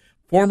people,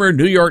 former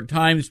New York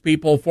Times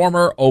people,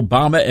 former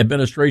Obama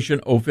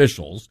administration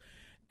officials.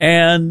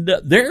 And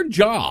their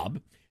job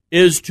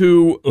is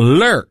to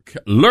lurk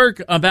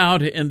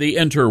about in the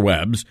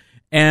interwebs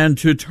and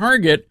to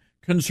target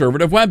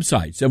conservative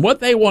websites. And what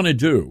they want to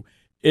do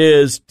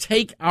is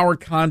take our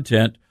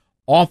content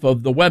off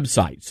of the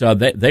websites.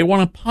 They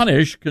want to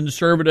punish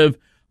conservative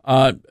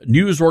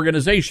news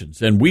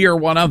organizations, and we are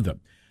one of them.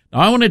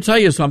 Now, I want to tell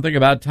you something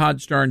about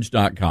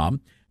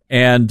ToddStarnes.com.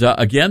 And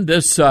again,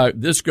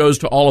 this goes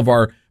to all of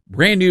our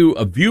brand new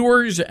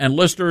viewers and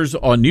listeners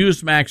on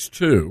Newsmax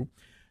 2.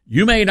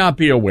 You may not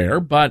be aware,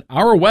 but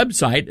our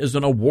website is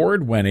an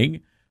award-winning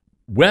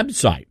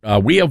website.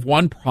 We have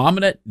won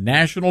prominent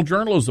national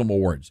journalism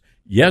awards.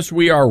 Yes,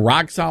 we are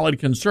rock solid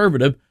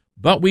conservative,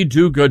 but we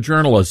do good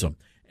journalism.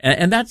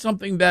 And that's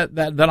something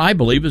that I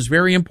believe is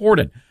very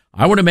important.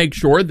 I want to make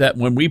sure that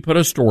when we put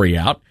a story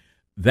out,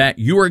 that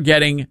you are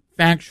getting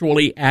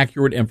factually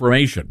accurate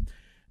information.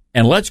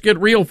 And let's get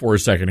real for a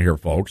second here,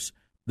 folks.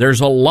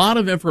 There's a lot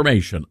of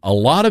information, a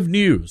lot of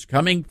news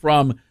coming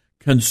from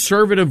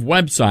conservative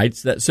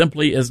websites that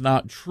simply is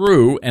not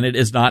true and it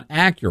is not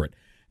accurate.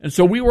 And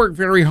so we work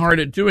very hard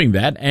at doing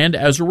that, and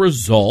as a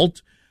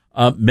result,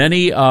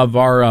 many of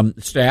our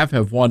staff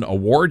have won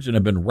awards and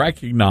have been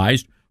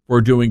recognized for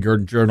doing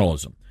good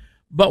journalism.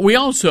 But we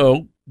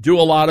also do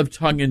a lot of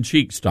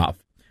tongue-in-cheek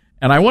stuff,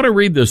 and I want to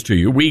read this to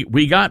you.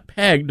 We got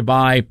pegged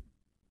by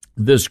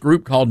this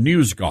group called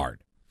NewsGuard,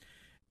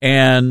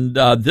 and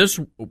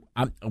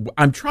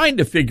I'm trying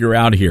to figure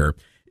out here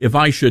if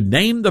I should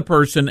name the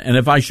person and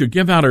if I should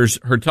give out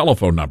her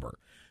telephone number.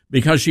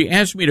 because she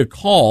asked me to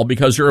call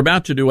because they're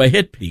about to do a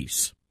hit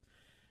piece.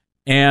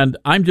 And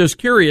I'm just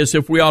curious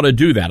if we ought to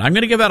do that. I'm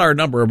going to give out our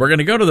number. We're going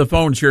to go to the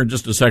phones here in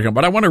just a second,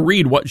 but I want to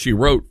read what she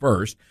wrote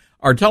first.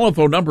 Our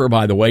telephone number,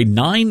 by the way,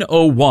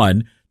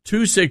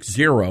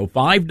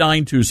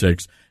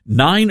 901-260-5926,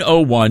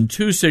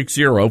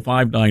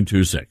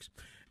 901-260-5926.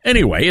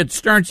 Anyway, it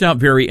starts out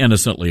very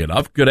innocently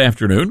enough. Good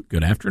afternoon.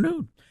 Good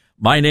afternoon.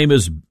 My name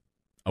is,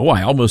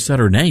 I almost said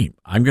her name.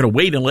 I'm going to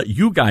wait and let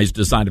you guys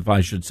decide if I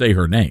should say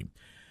her name.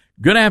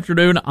 Good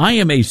afternoon. I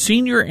am a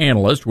senior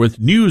analyst with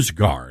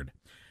NewsGuard.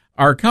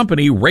 Our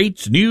company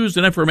rates news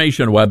and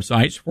information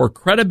websites for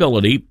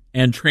credibility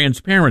and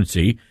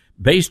transparency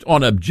based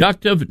on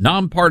objective,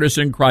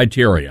 nonpartisan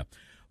criteria.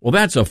 Well,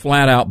 that's a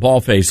flat-out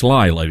bald-faced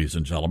lie, ladies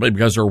and gentlemen,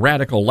 because they're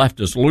radical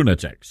leftist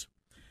lunatics.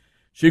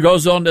 She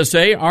goes on to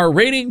say, our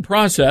rating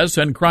process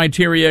and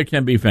criteria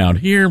can be found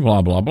here,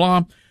 blah, blah,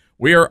 blah.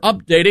 We are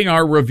updating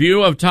our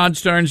review of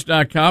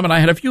ToddStarnes.com, and I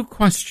had a few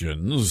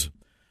questions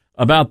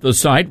about the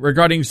site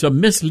regarding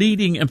some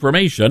misleading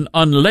information,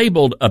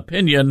 unlabeled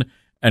opinion,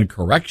 and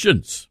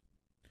corrections.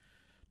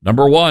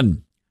 Number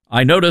one,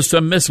 I noticed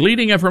some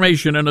misleading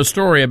information in a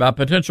story about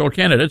potential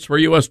candidates for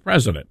U.S.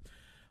 president.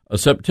 A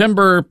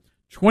September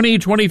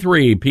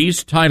 2023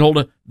 piece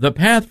titled The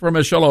Path for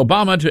Michelle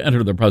Obama to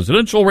Enter the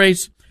Presidential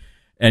Race,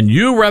 and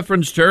you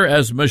referenced her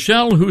as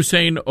Michelle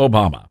Hussein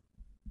Obama.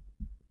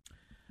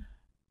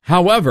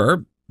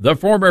 However, the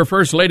former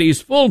First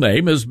Lady's full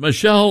name is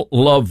Michelle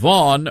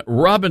LaVaughn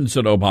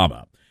Robinson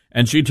Obama,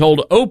 and she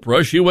told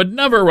Oprah she would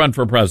never run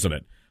for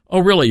president. Oh,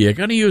 really? You're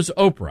going to use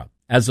Oprah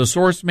as a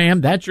source,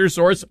 ma'am? That's your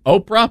source,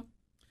 Oprah?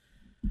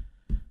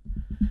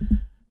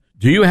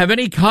 Do you have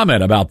any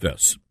comment about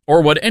this?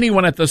 Or would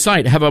anyone at the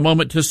site have a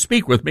moment to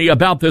speak with me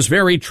about this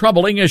very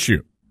troubling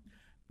issue?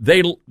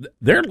 They're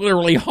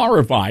literally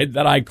horrified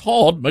that I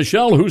called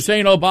Michelle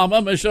Hussein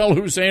Obama, Michelle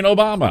Hussein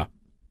Obama.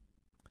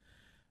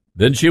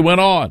 Then she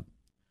went on.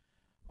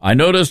 I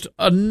noticed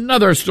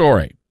another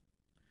story.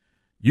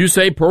 You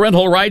say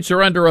parental rights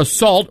are under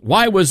assault.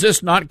 Why was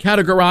this not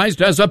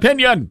categorized as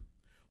opinion?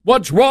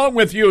 What's wrong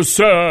with you,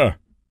 sir?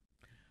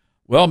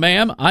 Well,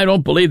 ma'am, I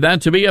don't believe that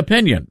to be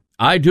opinion.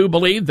 I do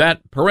believe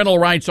that parental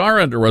rights are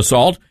under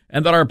assault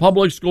and that our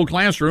public school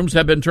classrooms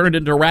have been turned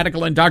into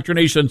radical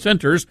indoctrination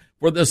centers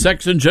for the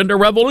sex and gender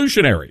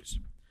revolutionaries.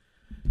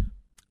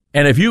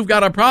 And if you've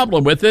got a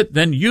problem with it,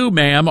 then you,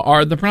 ma'am,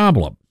 are the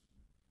problem.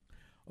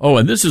 Oh,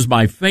 and this is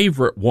my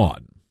favorite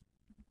one.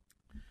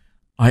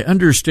 I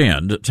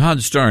understand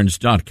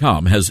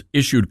ToddStarnes.com has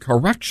issued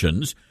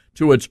corrections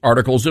to its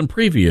articles in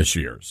previous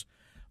years.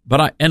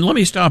 And let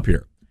me stop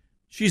here.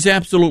 She's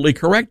absolutely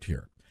correct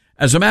here.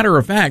 As a matter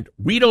of fact,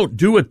 we don't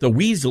do it the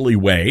weaselly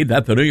way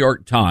that the New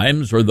York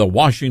Times or the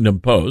Washington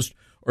Post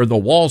or the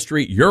Wall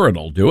Street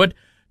Urinal do it.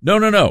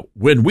 No.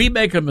 When we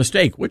make a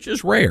mistake, which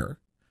is rare,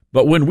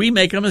 but when we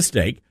make a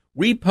mistake,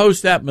 we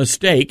post that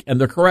mistake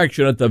and the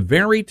correction at the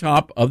very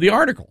top of the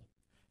article.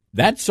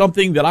 That's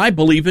something that I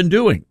believe in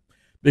doing.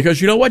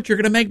 Because you know what? You're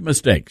going to make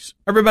mistakes.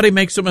 Everybody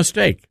makes a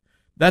mistake.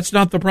 That's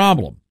not the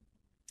problem.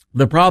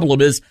 The problem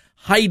is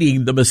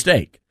hiding the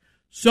mistake.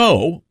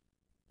 So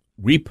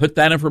we put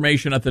that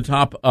information at the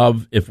top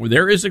of, if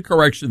there is a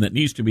correction that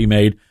needs to be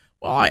made,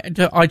 well,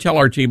 I tell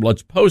our team,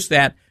 let's post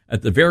that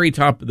at the very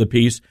top of the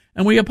piece,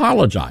 and we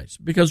apologize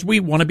because we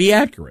want to be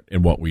accurate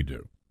in what we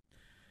do.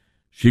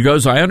 She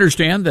goes, I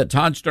understand that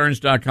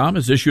ToddStarnes.com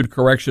has issued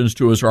corrections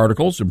to his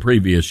articles in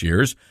previous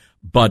years,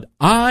 but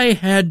I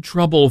had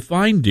trouble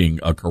finding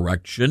a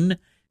correction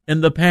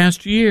in the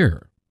past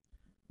year.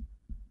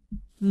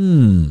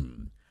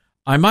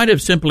 I might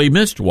have simply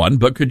missed one,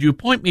 but could you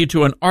point me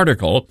to an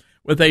article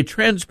with a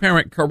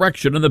transparent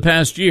correction in the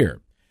past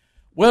year?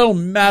 Well,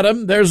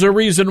 madam, there's a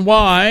reason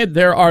why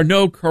there are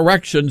no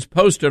corrections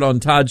posted on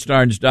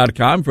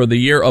ToddStarnes.com for the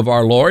year of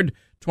our Lord,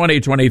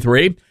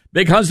 2023,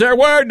 because there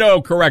were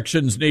no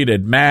corrections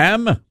needed,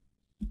 ma'am.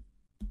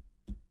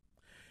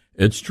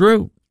 It's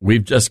true.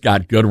 We've just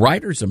got good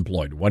writers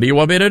employed. What do you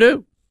want me to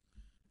do?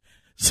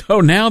 So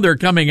now they're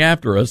coming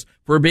after us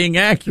for being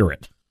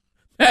accurate.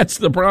 That's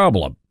the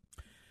problem.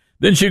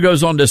 Then she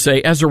goes on to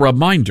say, as a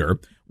reminder,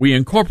 we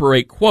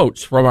incorporate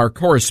quotes from our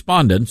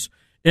correspondents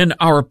in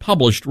our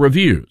published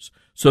reviews.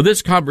 So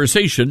this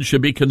conversation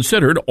should be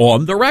considered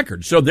on the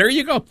record. So there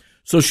you go.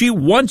 So she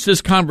wants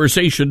this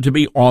conversation to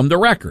be on the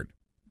record.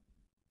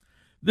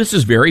 This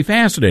is very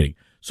fascinating.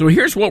 So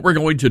here's what we're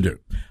going to do.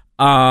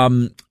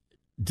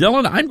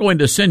 Dylan, I'm going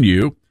to send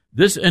you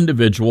this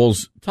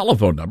individual's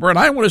telephone number, and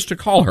I want us to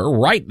call her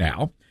right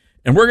now,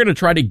 and we're going to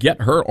try to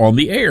get her on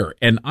the air.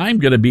 And I'm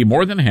going to be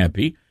more than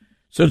happy,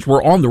 since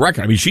we're on the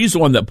record. I mean, she's the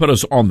one that put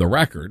us on the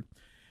record,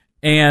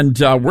 and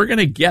we're going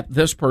to get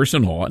this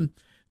person on.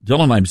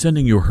 Dylan, I'm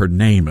sending you her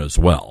name as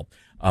well,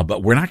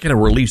 but we're not going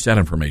to release that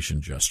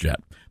information just yet.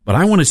 But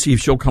I want to see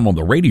if she'll come on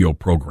the radio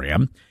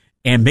program,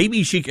 and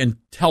maybe she can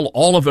tell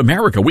all of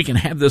America. We can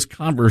have this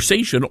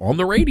conversation on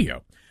the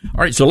radio.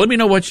 All right, so let me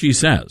know what she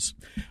says.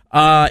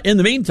 In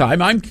the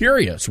meantime, I'm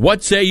curious.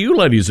 What say you,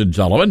 ladies and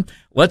gentlemen?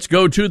 Let's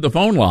go to the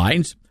phone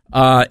lines.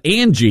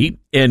 Angie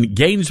in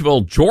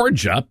Gainesville,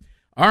 Georgia.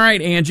 All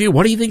right, Angie,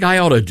 what do you think I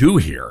ought to do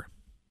here?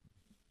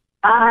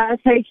 I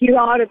think you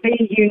ought to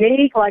be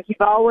unique like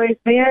you've always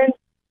been.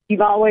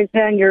 You've always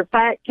done your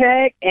fact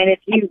check. And if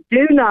you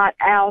do not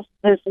oust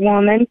this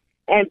woman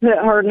and put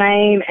her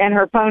name and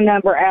her phone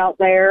number out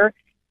there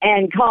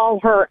and call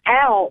her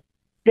out,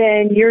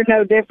 then you're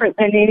no different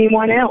than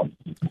anyone else.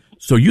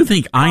 So you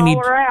think I need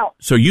her out.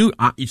 So you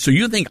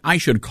think I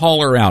should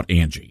call her out,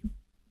 Angie?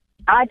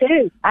 I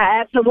do.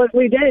 I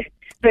absolutely do.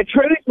 The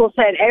truth will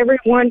set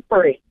everyone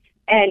free.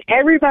 And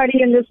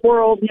everybody in this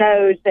world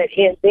knows that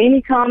it's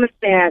any common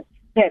sense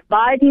that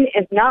Biden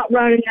is not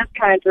running this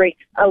country.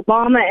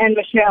 Obama and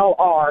Michelle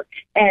are.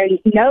 And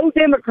no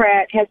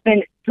Democrat has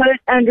been put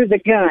under the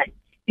gun.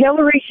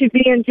 Hillary should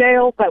be in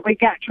jail, but we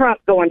got Trump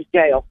going to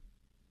jail.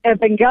 And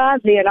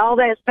Benghazi and all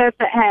that stuff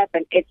that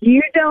happened. If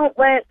you don't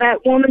let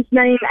that woman's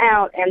name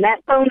out and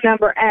that phone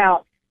number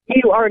out,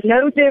 you are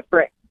no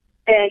different.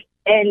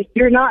 And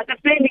you're not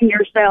defending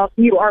yourself.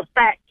 You are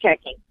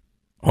fact-checking.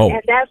 Oh.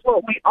 And that's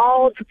what we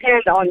all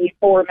depend on you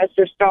for,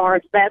 Mr.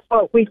 Starnes. That's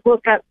what we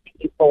look up to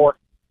you for.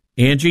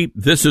 Angie,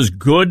 this is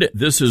good.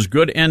 This is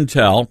good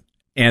intel,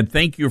 and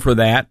thank you for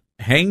that.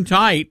 Hang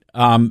tight,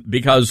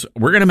 because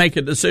we're going to make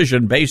a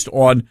decision based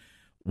on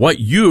what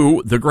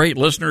you, the great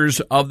listeners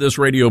of this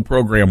radio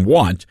program,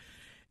 want.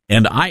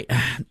 And I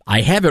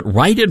have it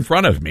right in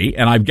front of me,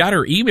 and I've got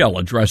her email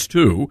address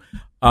too.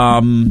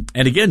 And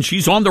again,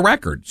 she's on the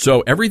record,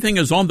 so everything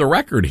is on the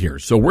record here.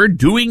 So we're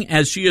doing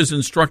as she has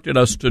instructed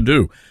us to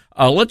do.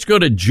 Let's go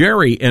to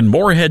Jerry in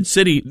Morehead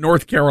City,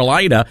 North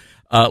Carolina,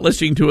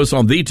 listening to us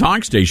on the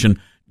talk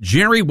station.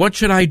 Jerry, what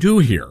should I do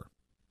here?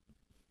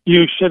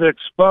 You should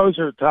expose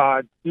her,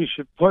 Todd. You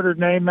should put her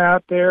name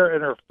out there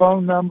and her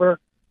phone number.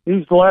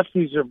 These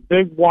lefties are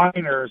big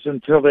whiners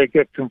until they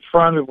get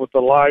confronted with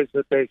the lies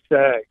that they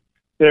say.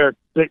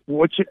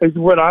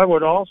 What I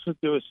would also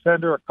do is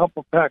send her a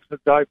couple packs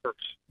of diapers,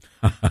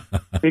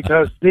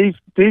 because these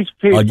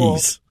people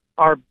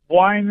are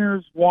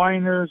whiners.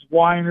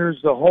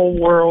 The whole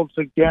world's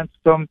against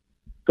them.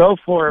 Go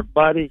for it,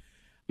 buddy.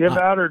 Give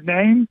out her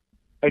name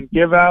and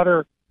give out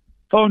her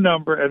phone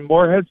number, and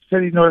Morehead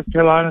City, North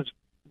Carolina's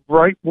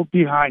right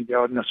behind you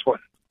on this one.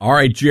 All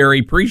right, Jerry,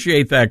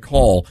 appreciate that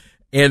call.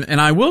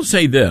 And I will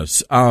say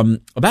this,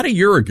 about a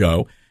year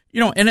ago,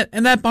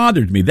 and that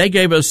bothered me. They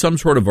gave us some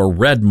sort of a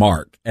red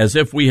mark as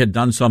if we had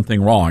done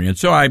something wrong. And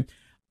so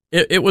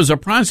it was a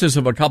process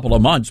of a couple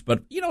of months,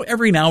 but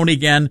every now and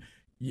again,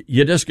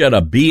 you just get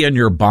a bee in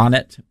your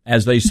bonnet,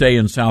 as they say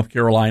in South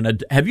Carolina.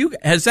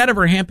 Has that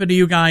ever happened to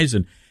you guys?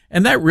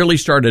 And that really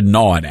started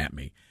gnawing at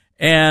me.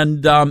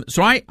 And,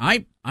 so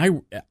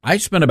I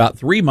spent about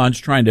 3 months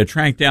trying to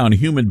track down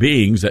human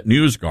beings at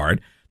NewsGuard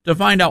to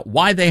find out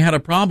why they had a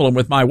problem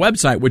with my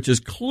website, which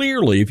is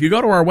clearly, if you go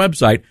to our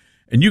website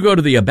and you go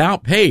to the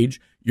About page,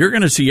 you're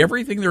going to see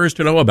everything there is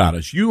to know about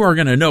us. You are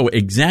going to know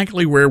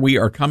exactly where we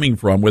are coming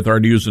from with our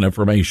news and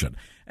information.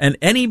 And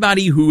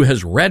anybody who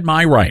has read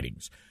my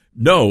writings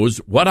knows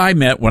what I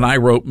meant when I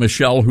wrote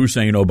Michelle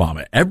Hussein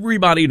Obama.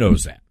 Everybody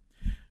knows that.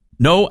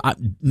 No,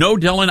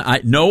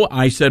 Dylan,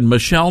 I said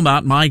Michelle,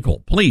 not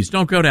Michael. Please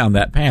don't go down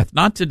that path.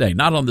 Not today.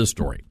 Not on this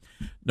story.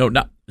 No,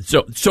 not.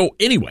 So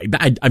anyway,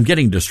 I'm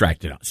getting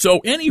distracted now. So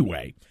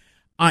anyway,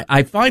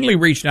 I finally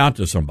reached out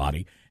to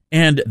somebody,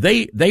 and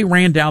they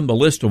ran down the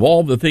list of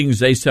all the things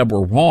they said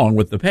were wrong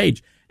with the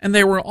page, and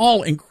they were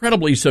all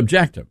incredibly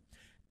subjective.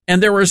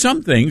 And there were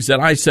some things that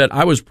I said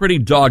I was pretty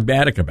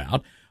dogmatic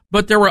about,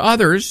 but there were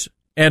others.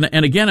 And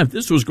again, if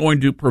this was going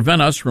to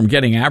prevent us from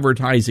getting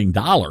advertising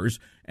dollars,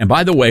 and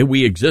by the way,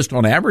 we exist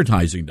on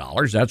advertising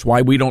dollars. That's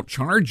why we don't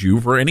charge you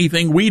for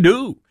anything we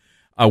do.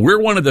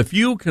 We're one of the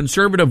few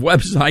conservative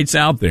websites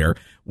out there.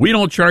 We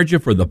don't charge you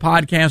for the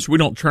podcast. We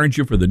don't charge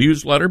you for the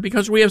newsletter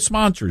because we have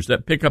sponsors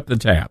that pick up the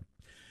tab.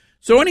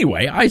 So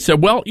anyway, I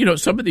said, well,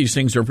 some of these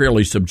things are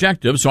fairly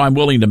subjective, so I'm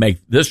willing to make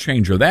this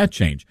change or that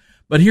change.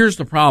 But here's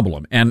the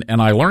problem, and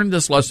I learned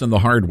this lesson the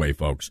hard way,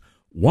 folks.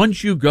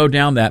 Once you go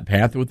down that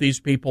path with these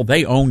people,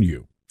 they own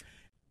you,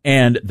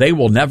 and they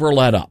will never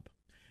let up.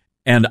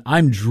 And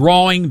I'm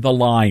drawing the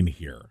line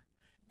here.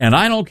 And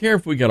I don't care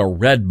if we get a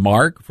red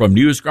mark from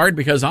NewsGuard,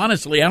 because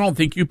honestly, I don't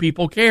think you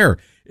people care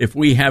if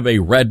we have a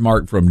red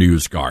mark from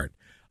NewsGuard.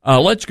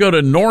 Let's go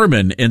to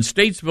Norman in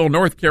Statesville,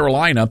 North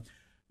Carolina.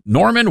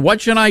 Norman, what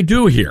should I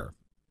do here?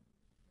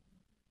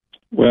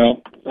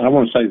 Well, I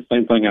want to say the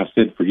same thing I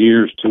said for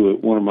years to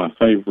one of my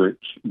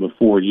favorites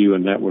before you,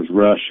 and that was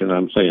Rush, and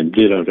I'm saying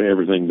ditto to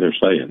everything they're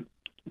saying.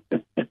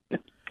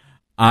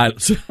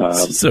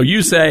 So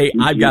you say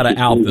I've got to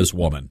out this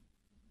woman?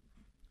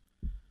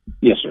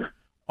 Yes, sir.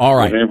 All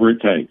right. Whatever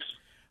it takes.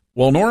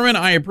 Well, Norman,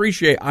 I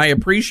appreciate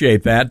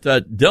that.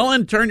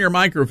 Dylan, turn your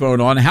microphone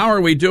on. How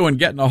are we doing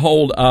getting a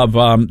hold of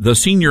the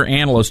senior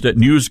analyst at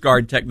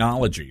NewsGuard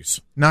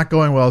Technologies? Not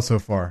going well so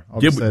far.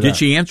 Did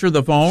she answer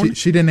the phone?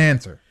 She didn't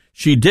answer.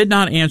 She did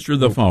not answer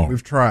the phone.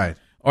 We've tried.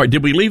 All right.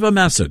 Did we leave a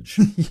message?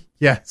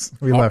 Yes,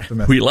 we left a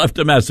message. We left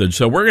a message.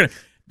 So we're going to,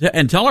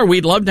 and tell her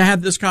we'd love to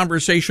have this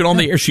conversation on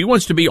the air. She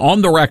wants to be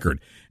on the record.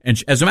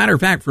 And as a matter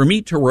of fact, for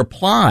me to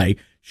reply,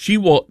 she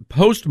will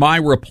post my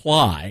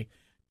reply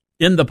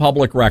in the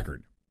public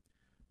record.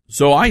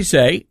 So I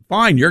say,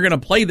 fine, you're going to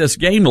play this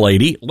game,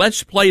 lady.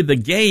 Let's play the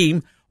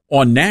game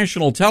on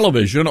national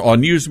television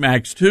on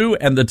Newsmax 2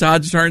 and the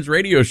Todd Starnes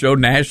radio show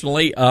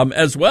nationally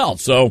as well.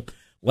 So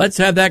let's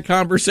have that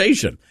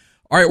conversation.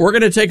 All right, we're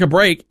going to take a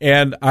break,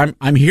 and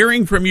I'm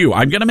hearing from you.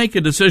 I'm going to make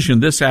a decision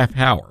this half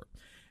hour.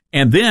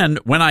 And then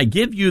when I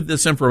give you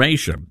this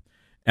information,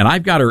 and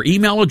I've got her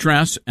email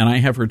address and I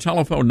have her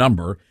telephone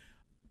number,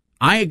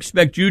 I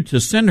expect you to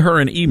send her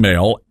an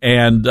email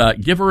and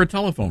give her a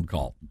telephone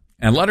call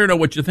and let her know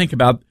what you think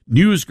about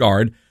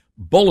NewsGuard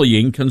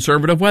bullying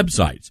conservative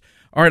websites.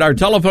 All right, our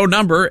telephone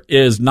number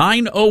is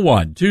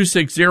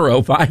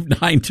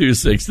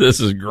 901-260-5926. This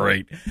is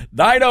great.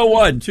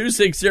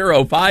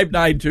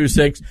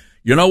 901-260-5926.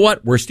 You know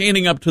what? We're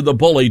standing up to the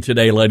bully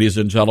today, ladies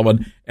and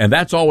gentlemen, and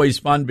that's always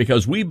fun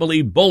because we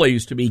believe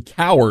bullies to be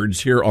cowards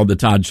here on the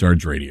Todd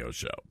Starnes radio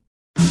show.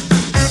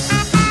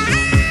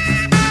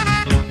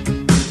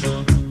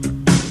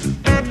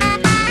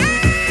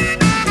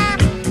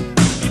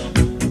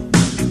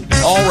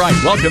 All right,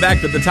 welcome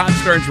back to the Todd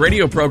Starnes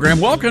radio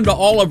program. Welcome to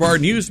all of our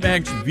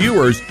Newsmax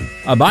viewers.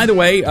 By the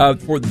way,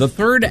 for the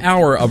third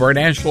hour of our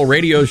national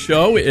radio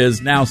show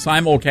is now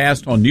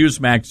simulcast on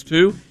Newsmax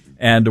 2,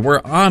 and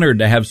we're honored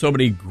to have so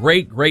many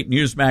great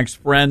Newsmax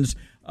friends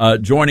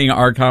joining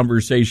our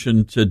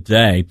conversation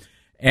today.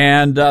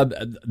 And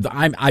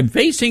I'm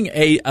facing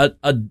a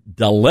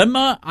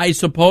dilemma, I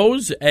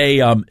suppose.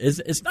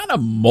 It's not a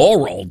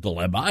moral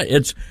dilemma.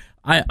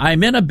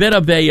 I'm in a bit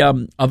of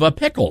a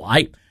pickle.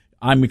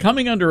 I'm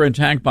coming under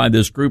attack by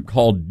this group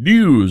called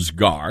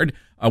NewsGuard,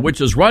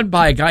 which is run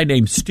by a guy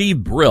named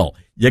Steve Brill.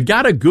 You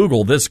got to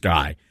Google this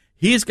guy.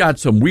 He's got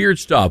some weird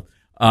stuff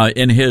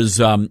in his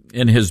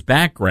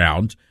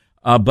background.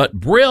 But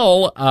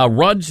Brill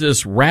runs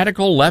this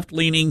radical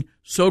left-leaning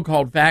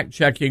so-called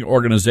fact-checking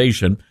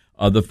organization.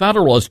 The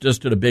Federalist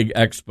just did a big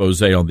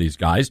expose on these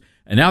guys,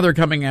 and now they're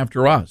coming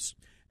after us.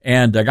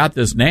 And I got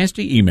this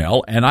nasty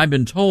email, and I've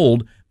been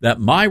told that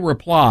my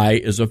reply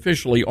is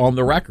officially on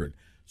the record.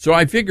 So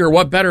I figure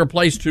what better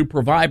place to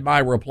provide my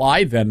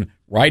reply than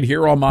right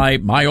here on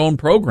my own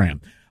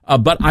program.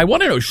 But I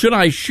want to know, should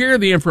I share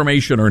the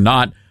information or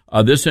not?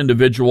 This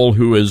individual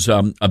who is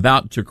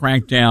about to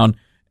crack down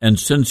and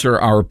censor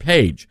our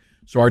page.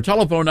 So our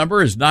telephone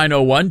number is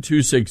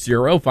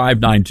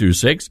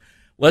 901-260-5926.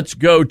 Let's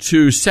go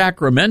to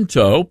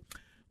Sacramento.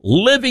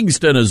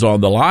 Livingston is on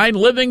the line.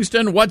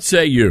 Livingston, what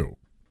say you?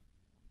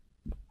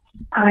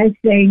 I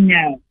say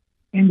no.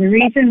 And the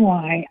reason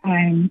why,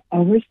 I'm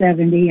over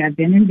 70, I've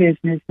been in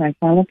business, I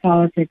follow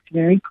politics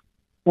very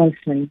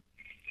closely,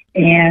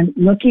 and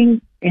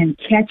looking and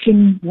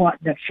catching what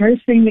the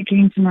first thing that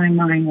came to my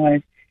mind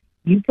was,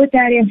 you put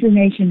that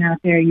information out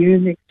there,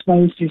 you've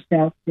exposed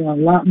yourself to a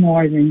lot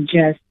more than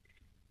just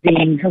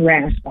being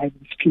harassed by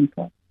these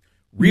people.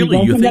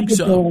 Really? You think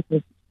so?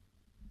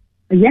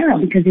 Yeah,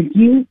 because if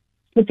you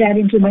put that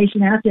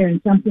information out there and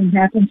something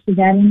happens to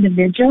that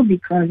individual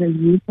because of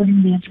you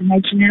putting the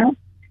information out,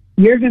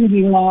 you're going to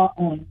be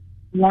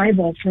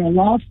liable for a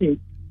lawsuit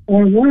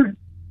or worse.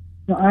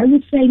 So I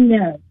would say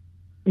no.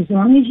 As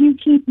long as you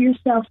keep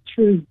yourself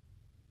true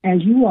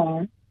as you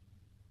are,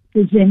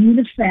 presenting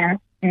the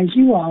facts as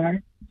you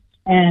are,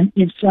 and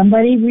if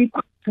somebody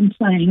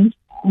complains,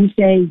 you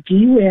say,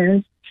 gee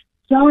whiz,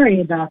 sorry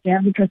about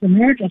that, because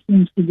America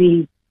seems to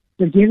be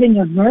forgiving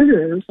of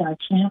murderers. I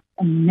can't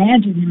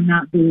imagine them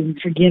not being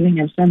forgiving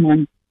of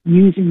someone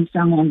using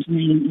someone's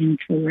name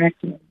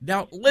incorrectly.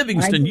 Now,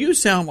 Livingston, you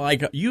sound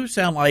like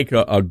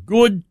a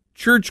good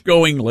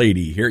church-going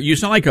lady here. You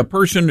sound like a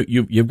person,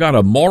 you've got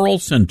a moral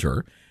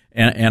center,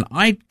 and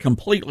I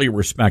completely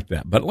respect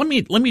that. But let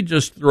me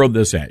just throw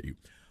this at you.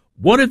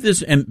 What if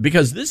this, and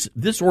because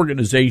this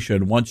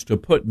organization wants to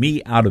put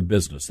me out of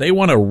business, they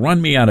want to run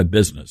me out of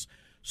business.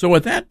 So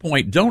at that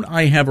point, don't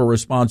I have a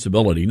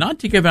responsibility not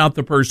to give out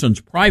the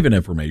person's private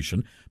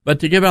information, but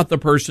to give out the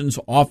person's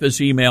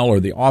office email or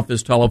the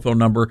office telephone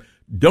number?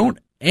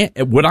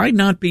 Would I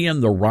not be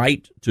in the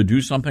right to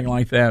do something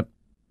like that?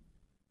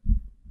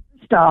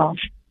 First off,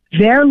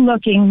 they're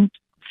looking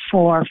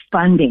for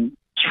funding.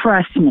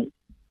 Trust me.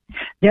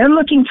 They're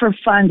looking for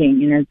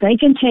funding, and if they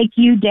can take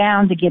you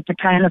down to get the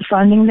kind of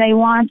funding they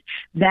want,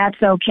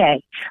 that's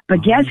okay.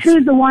 But guess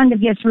who's the one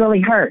that gets really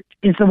hurt?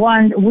 Is the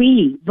one,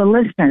 the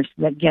listeners,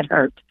 that get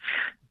hurt.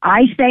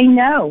 I say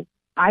no.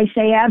 I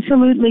say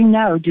absolutely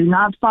no. Do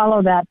not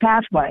follow that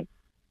pathway.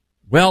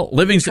 Well,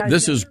 Livingston,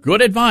 this is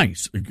good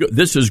advice.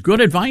 This is good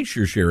advice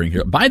you're sharing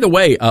here. By the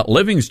way,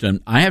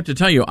 Livingston, I have to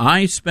tell you,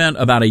 I spent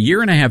about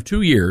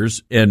 2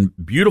 years in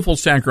beautiful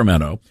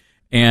Sacramento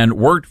and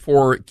worked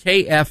for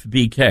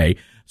KFBK.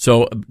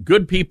 So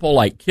good people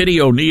like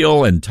Kitty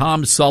O'Neill and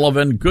Tom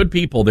Sullivan, good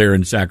people there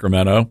in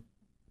Sacramento.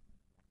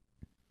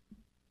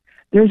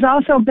 There's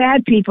also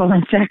bad people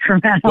in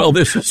Sacramento. Well,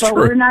 this is but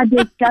true. We're not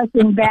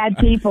discussing bad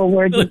people.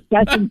 We're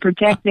discussing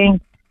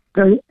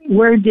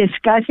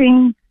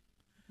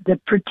the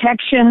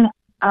protection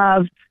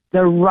of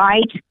the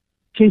right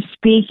to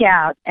speak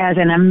out as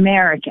an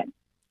American.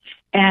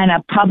 And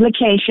a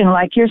publication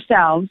like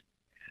yourselves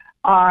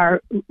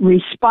are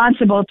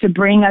responsible to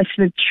bring us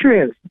the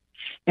truth.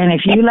 And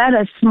if you let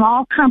a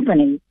small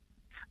company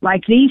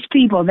like these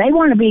people, they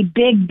want to be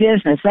big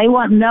business. They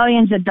want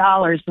millions of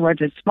dollars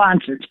worth of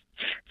sponsors.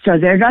 So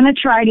they're going to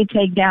try to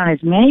take down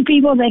as many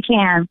people they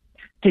can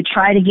to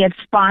try to get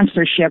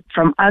sponsorship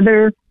from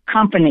other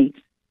companies.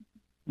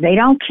 They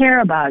don't care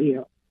about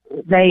you.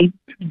 They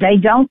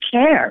don't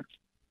care.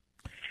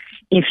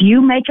 If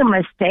you make a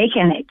mistake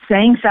in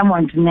saying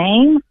someone's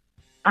name,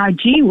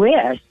 gee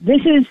whiz, this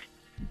is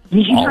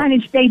the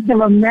United States of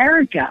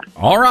America.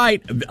 All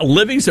right,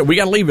 Livingston, we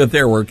got to leave it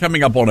there. We're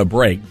coming up on a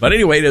break. But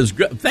anyway, it is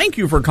good. Thank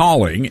you for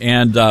calling,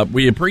 and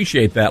we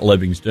appreciate that,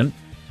 Livingston.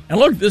 And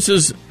look,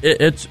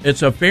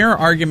 it's a fair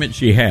argument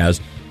she has.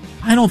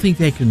 I don't think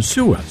they can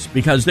sue us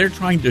because they're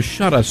trying to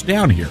shut us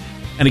down here.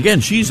 And again,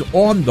 she's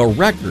on the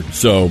record.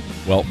 So,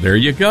 well, there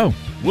you go.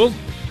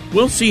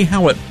 We'll see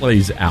how it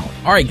plays out.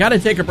 All right, got to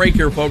take a break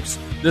here, folks.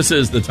 This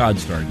is the Todd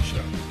Starnes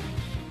Show.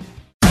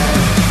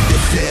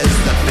 This is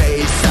the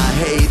face I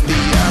hate,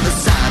 the other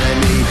side of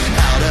me.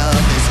 Out of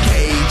this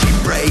cage, he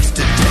breaks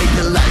to take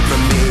the light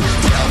from me.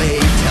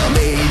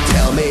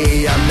 Tell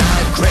me, I'm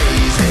not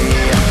crazy.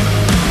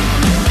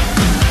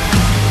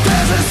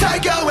 There's a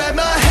psycho in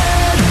my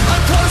head,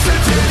 I'm closer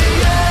to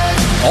the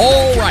edge.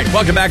 All right,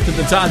 welcome back to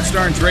the Todd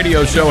Starnes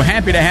Radio Show.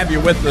 Happy to have you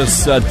with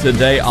us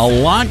today. A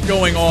lot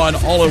going on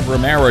all over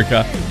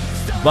America,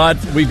 but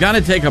we've got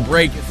to take a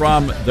break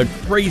from the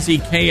crazy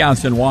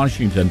chaos in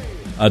Washington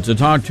to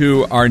talk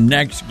to our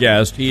next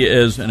guest. He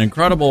is an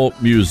incredible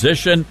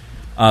musician,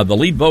 the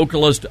lead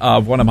vocalist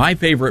of one of my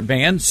favorite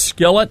bands,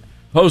 Skillet,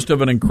 host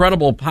of an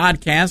incredible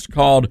podcast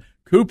called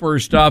Cooper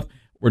Stuff.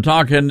 We're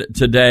talking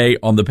today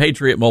on the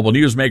Patriot Mobile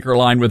Newsmaker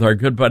line with our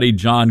good buddy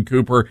John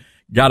Cooper.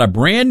 Got a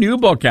brand new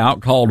book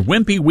out called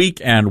Wimpy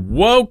Weak and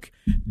Woke.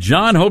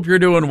 John, hope you're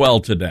doing well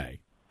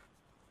today.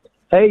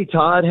 Hey,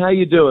 Todd, how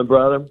you doing,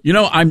 brother? You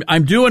know,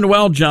 I'm doing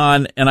well,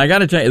 John, and I got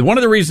to tell you, one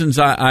of the reasons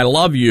I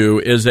love you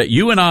is that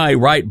you and I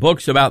write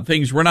books about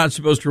things we're not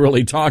supposed to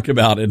really talk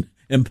about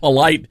in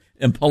polite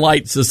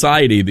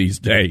society these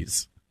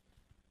days.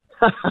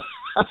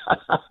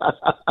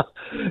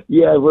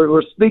 Yeah,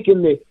 we're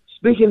speaking the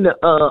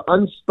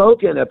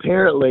unspoken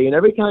apparently, and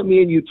every time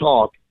me and you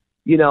talk,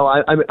 you know,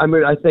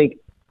 I think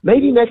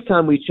maybe next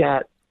time we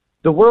chat,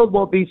 the world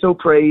won't be so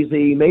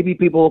crazy. Maybe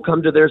people will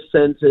come to their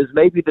senses.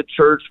 Maybe the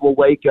church will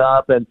wake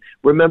up and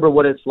remember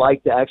what it's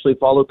like to actually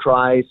follow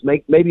Christ.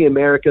 Maybe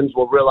Americans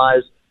will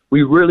realize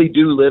we really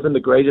do live in the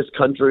greatest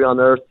country on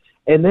earth.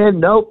 And then,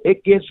 nope,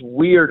 it gets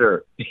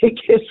weirder. It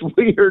gets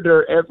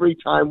weirder every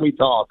time we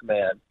talk,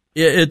 man.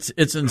 It's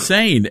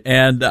insane.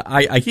 And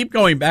I keep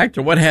going back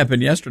to what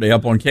happened yesterday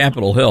up on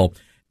Capitol Hill.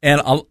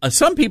 And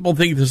some people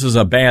think this is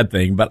a bad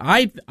thing, but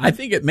I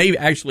think it may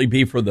actually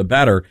be for the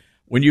better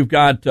when you've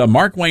got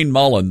Markwayne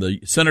Mullin,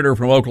 the senator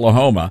from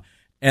Oklahoma,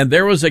 and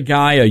there was a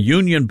guy, a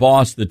union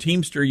boss, the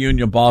Teamster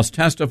union boss,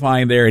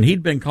 testifying there, and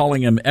he'd been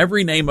calling him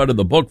every name out of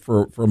the book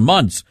for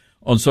months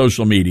on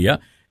social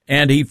media,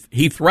 and he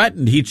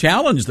threatened, he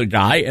challenged the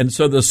guy, and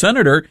so the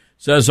senator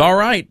says, all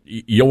right,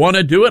 you want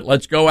to do it?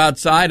 Let's go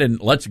outside and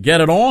let's get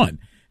it on.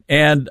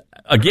 And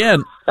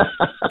again,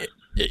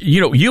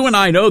 you know, you and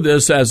I know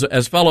this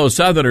as fellow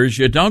Southerners.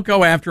 You don't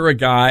go after a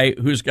guy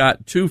who's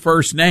got two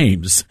first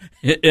names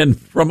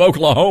from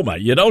Oklahoma.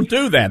 You don't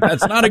do that.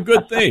 That's not a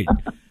good thing.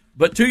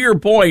 But to your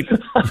point,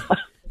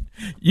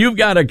 you've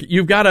got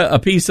a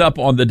piece up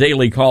on the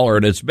Daily Caller,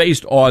 and it's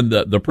based on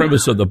the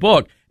premise of the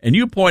book. And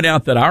you point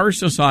out that our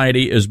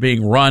society is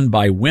being run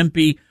by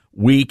wimpy,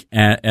 weak,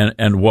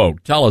 and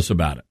woke. Tell us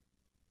about it.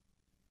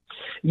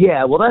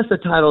 Yeah, well, that's the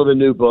title of the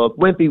new book,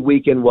 Wimpy,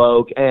 Weak, and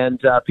Woke,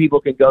 and people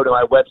can go to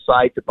my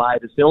website to buy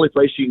it. It's the only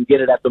place you can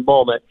get it at the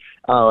moment,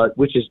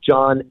 which is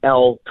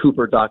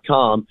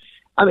johnlcooper.com.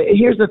 I mean,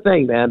 here's the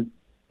thing, man.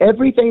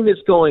 Everything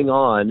that's going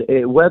on,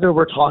 whether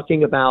we're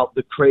talking about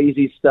the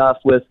crazy stuff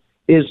with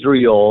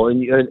Israel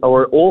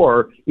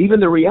or even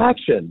the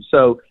reaction.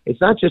 So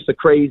it's not just the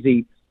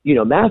crazy,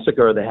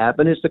 massacre that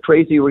happened. It's the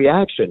crazy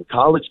reaction.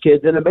 College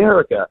kids in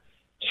America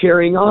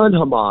cheering on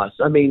Hamas.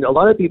 I mean, a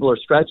lot of people are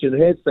scratching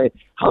their heads saying,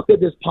 how could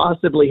this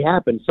possibly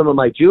happen? Some of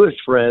my Jewish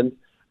friends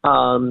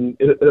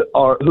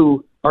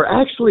who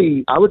are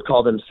actually, I would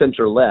call them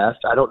center-left.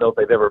 I don't know if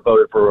they've ever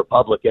voted for a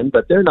Republican,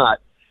 but they're not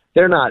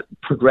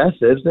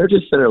progressives. They're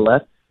just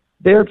center-left.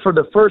 They're, for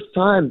the first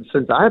time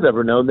since I've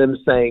ever known them,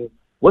 saying,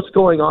 what's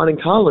going on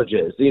in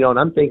colleges? And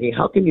I'm thinking,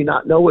 how can you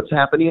not know what's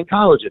happening in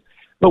colleges?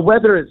 But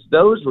whether it's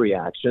those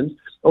reactions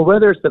or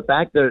whether it's the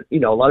fact that, a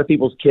lot of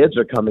people's kids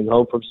are coming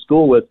home from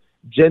school with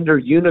gender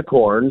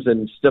unicorns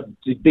and stuff,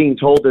 being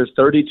told there's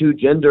 32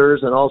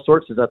 genders and all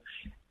sorts of stuff,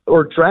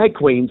 or drag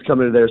queens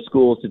coming to their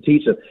schools to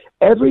teach them.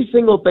 Every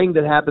single thing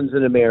that happens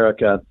in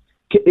America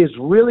is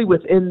really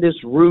within this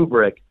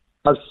rubric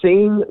of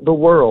seeing the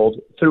world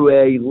through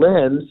a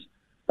lens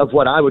of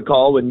what I would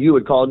call and you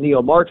would call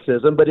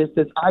neo-Marxism, but it's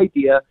this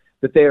idea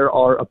that there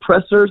are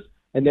oppressors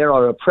and there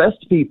are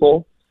oppressed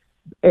people,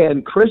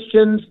 And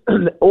Christians,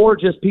 or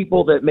just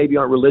people that maybe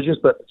aren't religious,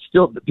 but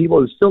still people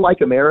who still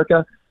like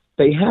America,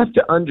 they have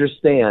to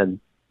understand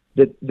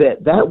that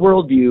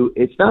worldview,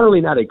 it's not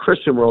only not a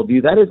Christian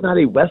worldview, that is not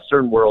a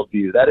Western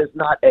worldview. That is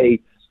not a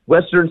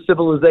Western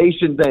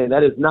civilization thing.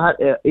 That is not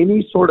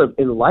any sort of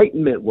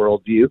Enlightenment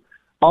worldview.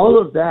 All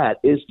of that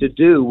is to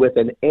do with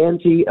an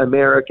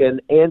anti-American,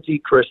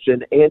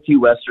 anti-Christian,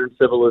 anti-Western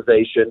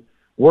civilization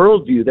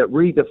worldview that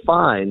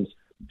redefines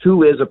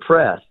who is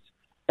oppressed.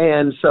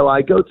 And so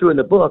I go through in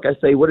the book, I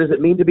say, what does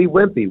it mean to be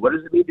wimpy? What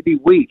does it mean to be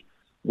weak?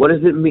 What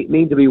does it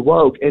mean to be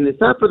woke? And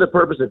it's not for the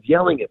purpose of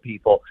yelling at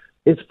people.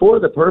 It's for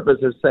the purpose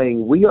of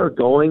saying we are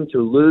going to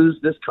lose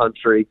this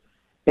country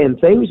and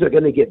things are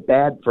going to get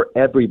bad for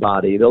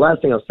everybody. The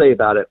last thing I'll say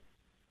about it,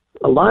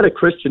 a lot of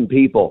Christian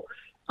people,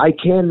 I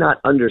cannot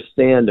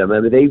understand them. I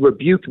mean, they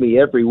rebuke me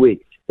every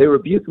week. They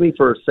rebuke me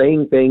for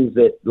saying things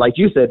that, like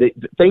you said,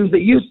 things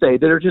that you say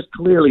that are just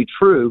clearly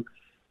true.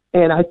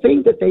 And I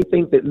think that they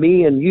think that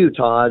me and you,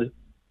 Todd,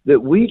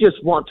 that we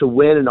just want to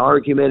win an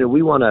argument and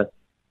we want to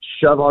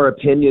shove our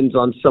opinions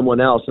on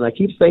someone else. And I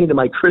keep saying to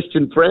my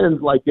Christian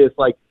friends like this,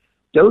 like,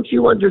 don't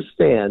you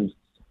understand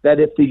that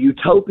if the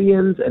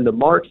utopians and the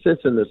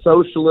Marxists and the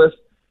socialists,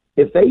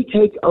 if they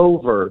take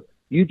over,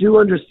 you do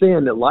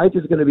understand that life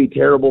is going to be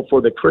terrible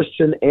for the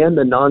Christian and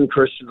the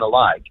non-Christian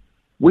alike.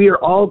 We are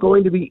all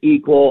going to be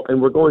equal,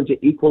 and we're going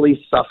to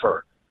equally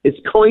suffer. It's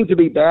going to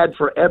be bad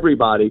for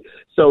everybody.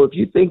 So if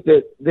you think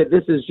that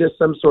this is just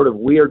some sort of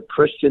weird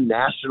Christian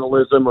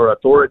nationalism or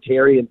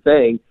authoritarian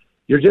thing,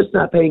 you're just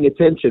not paying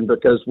attention,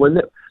 because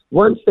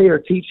once they are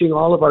teaching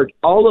all of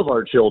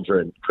our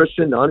children,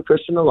 Christian,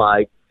 non-Christian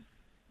alike,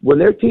 when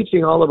they're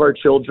teaching all of our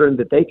children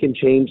that they can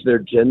change their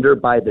gender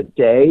by the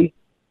day,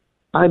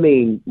 I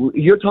mean,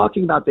 you're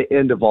talking about the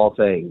end of all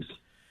things.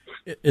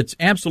 It's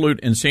absolute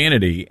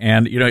insanity.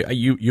 And, you know,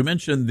 you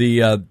mentioned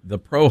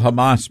the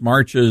pro-Hamas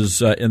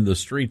marches in the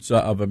streets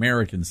of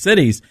American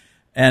cities,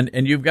 and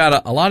you've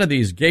got a lot of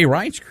these gay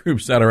rights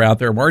groups that are out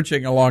there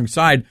marching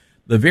alongside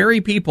the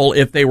very people,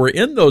 if they were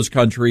in those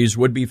countries,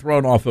 would be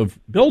thrown off of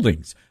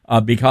buildings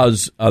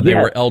because they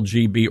were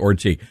LGBT or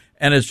T.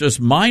 And it's just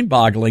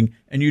mind-boggling.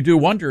 And you do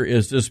wonder,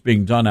 is this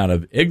being done out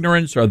of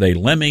ignorance? Are they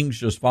lemmings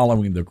just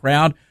following the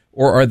crowd?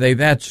 Or are they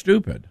that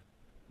stupid?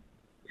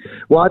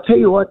 Well, I'll tell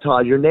you what,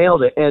 Todd, you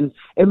nailed it. And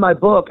in my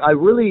book, I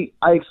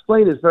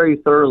explain this very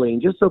thoroughly.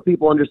 And just so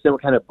people understand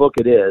what kind of book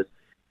it is,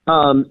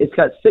 it's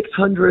got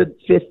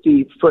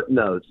 650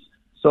 footnotes.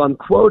 So I'm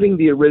quoting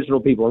the original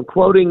people. I'm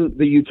quoting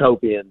the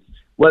utopians,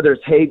 whether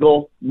it's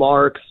Hegel,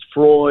 Marx,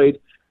 Freud,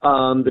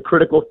 the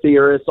critical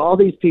theorists, all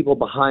these people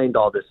behind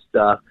all this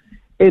stuff.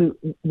 And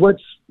what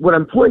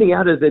I'm pointing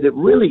out is that it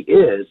really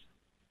is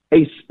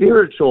a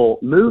spiritual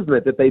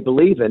movement that they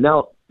believe in.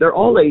 Now, they're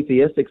all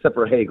atheists except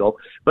for Hegel,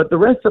 but the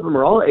rest of them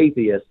are all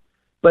atheists,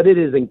 but it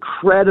is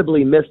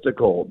incredibly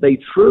mystical. They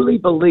truly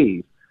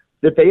believe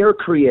that they are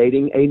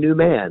creating a new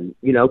man.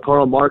 You know,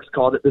 Karl Marx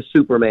called it the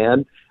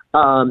Superman.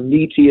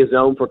 Nietzsche is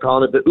known for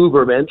calling it the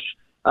Übermensch,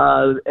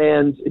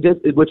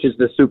 which is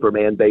the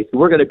Superman, basically.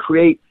 We're going to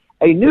create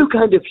a new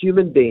kind of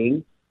human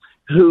being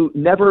who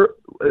never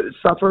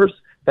suffers.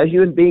 That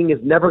human being is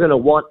never going to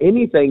want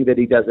anything that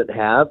he doesn't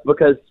have,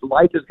 because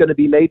life is going to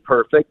be made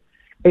perfect.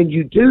 And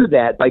you do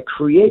that by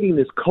creating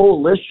this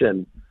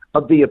coalition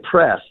of the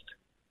oppressed.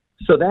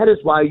 So that is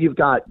why you've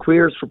got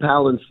Queers for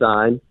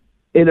Palestine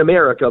in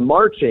America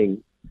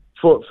marching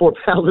for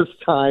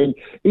Palestine,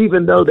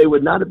 even though they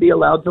would not be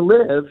allowed to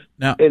live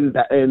in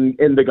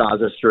the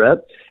Gaza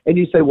Strip. And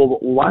you say, well,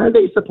 why are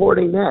they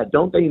supporting that?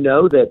 Don't they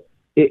know that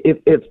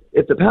if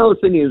the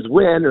Palestinians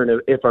win,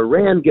 or if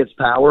Iran gets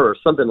power or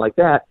something like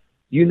that,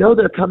 you know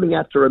they're coming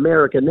after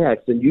America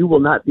next, and you will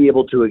not be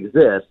able to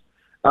exist.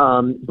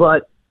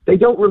 But they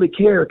don't really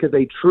care, because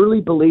they truly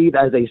believe,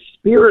 as a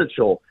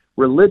spiritual,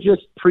 religious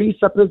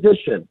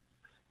presupposition,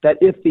 that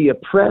if the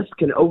oppressed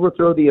can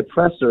overthrow the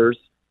oppressors,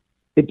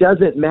 it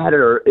doesn't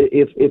matter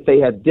if they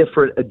have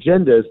different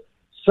agendas.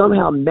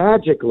 Somehow,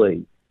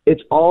 magically,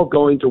 it's all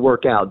going to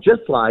work out.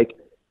 Just like,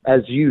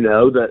 as you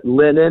know, that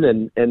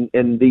Lenin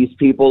and these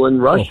people in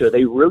Russia,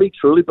 they really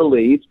truly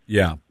believe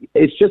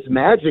it's just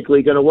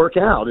magically going to work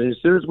out. And as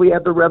soon as we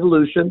have the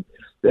revolution,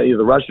 the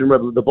Russian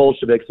the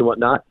Bolsheviks and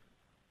whatnot,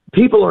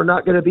 people are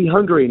not going to be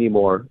hungry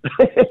anymore.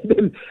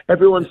 And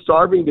everyone's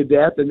starving to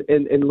death,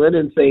 and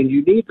Lenin saying,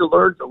 you need to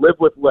learn to live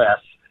with less.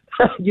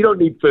 You don't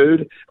need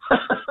food.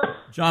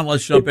 John,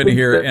 let's jump in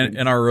here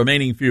in our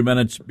remaining few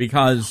minutes,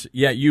 because,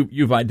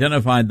 you've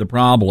identified the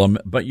problem,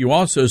 but you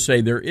also say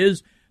there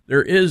is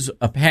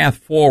a path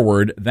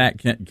forward that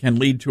can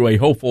lead to a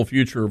hopeful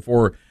future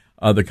for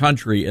the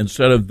country,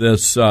 instead of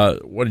this,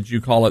 what did you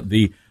call it,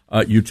 the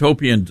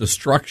utopian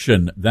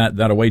destruction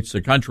that awaits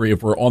the country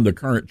if we're on the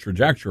current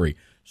trajectory.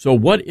 So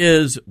what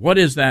is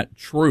that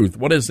truth?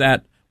 What is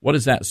that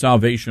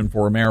salvation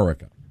for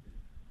America?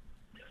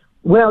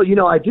 Well, you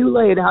know, I do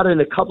lay it out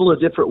in a couple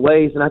of different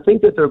ways, and I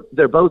think that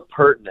they're both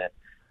pertinent.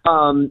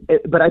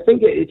 But I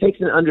think it takes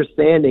an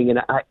understanding, and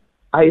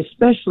I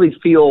especially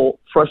feel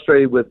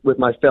frustrated with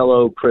my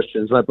fellow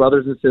Christians, my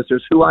brothers and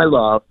sisters who I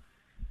love,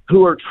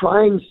 who are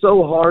trying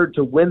so hard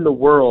to win the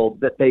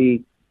world that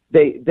they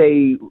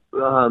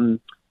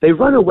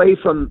run away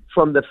from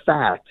the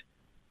fact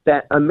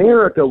that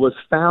America was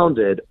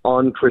founded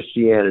on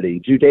Christianity,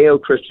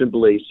 Judeo-Christian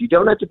beliefs. You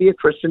don't have to be a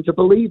Christian to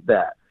believe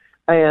that.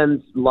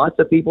 And lots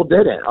of people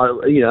didn't,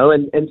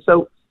 and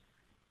so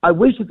I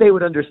wish that they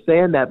would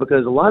understand that,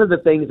 because a lot of the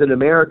things in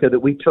America that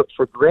we took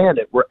for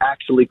granted were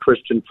actually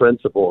Christian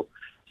principles.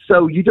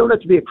 So you don't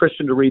have to be a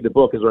Christian to read the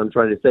book, is what I'm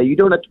trying to say. You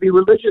don't have to be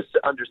religious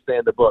to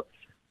understand the book.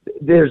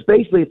 There's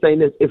basically saying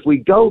that if we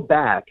go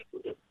back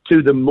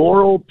to the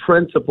moral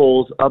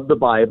principles of the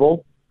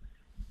Bible,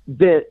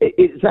 then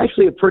it's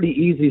actually a pretty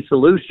easy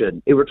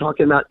solution. We're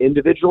talking about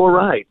individual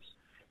rights,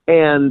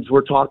 and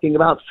we're talking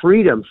about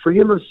freedom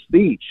of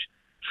speech,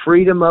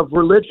 freedom of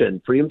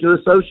religion, freedom to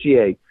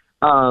associate.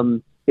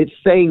 It's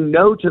saying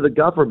no to the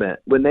government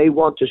when they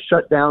want to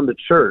shut down the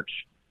church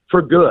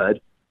for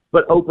good,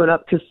 but open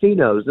up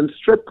casinos and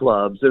strip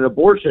clubs and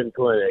abortion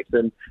clinics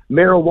and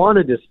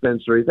marijuana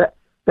dispensaries.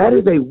 That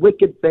is a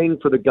wicked thing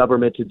for the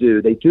government to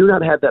do. They do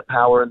not have that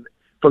power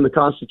from the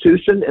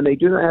Constitution, and they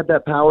do not have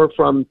that power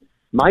from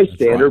my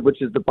standard,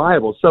 which is the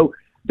Bible. So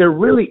there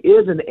really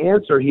is an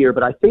answer here,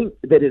 but I think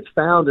that it's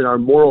found in our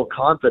moral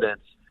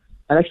confidence.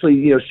 And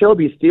actually,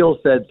 Shelby Steele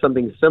said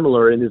something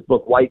similar in his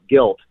book, White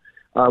Guilt,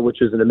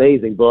 which is an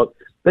amazing book.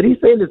 But he's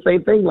saying the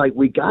same thing, like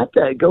we got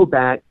to go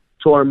back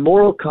to our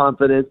moral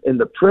confidence in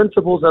the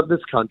principles of this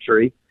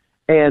country,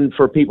 and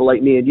for people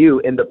like me and you,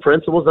 in the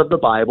principles of the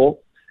Bible,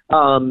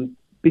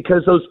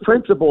 because those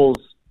principles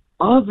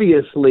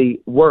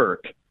obviously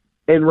work.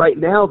 And right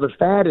now, the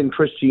fad in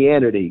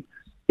Christianity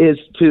is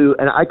to,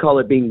 and I call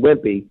it being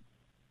wimpy.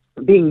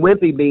 Being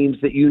wimpy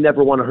means that you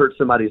never want to hurt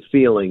somebody's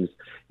feelings.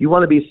 You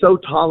want to be so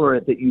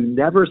tolerant that you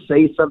never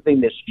say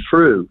something that's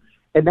true.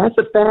 And that's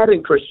a fad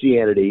in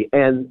Christianity.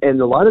 And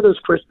a lot of those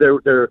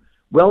they're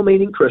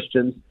well-meaning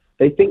Christians.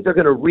 They think they're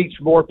going to reach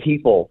more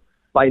people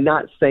by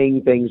not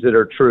saying things that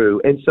are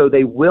true. And so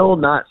they will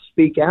not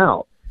speak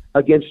out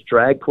against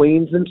drag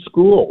queens in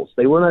schools.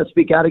 They will not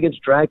speak out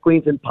against drag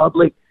queens in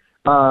public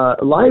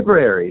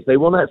libraries. They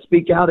will not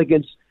speak out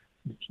against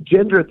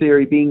gender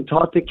theory being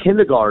taught to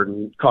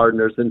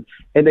kindergartners, and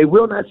they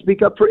will not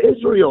speak up for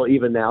Israel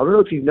even now. I don't know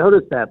if you've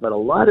noticed that, but a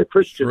lot of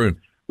Christians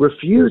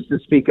refuse to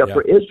speak up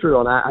for Israel,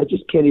 and I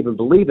just can't even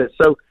believe it.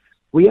 So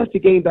we have to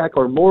gain back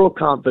our moral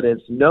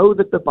confidence, know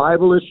that the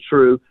Bible is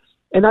true,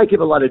 and I give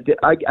a lot of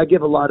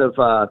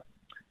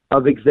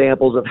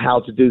examples of how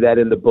to do that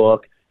in the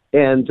book,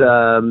 and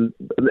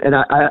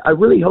I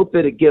really hope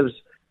that it gives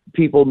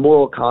people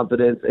moral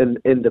confidence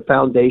in the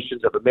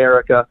foundations of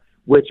America,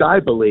 which I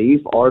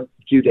believe are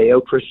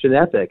Judeo-Christian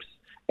ethics.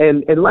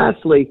 And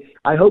lastly,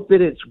 I hope that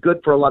it's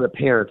good for a lot of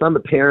parents. I'm a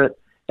parent,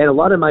 and a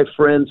lot of my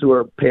friends who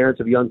are parents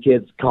of young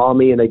kids call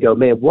me and they go,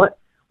 man, what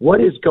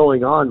is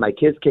going on? My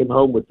kids came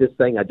home with this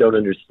thing. I don't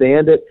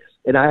understand it.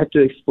 And I have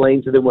to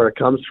explain to them where it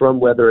comes from,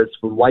 whether it's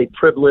from white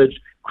privilege,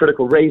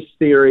 critical race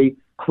theory,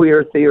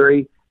 queer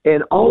theory,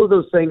 and all of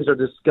those things are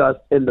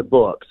discussed in the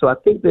book. So I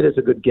think that is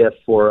a good gift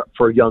for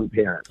young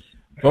parents.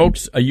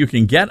 Folks, you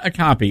can get a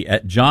copy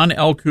at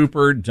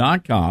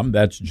johnlcooper.com.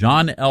 That's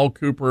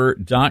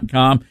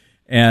johnlcooper.com.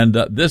 And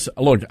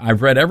look,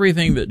 I've read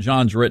everything that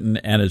John's written,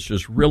 and it's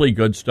just really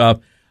good stuff.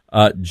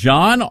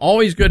 John,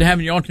 always good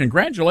having you on.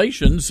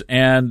 Congratulations,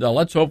 and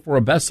let's hope for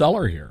a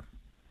bestseller here.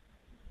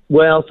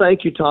 Well,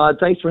 thank you, Todd.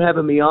 Thanks for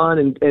having me on,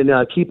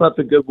 and keep up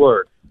the good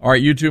work. All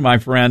right, you too, my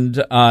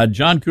friend.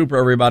 John Cooper,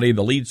 everybody,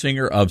 the lead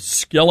singer of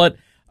Skillet.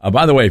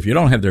 By the way, if you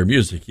don't have their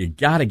music, you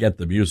got to get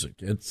the music.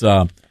 It's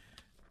a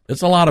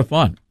lot of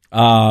fun.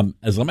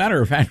 As a matter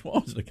of fact,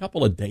 what was it, a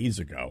couple of days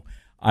ago,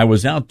 I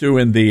was out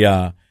doing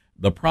the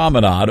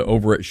promenade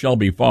over at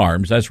Shelby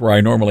Farms. That's where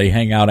I normally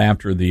hang out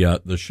after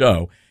the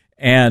show.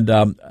 And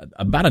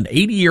about an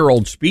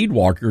 80-year-old speed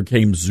walker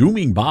came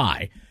zooming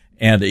by.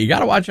 And you got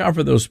to watch out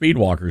for those speed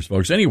walkers,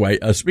 folks. Anyway,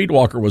 a speed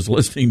walker was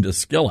listening to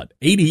Skillet.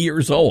 80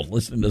 years old,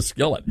 listening to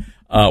Skillet.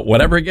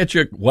 Whatever gets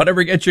you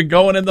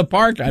going in the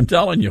park, I'm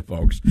telling you,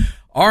 folks.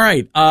 All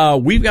right,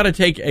 we've got to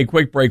take a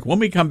quick break. When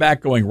we come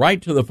back, going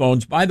right to the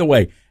phones. By the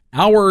way,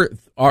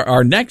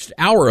 our next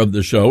hour of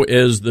the show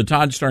is the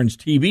Todd Starnes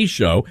TV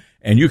show,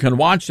 and you can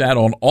watch that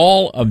on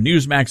all of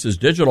Newsmax's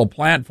digital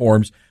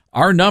platforms.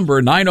 Our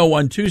number,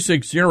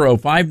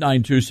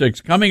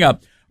 901-260-5926. Coming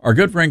up, our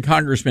good friend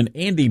Congressman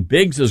Andy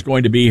Biggs is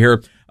going to be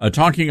here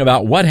talking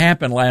about what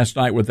happened last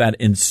night with that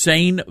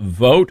insane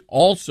vote.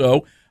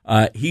 Also,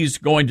 he's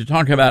going to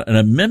talk about an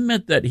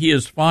amendment that he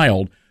has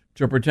filed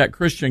to protect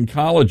Christian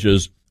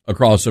colleges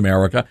across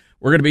America.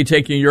 We're going to be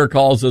taking your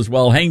calls as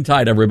well. Hang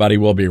tight, everybody.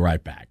 We'll be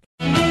right back.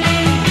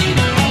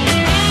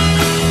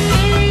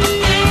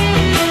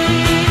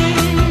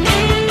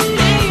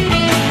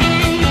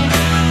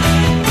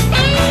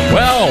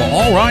 Well,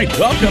 all right.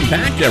 Welcome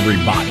back,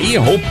 everybody.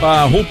 Hope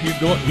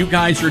you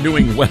guys are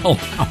doing well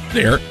out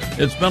there.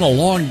 It's been a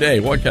long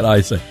day. What can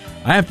I say?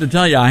 I have to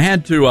tell you,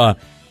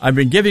 I've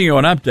been giving you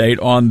an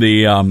update on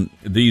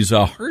these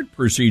heart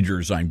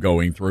procedures I'm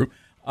going through.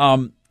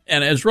 And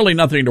it's really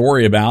nothing to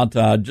worry about.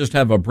 Just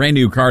have a brand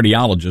new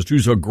cardiologist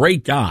who's a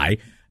great guy.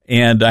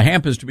 and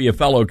happens to be a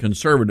fellow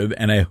conservative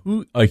and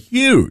a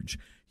huge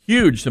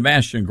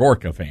Sebastian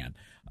Gorka fan.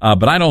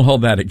 But I don't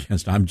hold that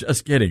against him. I'm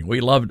just kidding.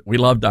 We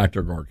love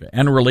Dr. Gorka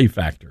and Relief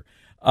Factor.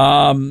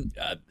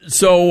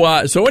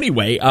 So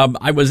anyway,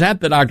 I was at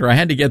the doctor. I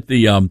had to get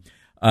the,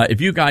 if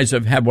you guys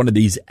have had one of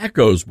these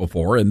echoes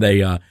before, and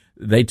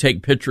they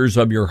take pictures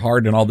of your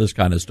heart and all this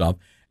kind of stuff.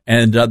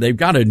 And, they've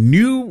got a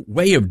new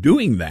way of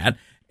doing that.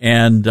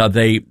 And,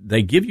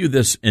 they give you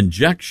this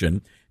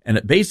injection, and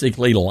it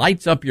basically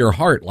lights up your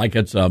heart like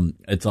it's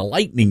a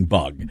lightning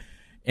bug.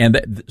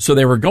 And so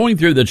they were going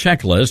through the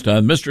checklist.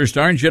 Mr.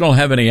 Starnes, you don't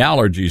have any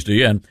allergies, do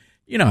you? And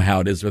you know how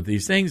it is with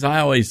these things.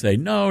 I always say,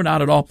 no,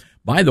 not at all.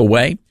 By the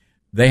way,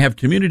 they have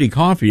community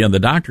coffee in the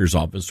doctor's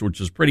office, which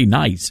is pretty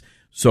nice.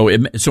 So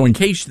in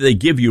case they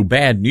give you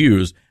bad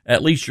news,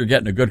 at least you're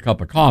getting a good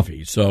cup of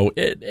coffee. So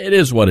it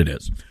is what it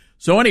is.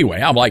 So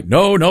anyway, I'm like,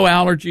 no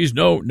allergies.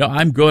 No,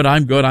 I'm good.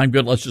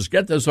 Let's just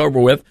get this over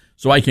with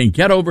so I can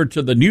get over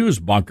to the news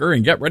bunker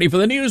and get ready for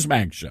the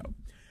Newsmax show.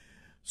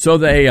 So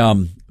they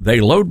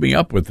load me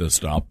up with this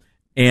stuff,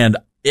 and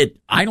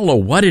I don't know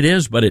what it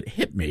is, but it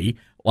hit me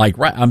like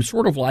I'm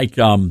sort of like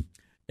in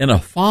a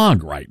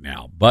fog right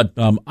now. But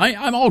I'm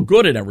all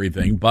good at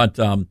everything. But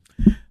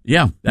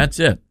yeah, that's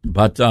it.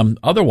 But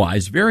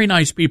otherwise, very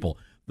nice people.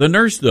 The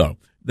nurse, though,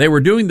 they were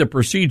doing the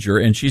procedure,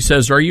 and she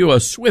says, "Are you a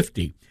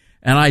Swiftie?"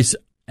 And I said,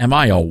 "Am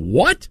I a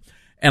what?"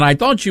 And I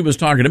thought she was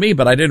talking to me,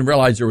 but I didn't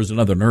realize there was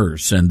another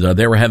nurse, and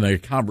they were having a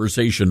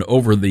conversation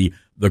over the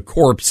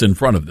corpse in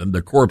front of them,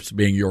 the corpse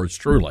being yours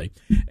truly.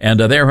 And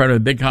they were having a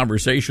big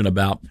conversation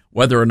about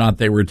whether or not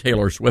they were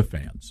Taylor Swift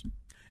fans.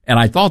 And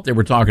I thought they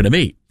were talking to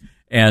me.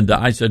 And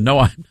I said,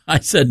 no,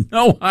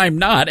 I'm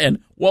not.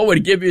 And what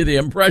would give you the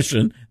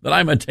impression that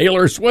I'm a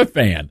Taylor Swift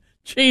fan?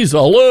 Jeez,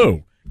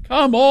 Lou,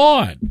 come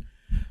on.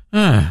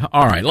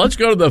 All right, let's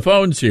go to the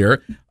phones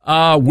here.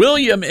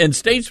 William in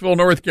Statesville,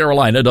 North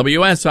Carolina,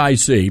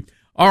 WSIC.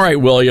 All right,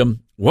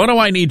 William, what do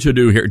I need to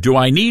do here? Do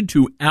I need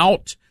to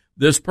out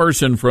this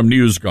person from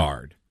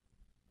NewsGuard?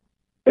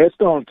 It's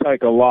going to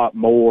take a lot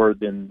more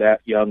than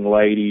that young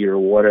lady or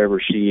whatever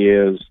she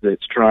is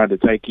that's trying to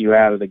take you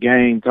out of the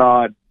game,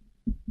 Todd.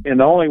 And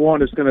the only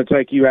one that's going to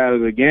take you out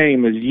of the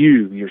game is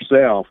you,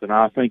 yourself. And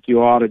I think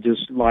you ought to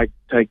just,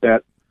 take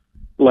that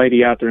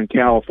lady out there in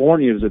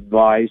California's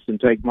advice and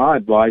take my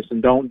advice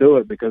and don't do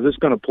it, because it's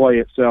going to play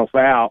itself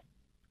out,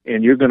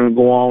 and you're going to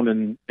go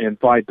on and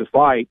fight the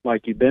fight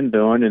like you've been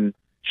doing, and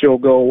she'll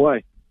go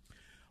away.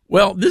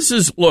 Well, this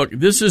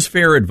is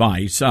fair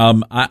advice.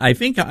 I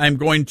think I'm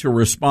going to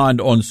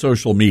respond on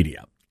social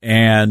media.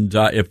 And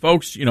if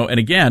folks, and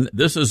again,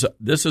 this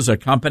is a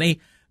company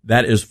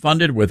that is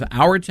funded with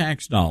our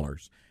tax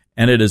dollars,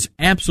 and it is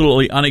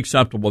absolutely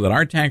unacceptable that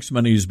our tax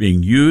money is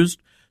being used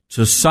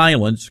to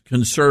silence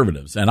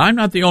conservatives. And I'm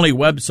not the only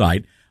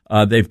website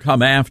they've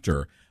come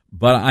after,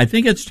 but I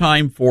think it's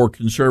time for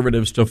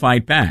conservatives to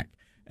fight back.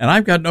 And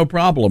I've got no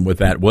problem with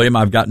that, William.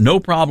 I've got no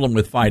problem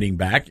with fighting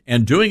back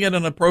and doing it in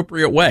an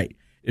appropriate way.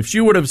 If she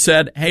would have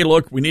said, hey,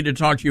 look, we need to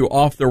talk to you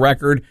off the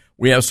record,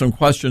 we have some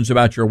questions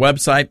about your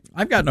website,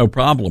 I've got no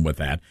problem with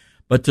that.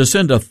 But to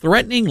send a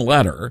threatening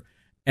letter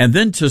and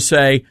then to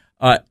say,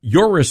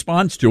 your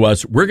response to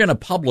us, we're going to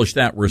publish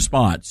that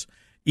response,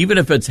 even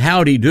if it's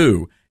howdy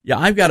do, yeah,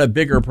 I've got a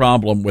bigger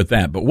problem with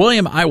that. But,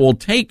 William, I will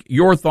take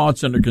your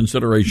thoughts into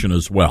consideration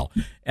as well.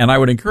 And I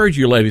would encourage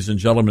you, ladies and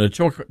gentlemen,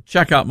 to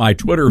check out my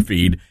Twitter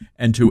feed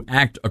and to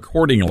act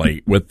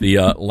accordingly with the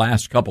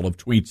last couple of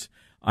tweets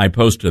I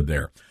posted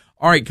there.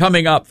 All right,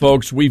 coming up,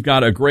 folks, we've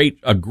got a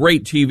great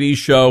TV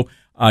show.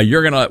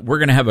 We're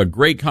gonna have a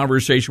great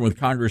conversation with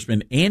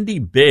Congressman Andy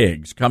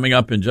Biggs coming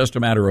up in just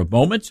a matter of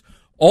moments.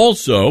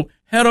 Also,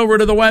 head over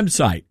to the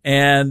website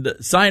and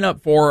sign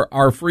up for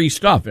our free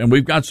stuff. And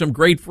we've got some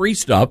great free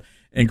stuff,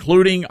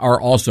 including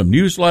our awesome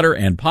newsletter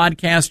and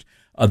podcast.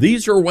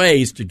 These are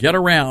ways to get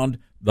around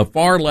the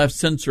far left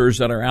censors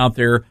that are out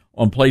there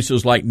on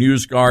places like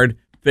NewsGuard,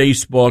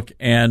 Facebook,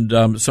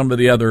 and some of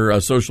the other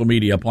social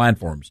media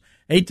platforms.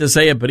 Hate to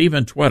say it, but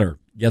even Twitter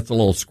gets a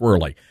little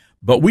squirrely.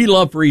 But we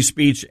love free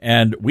speech,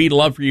 and we'd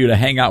love for you to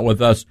hang out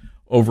with us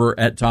over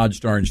at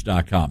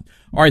ToddStarnes.com.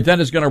 All right, that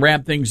is going to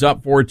wrap things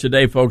up for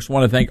today, folks.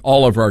 Want to thank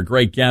all of our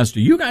great guests.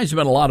 You guys have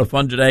been a lot of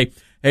fun today.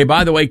 Hey,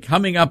 by the way,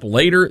 coming up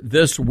later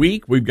this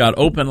week, we've got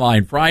Open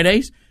Line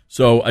Fridays,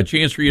 so a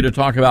chance for you to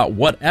talk about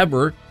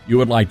whatever you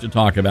would like to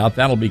talk about.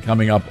 That'll be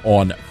coming up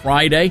on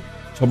Friday.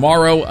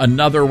 Tomorrow,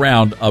 another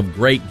round of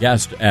great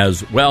guests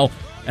as well.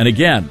 And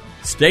again,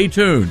 stay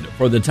tuned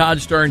for the Todd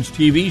Starnes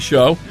TV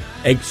show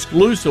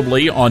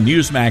exclusively on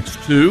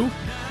Newsmax 2.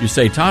 You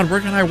say, Todd, where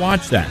can I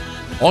watch that?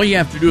 All you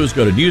have to do is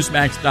go to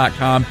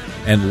Newsmax.com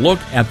and look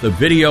at the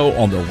video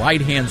on the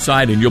right-hand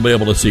side, and you'll be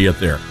able to see it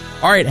there.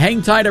 All right,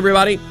 hang tight,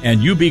 everybody,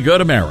 and you be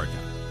good, America.